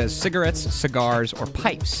products such as cigarettes, cigars, or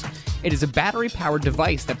pipes. It is a battery-powered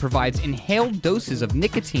device that provides inhaled doses of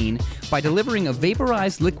nicotine by delivering a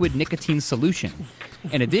vaporized liquid nicotine solution.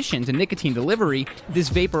 In addition to nicotine delivery, this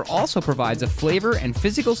vapor also provides a flavor and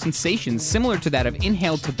physical sensation similar to that of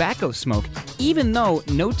inhaled tobacco smoke, even though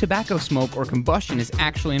no tobacco smoke or combustion is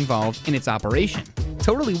actually involved in its operation.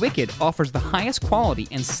 Totally Wicked offers the highest quality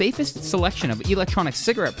and safest selection of electronic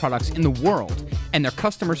cigarette products in the world, and their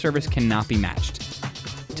customer service cannot be matched.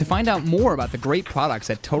 To find out more about the great products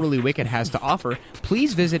that Totally Wicked has to offer,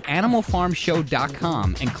 please visit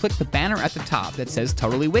AnimalFarmShow.com and click the banner at the top that says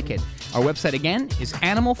Totally Wicked. Our website again is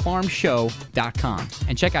AnimalFarmShow.com,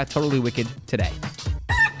 and check out Totally Wicked today.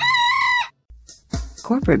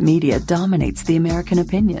 Corporate media dominates the American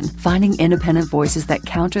opinion. Finding independent voices that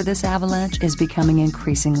counter this avalanche is becoming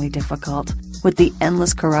increasingly difficult. With the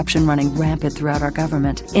endless corruption running rampant throughout our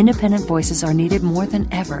government, independent voices are needed more than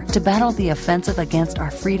ever to battle the offensive against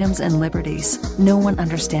our freedoms and liberties. No one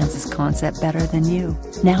understands this concept better than you.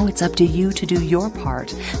 Now it's up to you to do your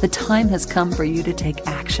part. The time has come for you to take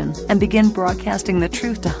action and begin broadcasting the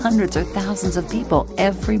truth to hundreds or thousands of people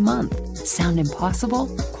every month. Sound impossible?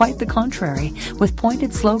 Quite the contrary. With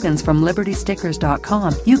pointed slogans from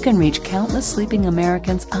LibertyStickers.com, you can reach countless sleeping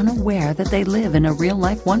Americans unaware that they live in a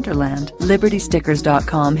real-life wonderland.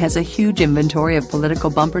 LibertyStickers.com has a huge inventory of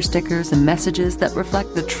political bumper stickers and messages that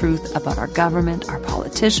reflect the truth about our government, our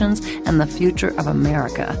politicians, and the future of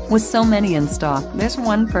America. With so many in stock, there's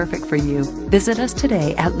one perfect for you. Visit us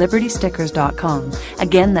today at LibertyStickers.com.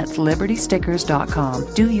 Again, that's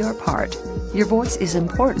LibertyStickers.com. Do your part. Your voice is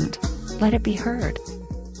important. Let it be heard.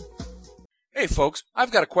 Hey folks,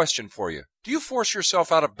 I've got a question for you. Do you force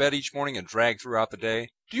yourself out of bed each morning and drag throughout the day?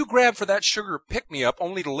 Do you grab for that sugar pick-me-up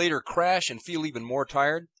only to later crash and feel even more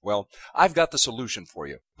tired? Well, I've got the solution for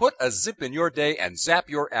you. Put a zip in your day and zap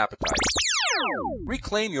your appetite.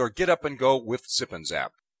 Reclaim your get up and go with Zip and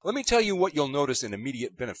Zap. Let me tell you what you'll notice in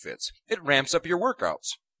immediate benefits. It ramps up your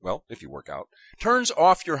workouts. Well, if you work out. Turns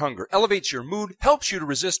off your hunger, elevates your mood, helps you to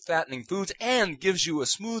resist fattening foods, and gives you a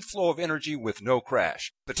smooth flow of energy with no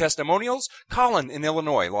crash. The testimonials? Colin in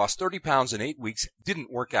Illinois lost 30 pounds in 8 weeks,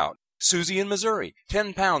 didn't work out. Susie in Missouri,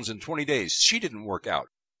 10 pounds in 20 days, she didn't work out.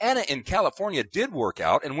 Anna in California did work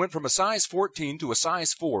out and went from a size 14 to a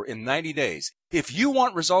size 4 in 90 days. If you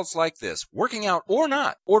want results like this, working out or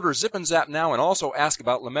not, order Zip and Zap now and also ask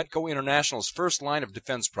about Lametco International's first line of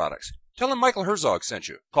defense products. Tell them Michael Herzog sent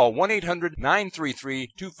you. Call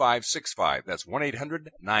 1-800-933-2565. That's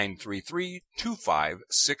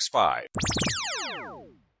 1-800-933-2565.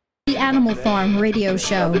 The Animal Farm Radio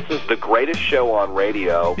Show. This is the greatest show on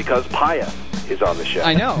radio because Paya is on the show.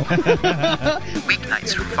 I know.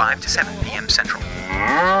 Weeknights from 5 to 7 p.m. Central.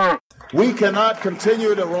 We cannot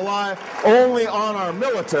continue to rely only on our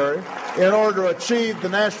military in order to achieve the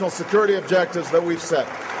national security objectives that we've set.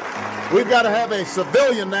 We've got to have a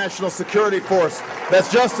civilian national security force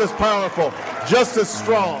that's just as powerful, just as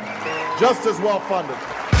strong, just as well-funded.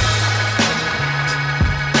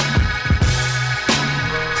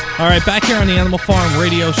 All right, back here on the Animal Farm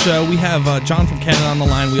radio show, we have John from Canada on the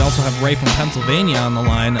line. We also have Ray from Pennsylvania on the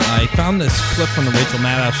line. I found this clip from the Rachel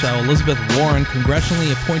Maddow show. Elizabeth Warren,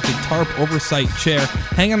 congressionally appointed TARP oversight chair.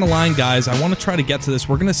 Hang on the line, guys. I want to try to get to this.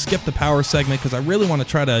 We're going to skip the power segment because I really want to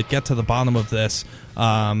try to get to the bottom of this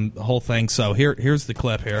whole thing. So here's the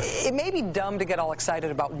clip here. It may be dumb to get all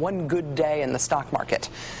excited about one good day in the stock market,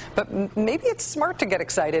 but maybe it's smart to get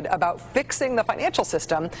excited about fixing the financial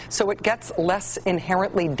system so it gets less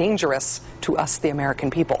inherently dangerous to us, the American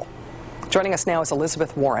people. Joining us now is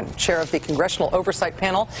Elizabeth Warren, chair of the Congressional Oversight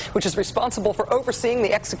Panel, which is responsible for overseeing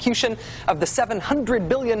the execution of the $700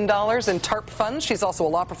 billion in TARP funds. She's also a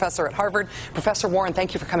law professor at Harvard. Professor Warren,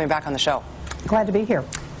 thank you for coming back on the show. Glad to be here.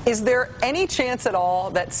 Is there any chance at all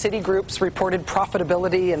that Citigroup's reported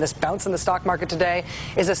profitability and this bounce in the stock market today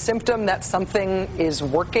is a symptom that something is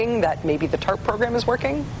working, that maybe the TARP program is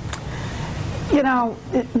working? You know,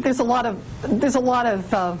 there's a lot of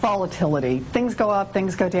volatility. Things go up,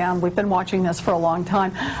 things go down. We've been watching this for a long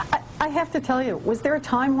time. I have to tell you, was there a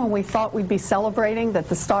time when we thought we'd be celebrating that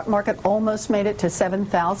the stock market almost made it to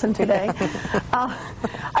 7,000 today?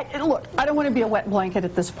 Look, I don't want to be a wet blanket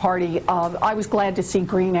at this party. I was glad to see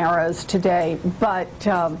green arrows today, but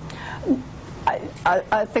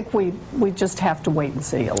I think we just have to wait and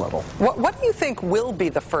see a little. What do you think will be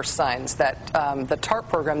the first signs that the TARP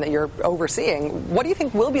program that you're overseeing, what do you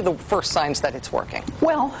think will be the first signs that it's working?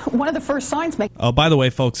 Well, one of the first signs Oh, by the way,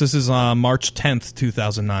 folks, this is March 10th,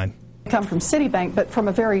 2009. Come from Citibank, but from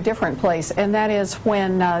a very different place, and that is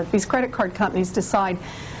when these credit card companies decide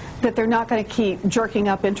that they're not going to keep jerking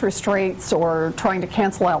up interest rates or trying to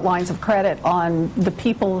cancel out lines of credit on the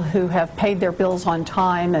people who have paid their bills on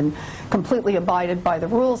time and completely abided by the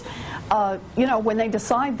rules. You know, when they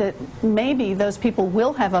decide that maybe those people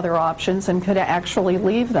will have other options and could actually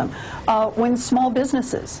leave them. When small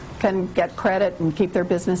businesses can get credit and keep their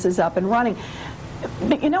businesses up and running.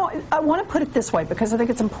 But, you know, I want to put it this way because I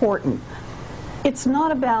think it's important. It's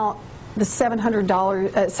not about the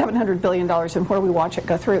 $700 billion and where we watch it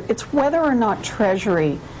go through. It's whether or not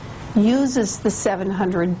Treasury uses the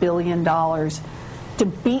 $700 billion to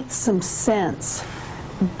beat some sense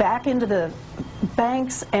back into the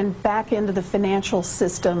banks and back into the financial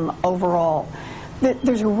system overall.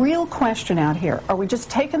 There's a real question out here. Are we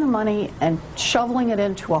just taking the money and shoveling it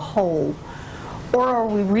into a hole? Or are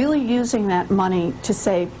we really using that money to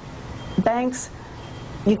say, banks,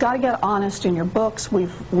 you got to get honest in your books.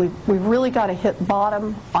 We've really got to hit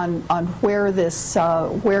bottom on where this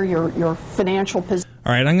where your financial position.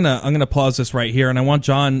 All right, I'm gonna pause this right here, and I want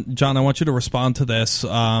John, I want you to respond to this.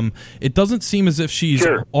 It doesn't seem as if she's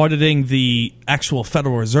auditing the actual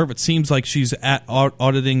Federal Reserve. It seems like she's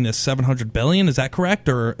auditing this $700 billion. Is that correct,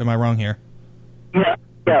 or am I wrong here? Yeah.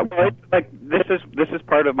 Well, it's like this is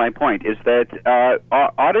part of my point is that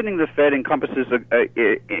auditing the Fed encompasses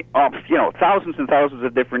thousands and thousands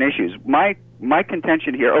of different issues. My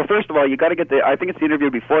contention here, first of all, you got to get I think it's the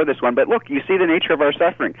interview before this one, but look, you see the nature of our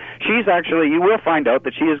suffering. She's actually, you will find out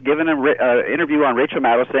that she has given an interview on Rachel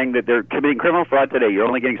Maddow saying that they're committing criminal fraud today. You're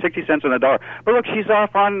only getting 60 cents on the dollar. But look, she's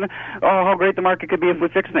off on how great the market could be if we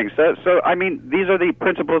fix things. So I mean, these are the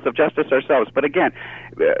principles of justice ourselves. But again,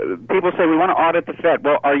 people say we want to audit the Fed.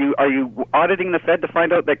 Well, are you auditing the Fed to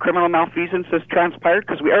find out that criminal malfeasance has transpired?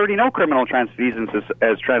 Because we already know criminal malfeasance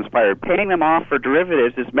has transpired. Paying them off for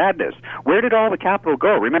derivatives is madness. Where did all the capital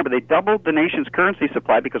go? Remember, they doubled the nation's currency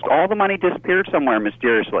supply because all the money disappeared somewhere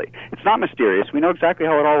mysteriously. It's not mysterious. We know exactly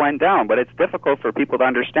how it all went down, but it's difficult for people to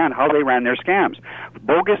understand how they ran their scams.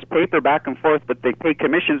 Bogus paper back and forth, but they pay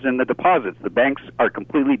commissions in the deposits. The banks are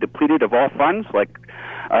completely depleted of all funds, like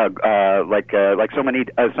so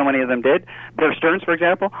many of them did. Bear Stearns, for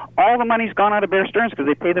example, all the money's gone out of Bear Stearns because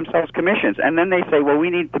they pay themselves commissions, and then they say, well, we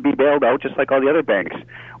need to be bailed out just like all the other banks.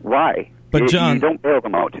 Why? But John, you don't bail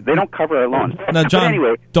them out. They don't cover our loans. Now, John, but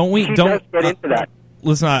anyway, don't get into that.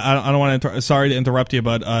 Listen, I don't want to. Sorry to interrupt you,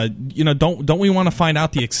 but don't we want to find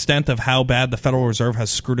out the extent of how bad the Federal Reserve has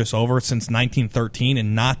screwed us over since 1913,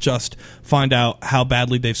 and not just find out how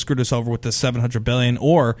badly they've screwed us over with this $700 billion,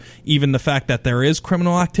 or even the fact that there is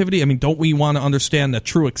criminal activity? I mean, don't we want to understand the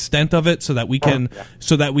true extent of it so that we can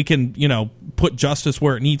put justice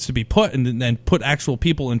where it needs to be put, and then put actual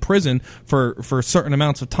people in prison for certain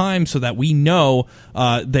amounts of time, so that we know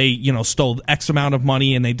they stole X amount of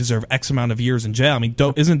money and they deserve X amount of years in jail? I mean,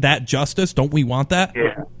 isn't that justice? Don't we want that?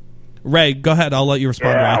 Yeah. Ray, go ahead. I'll let you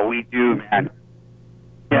respond. Yeah, Ray. we do, man.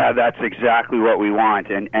 Yeah, that's exactly what we want.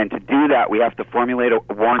 And to do that, we have to formulate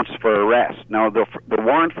warrants for arrest. Now, the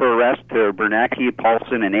warrant for arrest to Bernanke,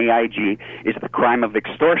 Paulson, and AIG is the crime of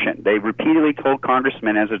extortion. They repeatedly told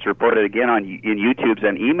congressmen, as it's reported again in YouTubes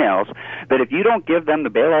and emails, that if you don't give them the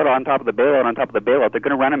bailout on top of the bailout on top of the bailout, they're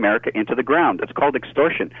going to run America into the ground. It's called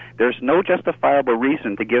extortion. There's no justifiable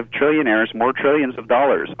reason to give trillionaires more trillions of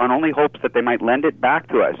dollars on only hopes that they might lend it back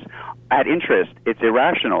to us at interest. It's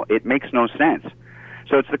irrational. It makes no sense.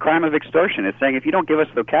 So it's the crime of extortion. It's saying if you don't give us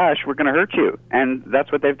the cash, we're going to hurt you, and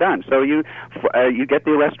that's what they've done. So you get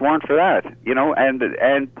the arrest warrant for that,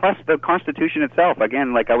 and plus the Constitution itself.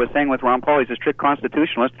 Again, like I was saying with Ron Paul, he's a strict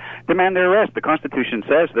constitutionalist. Demand their arrest. The Constitution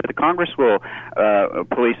says that the Congress will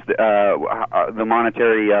police the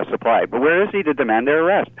monetary supply. But where is he to demand their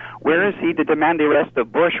arrest? Where is he to demand the arrest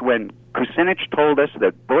of Bush when Kucinich told us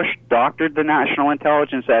that Bush doctored the national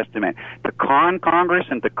intelligence estimate to con Congress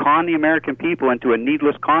and to con the American people into a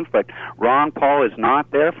needless conflict? Ron Paul is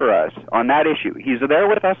not there for us on that issue. He's there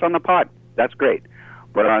with us on the pot. That's great.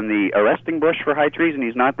 But on the arresting Bush for high treason,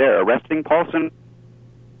 he's not there. Arresting Paulson,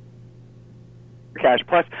 cash.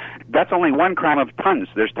 Plus, that's only one crime of tons.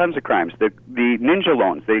 There's tons of crimes. The ninja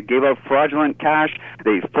loans, they gave out fraudulent cash.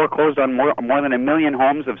 They foreclosed on more than 1 million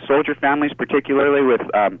homes of soldier families, particularly with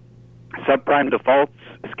subprime defaults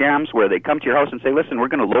scams where they come to your house and say, listen, we're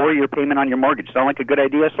going to lower your payment on your mortgage. Sound like a good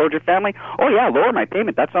idea, soldier family? Oh, yeah, lower my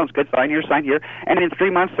payment. That sounds good. Sign here, sign here. And in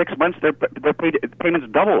 3 months, 6 months, their payments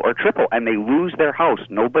double or triple, and they lose their house.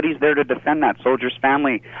 Nobody's there to defend that soldier's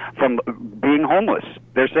family from being homeless.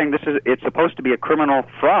 They're saying it's supposed to be a criminal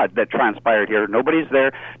fraud that transpired here. Nobody's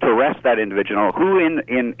there to arrest that individual. Who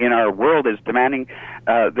in our world is demanding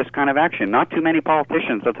this kind of action? Not too many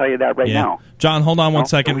politicians, I'll tell you that right now. John, hold on one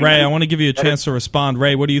second. Ray, I want to give you a chance to respond.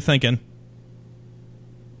 Ray, what are you thinking?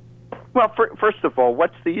 Well, first of all,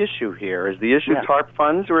 what's the issue here? Is the issue TARP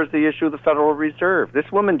funds or is the issue the Federal Reserve?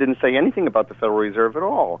 This woman didn't say anything about the Federal Reserve at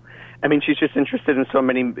all. I mean, she's just interested in so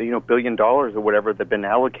many, $1 billion or whatever that have been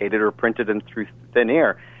allocated or printed in through thin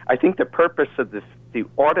air. I think the purpose of the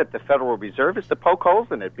audit the Federal Reserve is to poke holes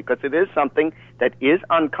in it because it is something that is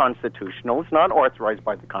unconstitutional. It's not authorized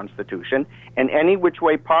by the Constitution, and any which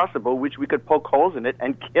way possible, which we could poke holes in it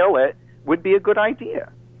and kill it, would be a good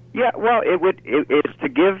idea. Yeah, well, it's to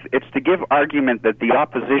give argument that the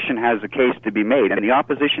opposition has a case to be made, and the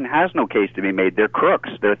opposition has no case to be made. They're crooks.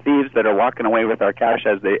 They're thieves that are walking away with our cash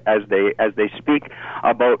as they speak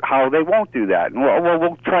about how they won't do that. And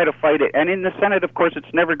we'll try to fight it. And in the Senate, of course,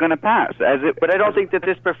 it's never going to pass. But I don't think that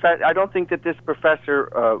this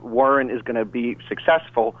Professor Warren is going to be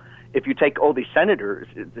successful. If you take all the senators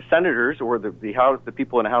or the House, the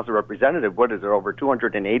people in the House of Representatives, what is there, over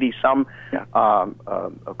 280 some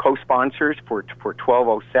co-sponsors for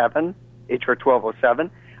 1207, HR 1207,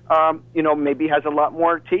 maybe has a lot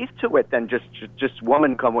more teeth to it than just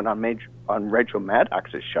woman coming on Rachel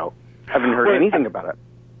Maddox's show. Haven't heard anything about it.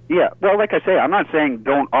 Yeah, well, like I say, I'm not saying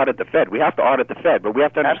don't audit the Fed. We have to audit the Fed, but we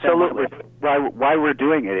have to understand why we're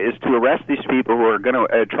doing it is to arrest these people who are going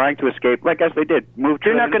to trying to escape, like as they did.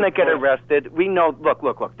 They're not going to get arrested. We know.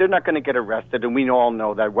 Look. They're not going to get arrested, and we all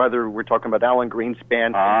know that. Whether we're talking about Alan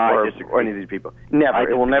Greenspan or any of these people, never.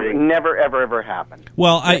 It will never, ever happen.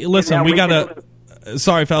 Well, listen. We gotta.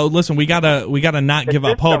 Sorry, fellow. Listen, we gotta not give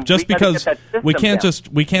up hope just because we can't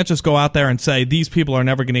just go out there and say these people are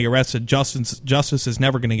never going to get arrested. Justice is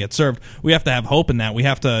never going to get served. We have to have hope in that. We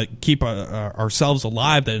have to keep ourselves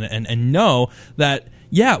alive and know that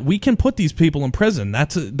we can put these people in prison.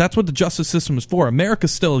 That's what the justice system is for. America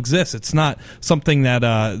still exists. It's not something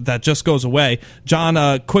that just goes away.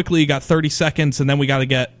 John, quickly, you got 30 seconds, and then we got to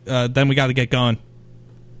get going.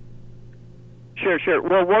 Sure.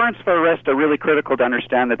 Well, warrants for arrest are really critical to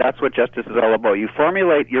understand that that's what justice is all about. You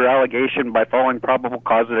formulate your allegation by following probable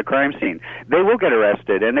cause at a crime scene. They will get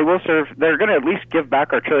arrested, and they will serve. They're going to at least give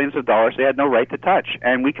back our trillions of dollars they had no right to touch.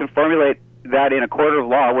 And we can formulate that in a court of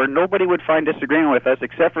law where nobody would find disagreement with us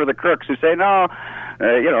except for the crooks who say, no,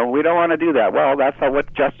 we don't want to do that. Well, that's not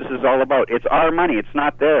what justice is all about. It's our money. It's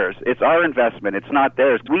not theirs. It's our investment. It's not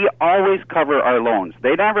theirs. We always cover our loans.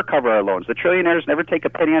 They never cover our loans. The trillionaires never take a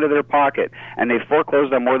penny out of their pocket, and they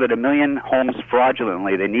foreclosed on more than 1 million homes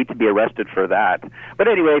fraudulently. They need to be arrested for that. But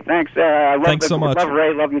anyway, thanks. Thanks so much. Love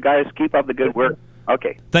Ray. Love you guys. Keep up the good work.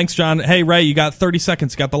 Okay. Thanks, John. Hey, Ray, you got 30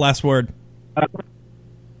 seconds. Got the last word.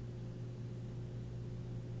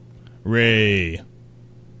 Ray.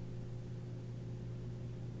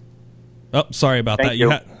 Oh, sorry about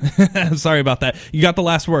that. Sorry about that. You got the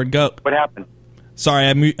last word. Go. What happened? Sorry,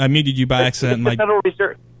 I muted you by accident. The Federal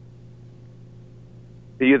Reserve.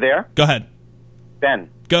 Are you there? Go ahead. Ben.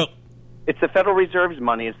 Go. It's the Federal Reserve's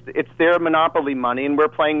money. It's their monopoly money, and we're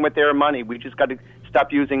playing with their money. We just got to stop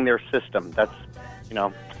using their system. That's,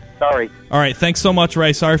 sorry. All right, thanks so much,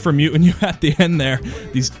 Ray. Sorry for muting you at the end there.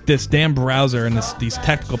 This damn browser and these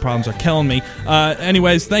technical problems are killing me.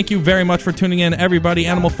 Anyways, thank you very much for tuning in, everybody.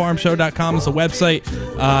 AnimalFarmShow.com is the website.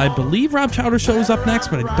 I believe Rob Chowder Show is up next,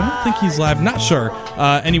 but I don't think he's live. Not sure.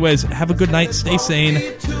 Anyways, have a good night. Stay sane.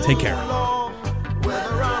 Take care.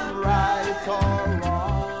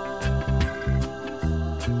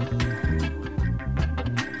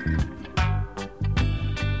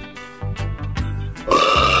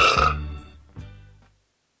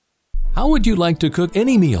 How would you like to cook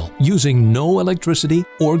any meal using no electricity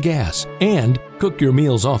or gas and cook your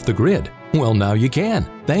meals off the grid? Well, now you can,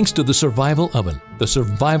 thanks to the Survival Oven. The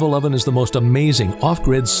Survival Oven is the most amazing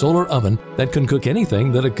off-grid solar oven that can cook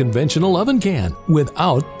anything that a conventional oven can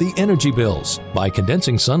without the energy bills. By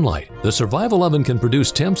condensing sunlight, the Survival Oven can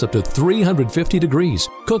produce temps up to 350 degrees,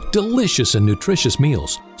 cook delicious and nutritious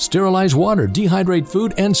meals, sterilize water, dehydrate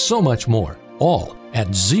food, and so much more. All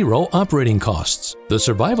at zero operating costs. The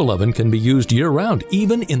Survival Oven can be used year-round,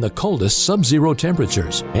 even in the coldest sub-zero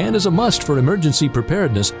temperatures, and is a must for emergency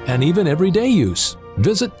preparedness and even everyday use.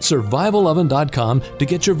 Visit survivaloven.com to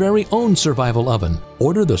get your very own Survival Oven.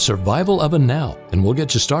 Order the Survival Oven now, and we'll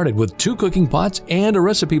get you started with 2 cooking pots and a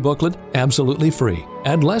recipe booklet absolutely free.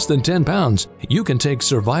 At less than 10 pounds, you can take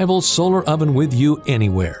Survival Solar Oven with you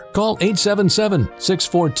anywhere. Call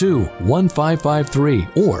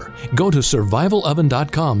 877-642-1553 or go to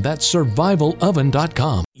survivaloven.com. That's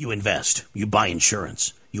survivaloven.com. You invest, you buy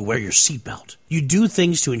insurance, you wear your seatbelt, you do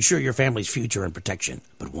things to ensure your family's future and protection.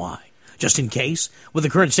 But why? Just in case? With the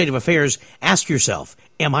current state of affairs, ask yourself,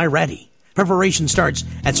 am I ready? Preparation starts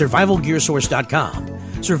at survivalgearsource.com.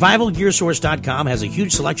 Survivalgearsource.com has a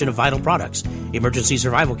huge selection of vital products, emergency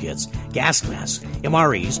survival kits, gas masks,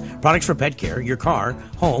 MREs, products for pet care, your car,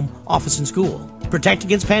 home, office, and school. Protect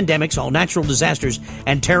against pandemics, all natural disasters,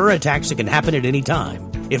 and terror attacks that can happen at any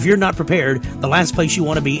time. If you're not prepared, the last place you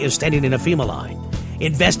want to be is standing in a FEMA line.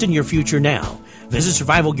 Invest in your future now. Visit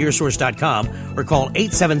survivalgearsource.com or call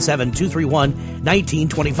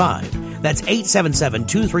 877-231-1925. That's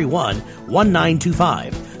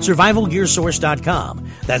 877-231-1925. Survivalgearsource.com.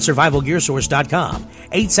 That's survivalgearsource.com.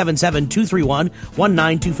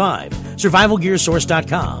 877-231-1925.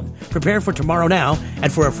 Survivalgearsource.com. Prepare for tomorrow now,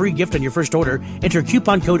 and for a free gift on your first order, enter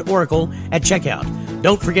coupon code ORACLE at checkout.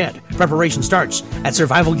 Don't forget, preparation starts at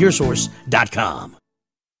survivalgearsource.com.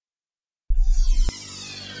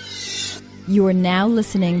 You are now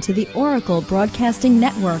listening to the Oracle Broadcasting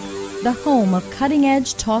Network, the home of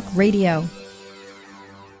cutting-edge talk radio.